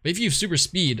power. But if you have super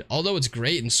speed, although it's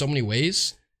great in so many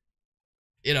ways,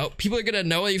 you know, people are gonna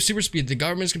know that you have super speed. The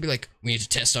government's gonna be like, we need to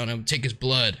test on him, take his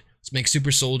blood, let's make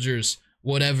super soldiers,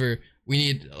 whatever. We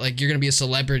need, like, you're gonna be a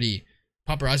celebrity.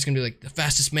 Paparazzi's gonna be like, the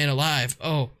fastest man alive.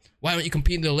 Oh, why don't you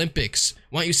compete in the Olympics?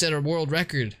 Why don't you set a world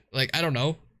record? Like, I don't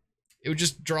know. It would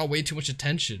just draw way too much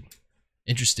attention.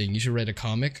 Interesting. You should write a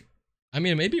comic. I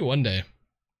mean, maybe one day.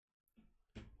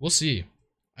 We'll see.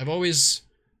 I've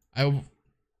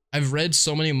read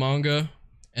so many manga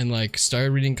and like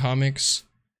started reading comics,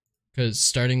 because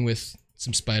starting with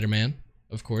some Spider-Man,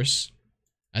 of course,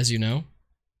 as you know.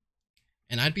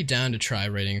 And I'd be down to try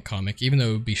writing a comic, even though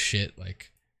it would be shit.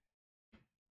 Like,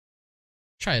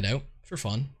 try it out for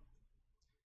fun.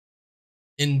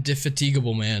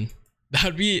 Indefatigable Man.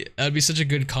 That'd be such a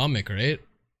good comic, right?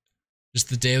 Just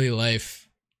the daily life.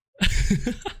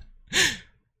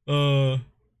 The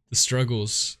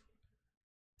struggles.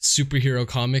 Superhero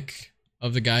comic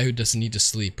of the guy who doesn't need to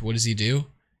sleep. What does he do?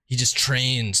 He just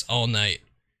trains all night.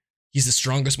 He's the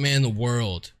strongest man in the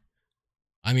world.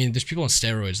 I mean, there's people on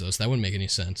steroids though, so that wouldn't make any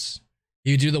sense.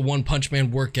 He would do the One Punch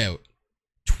Man workout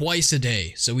twice a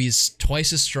day, so he's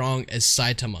twice as strong as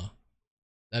Saitama.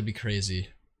 That'd be crazy.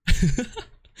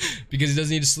 Because he doesn't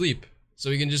need to sleep. So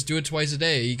he can just do it twice a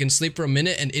day. He can sleep for a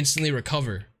minute and instantly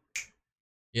recover.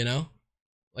 You know?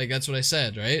 Like, that's what I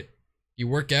said, right? You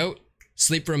work out,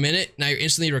 sleep for a minute, now you're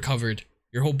instantly recovered.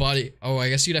 Your whole body... Oh, I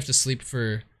guess you'd have to sleep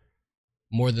for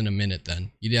more than a minute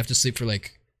then. You'd have to sleep for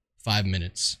like 5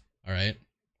 minutes. Alright?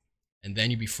 and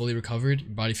then you'd be fully recovered,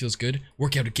 your body feels good,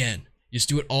 work out again. You just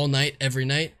do it all night, every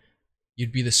night,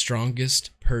 you'd be the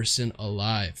strongest person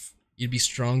alive. You'd be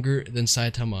stronger than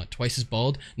Saitama, twice as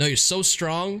bald. No, you're so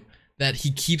strong that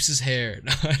he keeps his hair.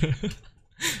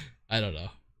 I don't know.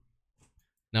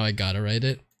 Now I gotta write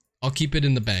it. I'll keep it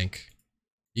in the bank.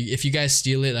 If you guys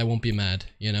steal it, I won't be mad,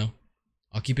 you know?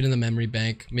 I'll keep it in the memory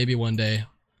bank. Maybe one day,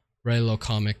 write a little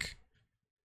comic.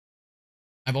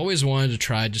 I've always wanted to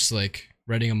try just like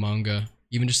writing a manga,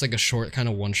 even just like a short kind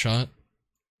of one shot.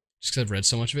 Just because I've read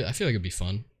so much of it, I feel like it'd be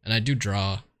fun. And I do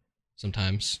draw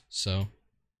sometimes, so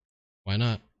why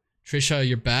not? Trisha,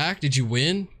 you're back? Did you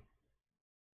win?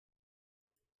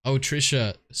 Oh,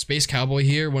 Trisha, Space Cowboy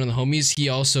here, one of the homies. He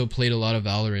also played a lot of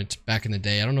Valorant back in the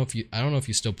day. I don't know if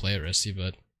you still play it, Rusty,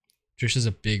 but Trisha's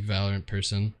a big Valorant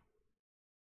person.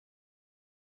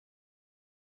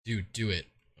 Dude, do it.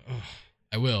 Ugh,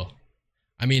 I will.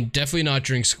 I mean, definitely not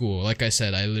during school. Like I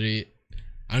said, I don't even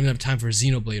have time for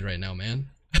Xenoblade right now, man.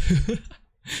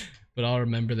 But I'll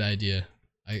remember the idea.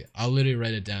 I'll literally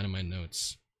write it down in my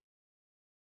notes.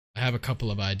 I have a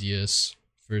couple of ideas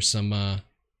for some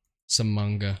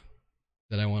manga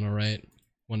that I want to write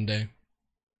one day.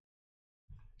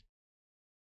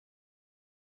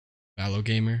 Valo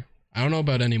Gamer. I don't know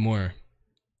about anymore.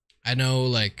 I know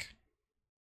like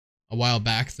a while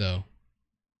back though,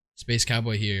 Space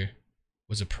Cowboy here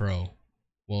was a pro.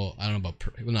 Well, I don't know about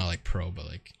pro, well, not like pro, but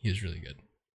like he was really good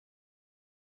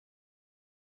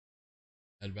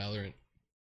at Valorant.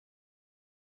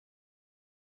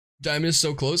 Diamond is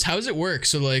so close. How does it work?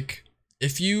 So like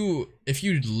if you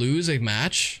lose a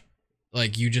match,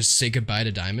 like you just say goodbye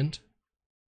to Diamond?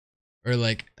 Or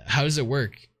like how does it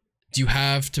work? Do you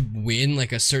have to win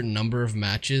like a certain number of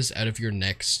matches out of your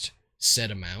next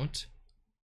set amount?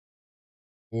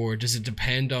 Or does it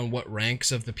depend on what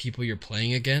ranks of the people you're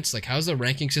playing against? Like how does the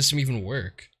ranking system even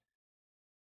work?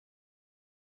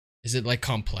 Is it like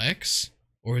complex?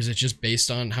 Or is it just based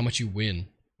on how much you win?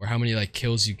 Or how many like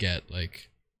kills you get? Like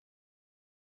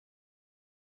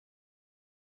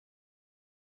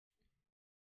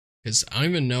because I don't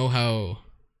even know how.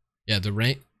 Yeah,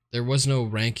 there was no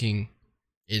ranking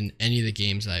in any of the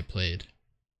games that I played.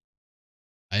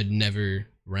 I had never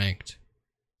ranked,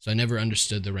 so I never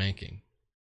understood the ranking.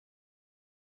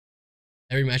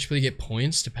 Every match you play, you get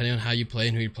points depending on how you play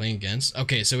and who you're playing against.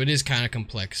 Okay, so it is kind of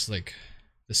complex, like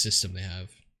the system they have.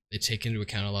 They take into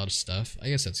account a lot of stuff. I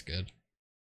guess that's good.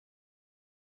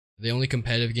 The only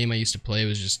competitive game I used to play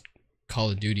was just Call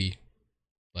of Duty,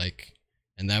 like,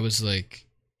 and that was like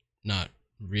not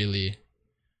really.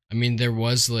 I mean, there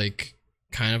was like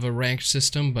kind of a ranked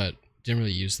system, but didn't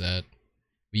really use that.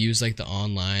 We used like the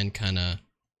online kind of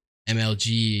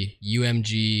MLG,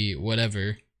 UMG,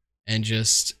 whatever, and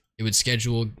just it would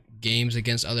schedule games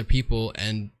against other people,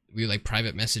 and we would like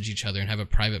private message each other and have a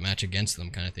private match against them,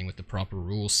 kind of thing, with the proper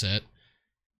rule set.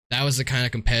 That was the kind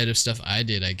of competitive stuff I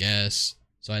did, I guess.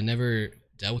 So I never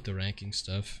dealt with the ranking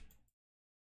stuff.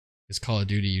 It's Call of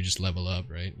Duty, you just level up,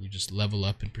 right? You just level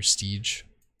up in prestige.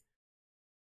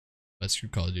 But screw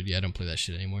Call of Duty, I don't play that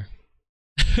shit anymore.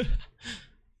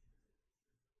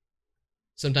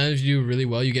 Sometimes you do really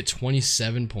well, you get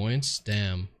 27 points.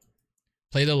 Damn.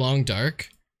 Play the Long Dark.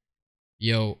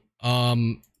 Yo,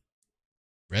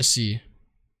 Ressi.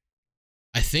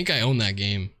 I think I own that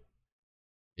game,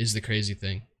 is the crazy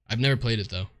thing. I've never played it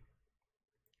though.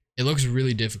 It looks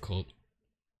really difficult.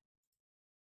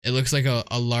 It looks like a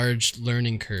large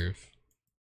learning curve.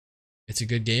 It's a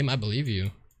good game, I believe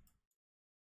you.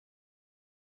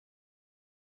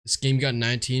 This game got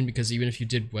 19 because even if you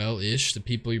did well-ish, the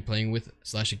people you're playing with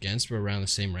 / against were around the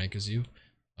same rank as you.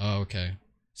 Oh, okay.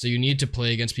 So you need to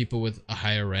play against people with a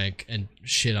higher rank and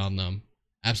shit on them.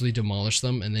 Absolutely demolish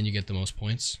them, and then you get the most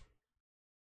points.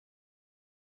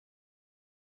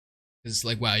 It's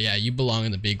like, wow, yeah, you belong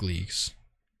in the big leagues.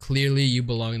 Clearly, you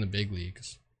belong in the big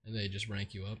leagues. And they just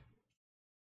rank you up.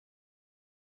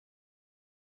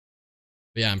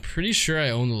 But yeah, I'm pretty sure I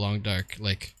own the Long Dark.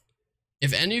 Like,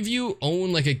 if any of you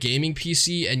own like a gaming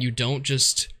PC and you don't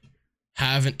just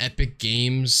have an Epic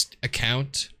Games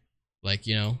account, like,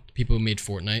 you know, people who made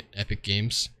Fortnite, Epic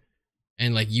Games,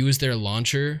 and like use their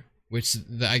launcher, which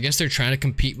I guess they're trying to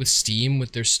compete with Steam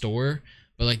with their store,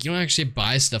 but like you don't actually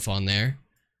buy stuff on there.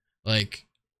 Like,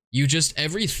 you just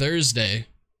every Thursday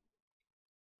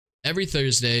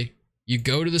you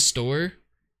go to the store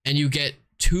and you get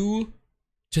 2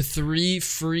 to 3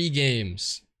 free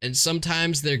games, and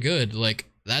sometimes they're good. Like,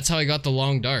 that's how I got the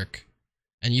Long Dark,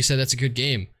 and you said that's a good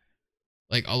game.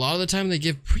 Like, a lot of the time they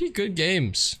give pretty good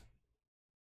games.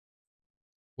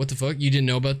 What the fuck? You didn't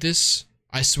know about this?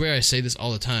 I swear I say this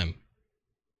all the time.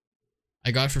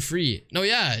 I got for free. No,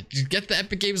 yeah, just get the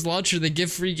Epic Games launcher. They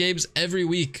give free games every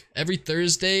week. Every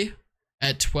Thursday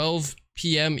at 12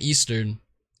 p.m. Eastern.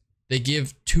 They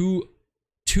give two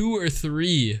or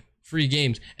three free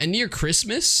games. And near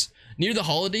Christmas, near the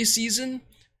holiday season,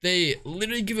 they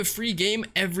literally give a free game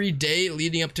every day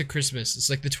leading up to Christmas. It's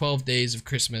like the 12 days of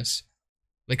Christmas.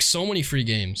 Like, so many free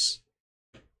games.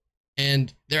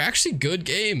 And they're actually good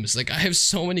games. Like, I have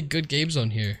so many good games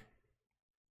on here.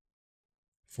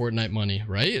 Fortnite money,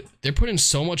 right? They're putting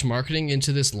so much marketing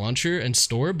into this launcher and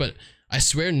store, but I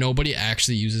swear nobody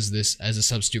actually uses this as a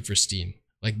substitute for Steam.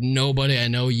 Like, nobody I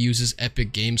know uses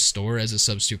Epic Games Store as a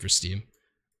substitute for Steam.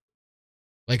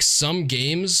 Like, some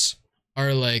games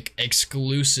are like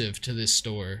exclusive to this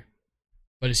store,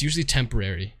 but it's usually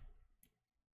temporary.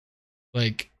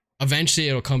 Like, eventually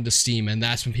it'll come to Steam, and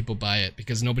that's when people buy it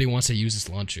because nobody wants to use this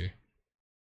launcher.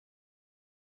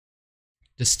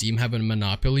 Does Steam have a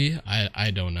monopoly?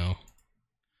 I don't know.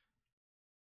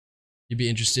 You'd be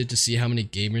interested to see how many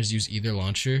gamers use either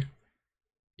launcher?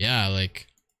 Yeah, like,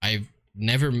 I've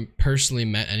never personally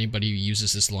met anybody who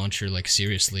uses this launcher, like,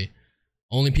 seriously.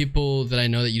 Only people that I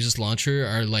know that use this launcher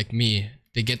are like me.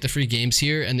 They get the free games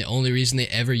here, and the only reason they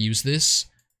ever use this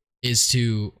is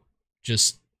to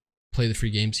just play the free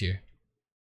games here.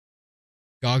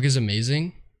 GOG is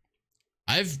amazing.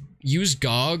 I've used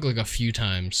GOG like a few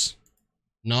times.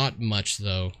 Not much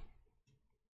though.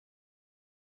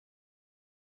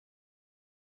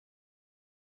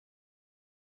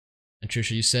 And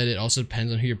Trisha, you said it also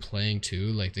depends on who you're playing too,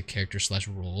 like the character /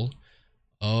 role.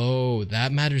 Oh,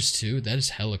 that matters too. That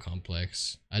is hella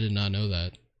complex. I did not know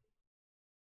that.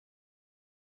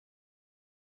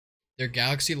 Their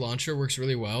Galaxy launcher works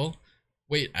really well.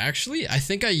 Wait, actually, I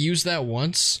think I used that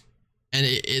once, and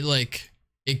it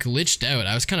glitched out.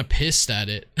 I was kind of pissed at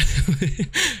it.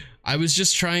 I was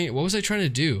just trying. What was I trying to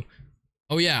do?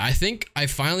 Oh yeah, I think I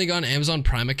finally got an Amazon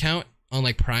Prime account on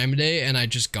like Prime Day, and I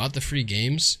just got the free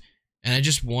games, and I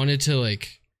just wanted to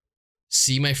like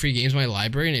see my free games in my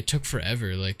library, and it took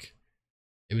forever. Like,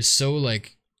 it was so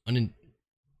like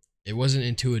it wasn't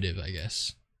intuitive, I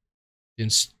guess.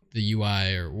 The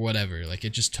UI or whatever, like, it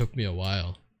just took me a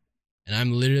while. And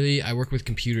I work with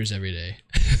computers every day.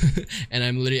 And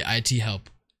I'm literally IT help.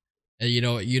 And you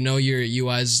know your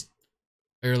UIs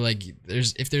are like,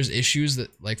 if there's issues that,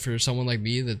 like, for someone like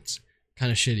me, that's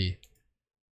kind of shitty.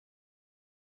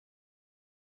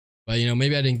 But you know,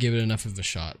 maybe I didn't give it enough of a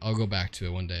shot. I'll go back to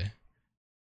it one day.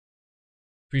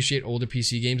 Appreciate older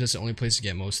PC games. That's the only place to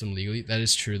get most of them legally. That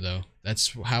is true though.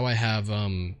 That's how I have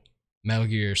Metal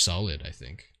Gear Solid, I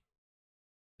think.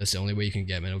 That's the only way you can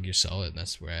get Metal Gear Solid, and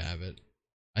that's where I have it.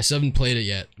 I still haven't played it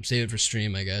yet. I'm saving it for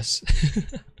stream, I guess.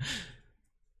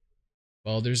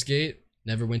 Baldur's Gate,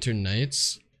 Neverwinter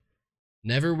Nights.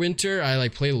 Neverwinter, I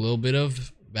like played a little bit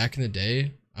of back in the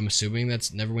day. I'm assuming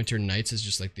that's Neverwinter Nights is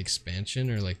just like the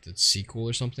expansion or like the sequel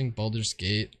or something. Baldur's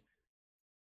Gate.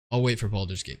 I'll wait for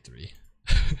Baldur's Gate 3.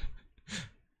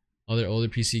 Other older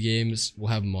PC games will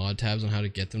have mod tabs on how to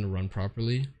get them to run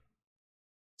properly.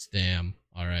 Damn.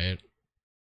 Alright.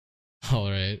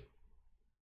 Alright.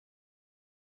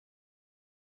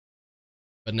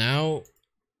 But now,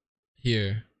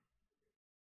 here.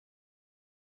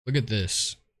 Look at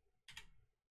this.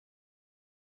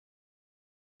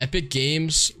 Epic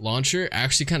Games launcher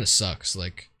actually kind of sucks.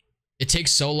 Like, it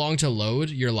takes so long to load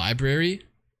your library.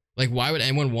 Like, why would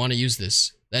anyone want to use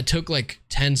this? That took like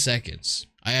 10 seconds.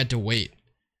 I had to wait.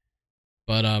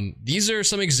 But these are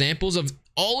some examples of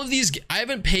all of these. I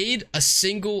haven't paid a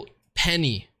single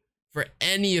penny for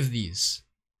any of these.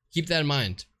 Keep that in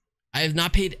mind. I have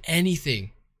not paid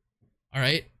anything. All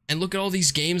right? And look at all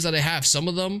these games that I have. Some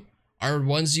of them are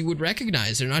ones you would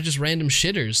recognize. They're not just random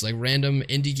shitters, like random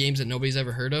indie games that nobody's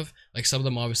ever heard of. Like, some of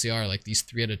them obviously are, like these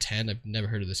 3 out of 10. I've never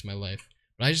heard of this in my life.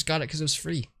 But I just got it because it was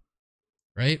free.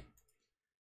 Right?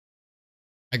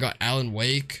 I got Alan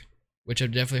Wake, which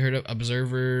I've definitely heard of.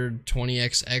 Observer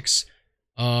 20XX.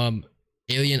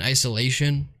 Alien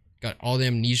Isolation. Got all the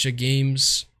Amnesia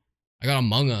games. I got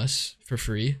Among Us for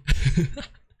free.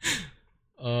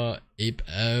 Ape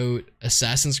Out,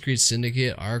 Assassin's Creed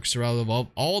Syndicate, Ark, Survival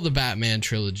Evolved, all the Batman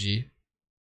trilogy,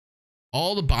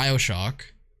 all the BioShock.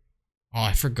 Oh,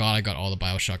 I forgot I got all the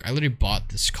BioShock. I literally bought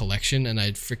this collection and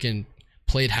I freaking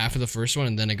played half of the first one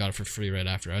and then I got it for free right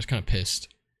after. I was kind of pissed.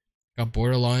 Got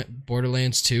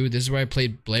Borderlands 2. This is where I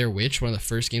played Blair Witch, one of the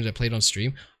first games I played on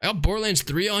stream. I got Borderlands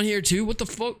 3 on here too. What the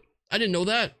fuck? I didn't know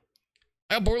that.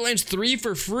 I got Borderlands 3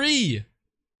 for free.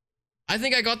 I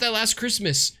think I got that last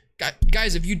Christmas.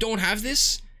 Guys, if you don't have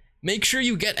this, make sure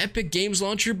you get Epic Games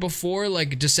Launcher before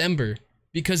like December,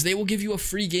 because they will give you a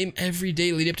free game every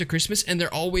day leading up to Christmas, and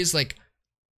they're always like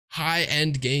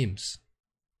high-end games.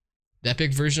 The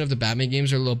Epic version of the Batman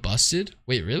games are a little busted.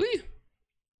 Wait, really?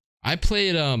 I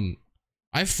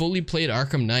fully played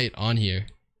Arkham Knight on here.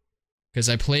 Because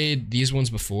I played these ones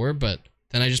before, but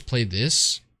then I just played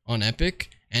this on Epic,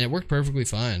 and it worked perfectly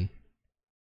fine.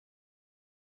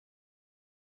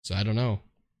 So I don't know.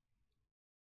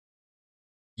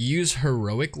 Use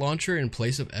Heroic Launcher in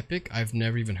place of Epic? I've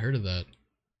never even heard of that.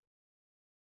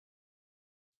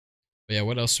 But yeah,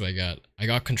 what else do I got? I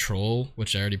got Control,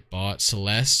 which I already bought.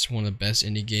 Celeste, one of the best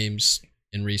indie games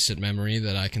in recent memory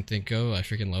that I can think of. I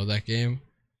freaking love that game.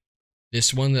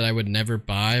 This one that I would never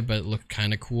buy, but it looked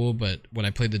kind of cool, but when I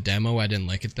played the demo, I didn't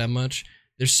like it that much.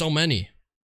 There's so many.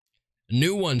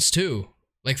 New ones too.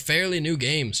 Like fairly new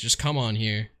games just come on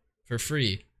here for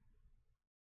free.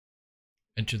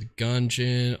 Enter the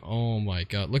Gungeon. Oh my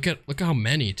god. Look at how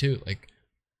many too. Like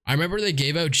I remember they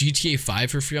gave out GTA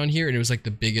 5 for free on here and it was like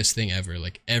the biggest thing ever.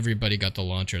 Like everybody got the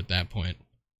launcher at that point.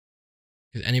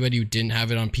 Because anybody who didn't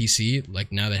have it on PC,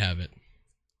 like now they have it.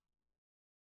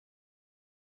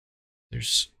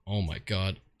 There's, oh my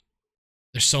god.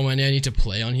 There's so many I need to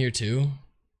play on here too.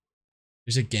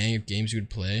 There's a gang of games you would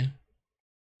play.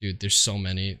 Dude, there's so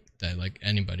many that like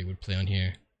anybody would play on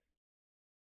here.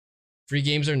 Free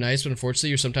games are nice, but unfortunately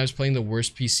you're sometimes playing the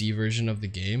worst PC version of the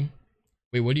game.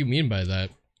 Wait, what do you mean by that?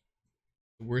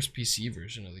 The worst PC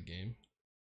version of the game?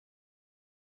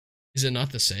 Is it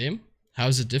not the same? How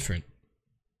is it different?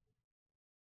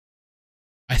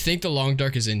 I think the Long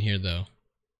Dark is in here though.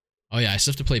 Oh yeah, I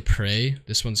still have to play Prey.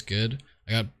 This one's good.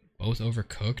 I got both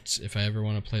Overcooked if I ever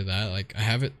want to play that. Like, I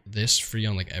have it this free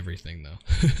on like everything though.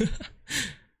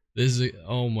 This is,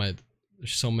 oh my,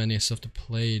 there's so many stuff to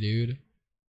play, dude.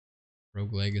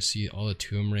 Rogue Legacy, all the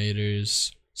Tomb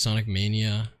Raiders, Sonic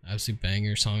Mania, absolute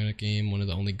banger Sonic game, one of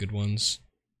the only good ones.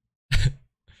 There's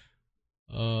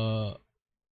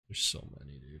so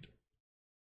many, dude.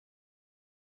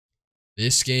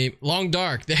 This game, Long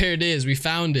Dark, there it is, we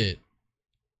found it.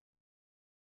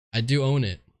 I do own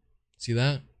it. See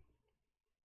that?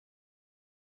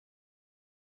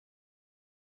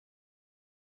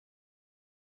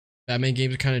 Batman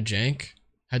games are kind of jank.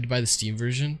 Had to buy the Steam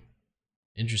version.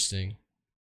 Interesting.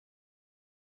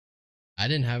 I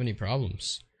didn't have any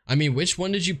problems. I mean, which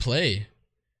one did you play?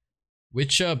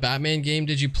 Which Batman game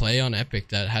did you play on Epic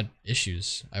that had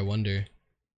issues? I wonder.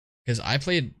 Because I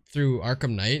played through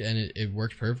Arkham Knight and it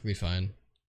worked perfectly fine.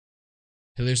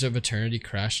 Pillars of Eternity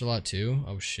crashed a lot too.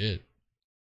 Oh shit.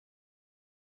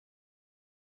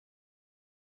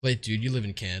 Wait, dude, you live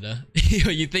in Canada.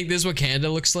 You think this is what Canada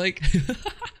looks like?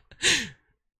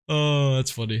 Oh,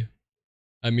 that's funny.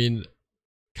 I mean,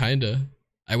 kinda.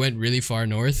 I went really far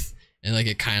north and like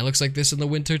it kind of looks like this in the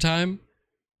winter time.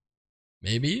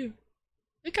 Maybe.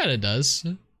 It kind of does.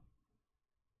 It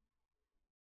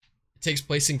takes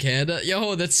place in Canada.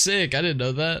 Yo, that's sick. I didn't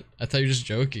know that. I thought you were just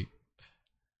joking.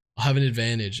 I'll have an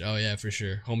advantage. Oh yeah, for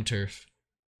sure. Home turf.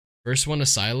 First one,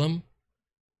 Asylum.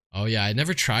 Oh yeah, I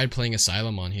never tried playing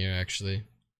Asylum on here actually.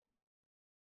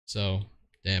 So,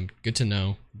 damn, good to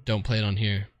know. Don't play it on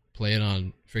here. Play it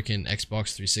on freaking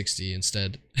Xbox 360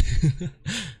 instead.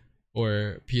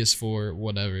 Or PS4,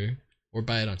 whatever. Or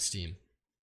buy it on Steam.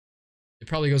 It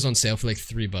probably goes on sale for like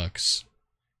 $3.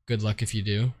 Good luck if you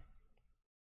do.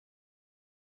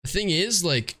 The thing is,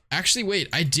 like, actually wait,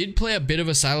 I did play a bit of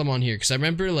Asylum on here because I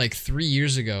remember like 3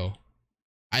 years ago,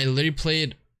 I literally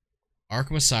played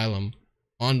Arkham Asylum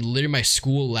on literally my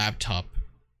school laptop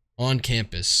on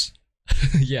campus.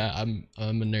 Yeah, I'm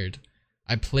a nerd.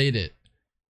 I played it.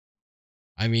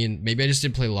 I mean, maybe I just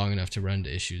didn't play long enough to run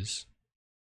into issues.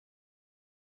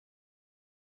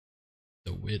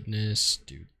 The Witness,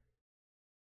 dude.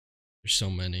 There's so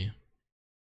many.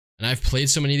 And I've played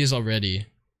so many of these already.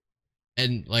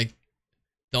 And like,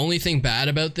 the only thing bad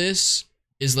about this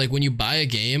is like when you buy a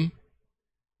game,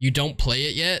 you don't play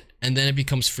it yet, and then it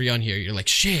becomes free on here. You're like,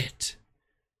 shit.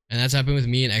 And that's happened with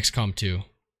me in XCOM 2.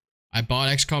 I bought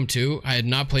XCOM 2. I had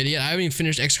not played it yet. I haven't even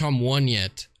finished XCOM 1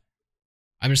 yet.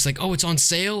 I'm just like, oh, it's on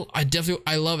sale? I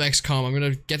love XCOM. I'm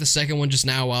gonna get the second one just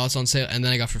now while it's on sale, and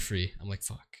then I got for free. I'm like,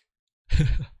 fuck.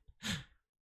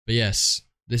 But yes,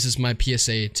 this is my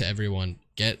PSA to everyone.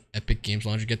 Get Epic Games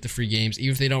Launcher, get the free games.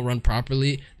 Even if they don't run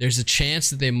properly, there's a chance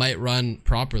that they might run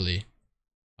properly.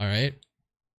 Alright?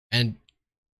 And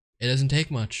it doesn't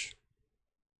take much.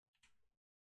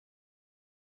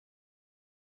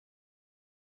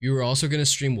 You were also going to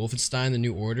stream Wolfenstein The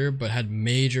New Order, but had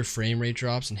major frame rate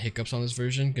drops and hiccups on this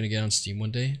version. Gonna get on Steam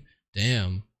one day.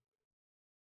 Damn.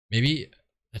 Maybe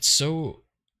that's so...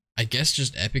 I guess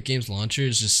just Epic Games Launcher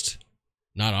is just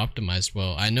not optimized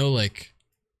well. I know, like...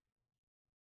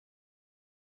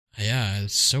 Yeah,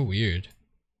 it's so weird.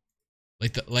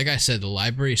 Like I said, the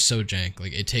library is so jank.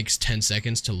 Like it takes 10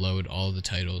 seconds to load all the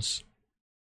titles.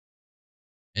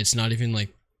 It's not even like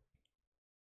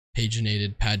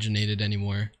paginated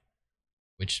anymore,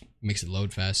 which makes it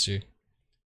load faster.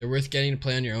 They're worth getting to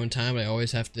play on your own time, but I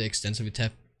always have to extensively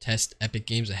test Epic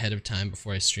games ahead of time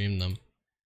before I stream them.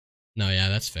 No, yeah,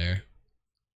 that's fair.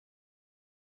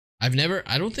 I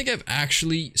don't think I've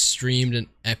actually streamed an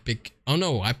Epic. Oh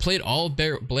no, I played all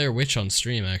Blair Witch on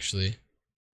stream actually.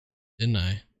 Didn't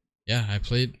I? Yeah,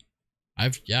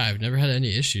 I've never had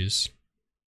any issues.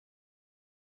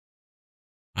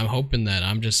 I'm hoping that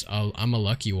I'm a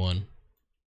lucky one.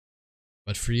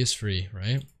 But free is free,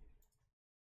 right?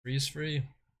 Free is free.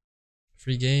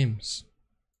 Free games.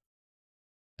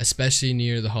 Especially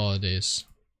near the holidays.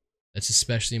 That's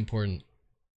especially important.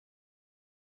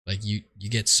 Like you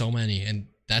get so many, and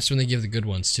that's when they give the good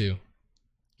ones too.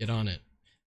 Get on it.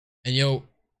 And yo,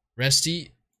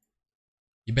 Resty,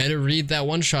 you better read that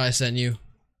one shot I sent you.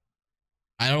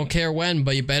 I don't care when,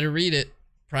 but you better read it.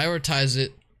 Prioritize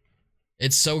it.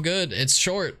 It's so good. It's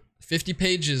short. 50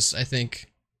 pages, I think.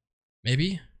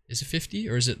 Maybe? Is it 50?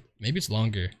 Or is it... Maybe it's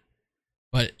longer.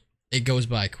 But it goes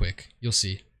by quick. You'll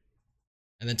see.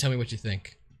 And then tell me what you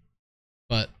think.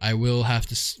 But I will have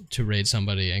to raid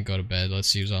somebody and go to bed. Let's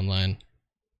see who's online.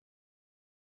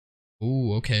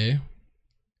 Ooh, okay.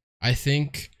 I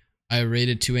think I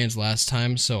raided 2 hands last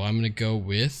time, so I'm gonna go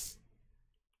with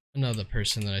another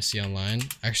person that I see online.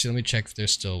 Actually, let me check if they're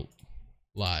still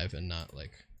live and not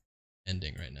like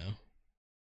ending right now.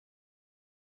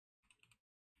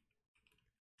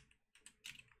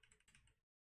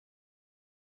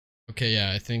 Okay,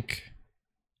 yeah, I think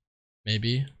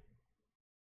maybe.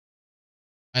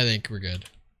 I think we're good.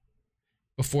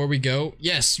 Before we go,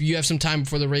 yes, you have some time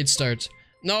before the raid starts.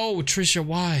 No, Trisha,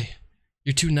 why?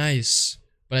 You're too nice,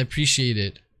 but I appreciate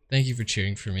it. Thank you for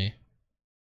cheering for me.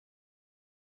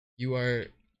 You are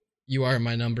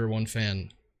my #1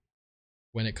 fan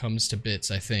when it comes to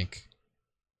bits, I think.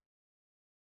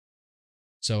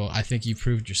 So I think you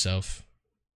proved yourself.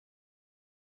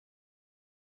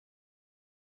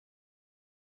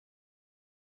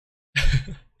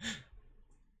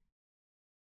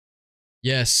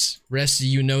 Yes, Resty,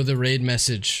 you know the raid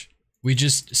message. We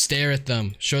just stare at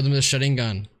them, show them the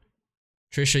Sharingan.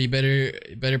 Trisha, you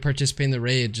better participate in the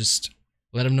raid. Just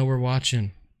let them know we're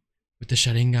watching with the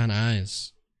Sharingan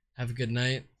eyes. Have a good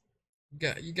night.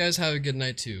 You guys have a good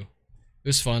night too. It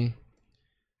was fun.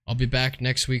 I'll be back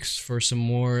next week for some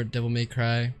more Devil May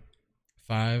Cry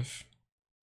 5.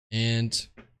 And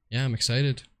yeah, I'm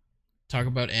excited. Talk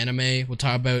about anime. We'll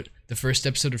talk about the first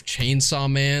episode of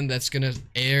Chainsaw Man that's gonna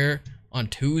air on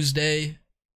Tuesday.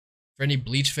 For any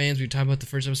Bleach fans, we talk about the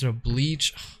first episode of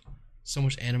Bleach. So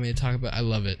much anime to talk about. I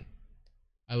love it.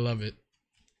 I love it.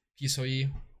 Peace hoi.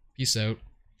 Peace out.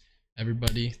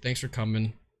 Everybody, thanks for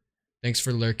coming. Thanks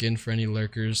for lurking, for any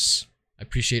lurkers. I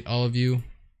appreciate all of you.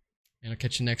 And I'll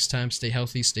catch you next time. Stay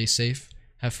healthy, stay safe.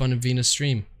 Have fun in Venus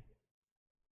stream.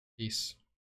 Peace.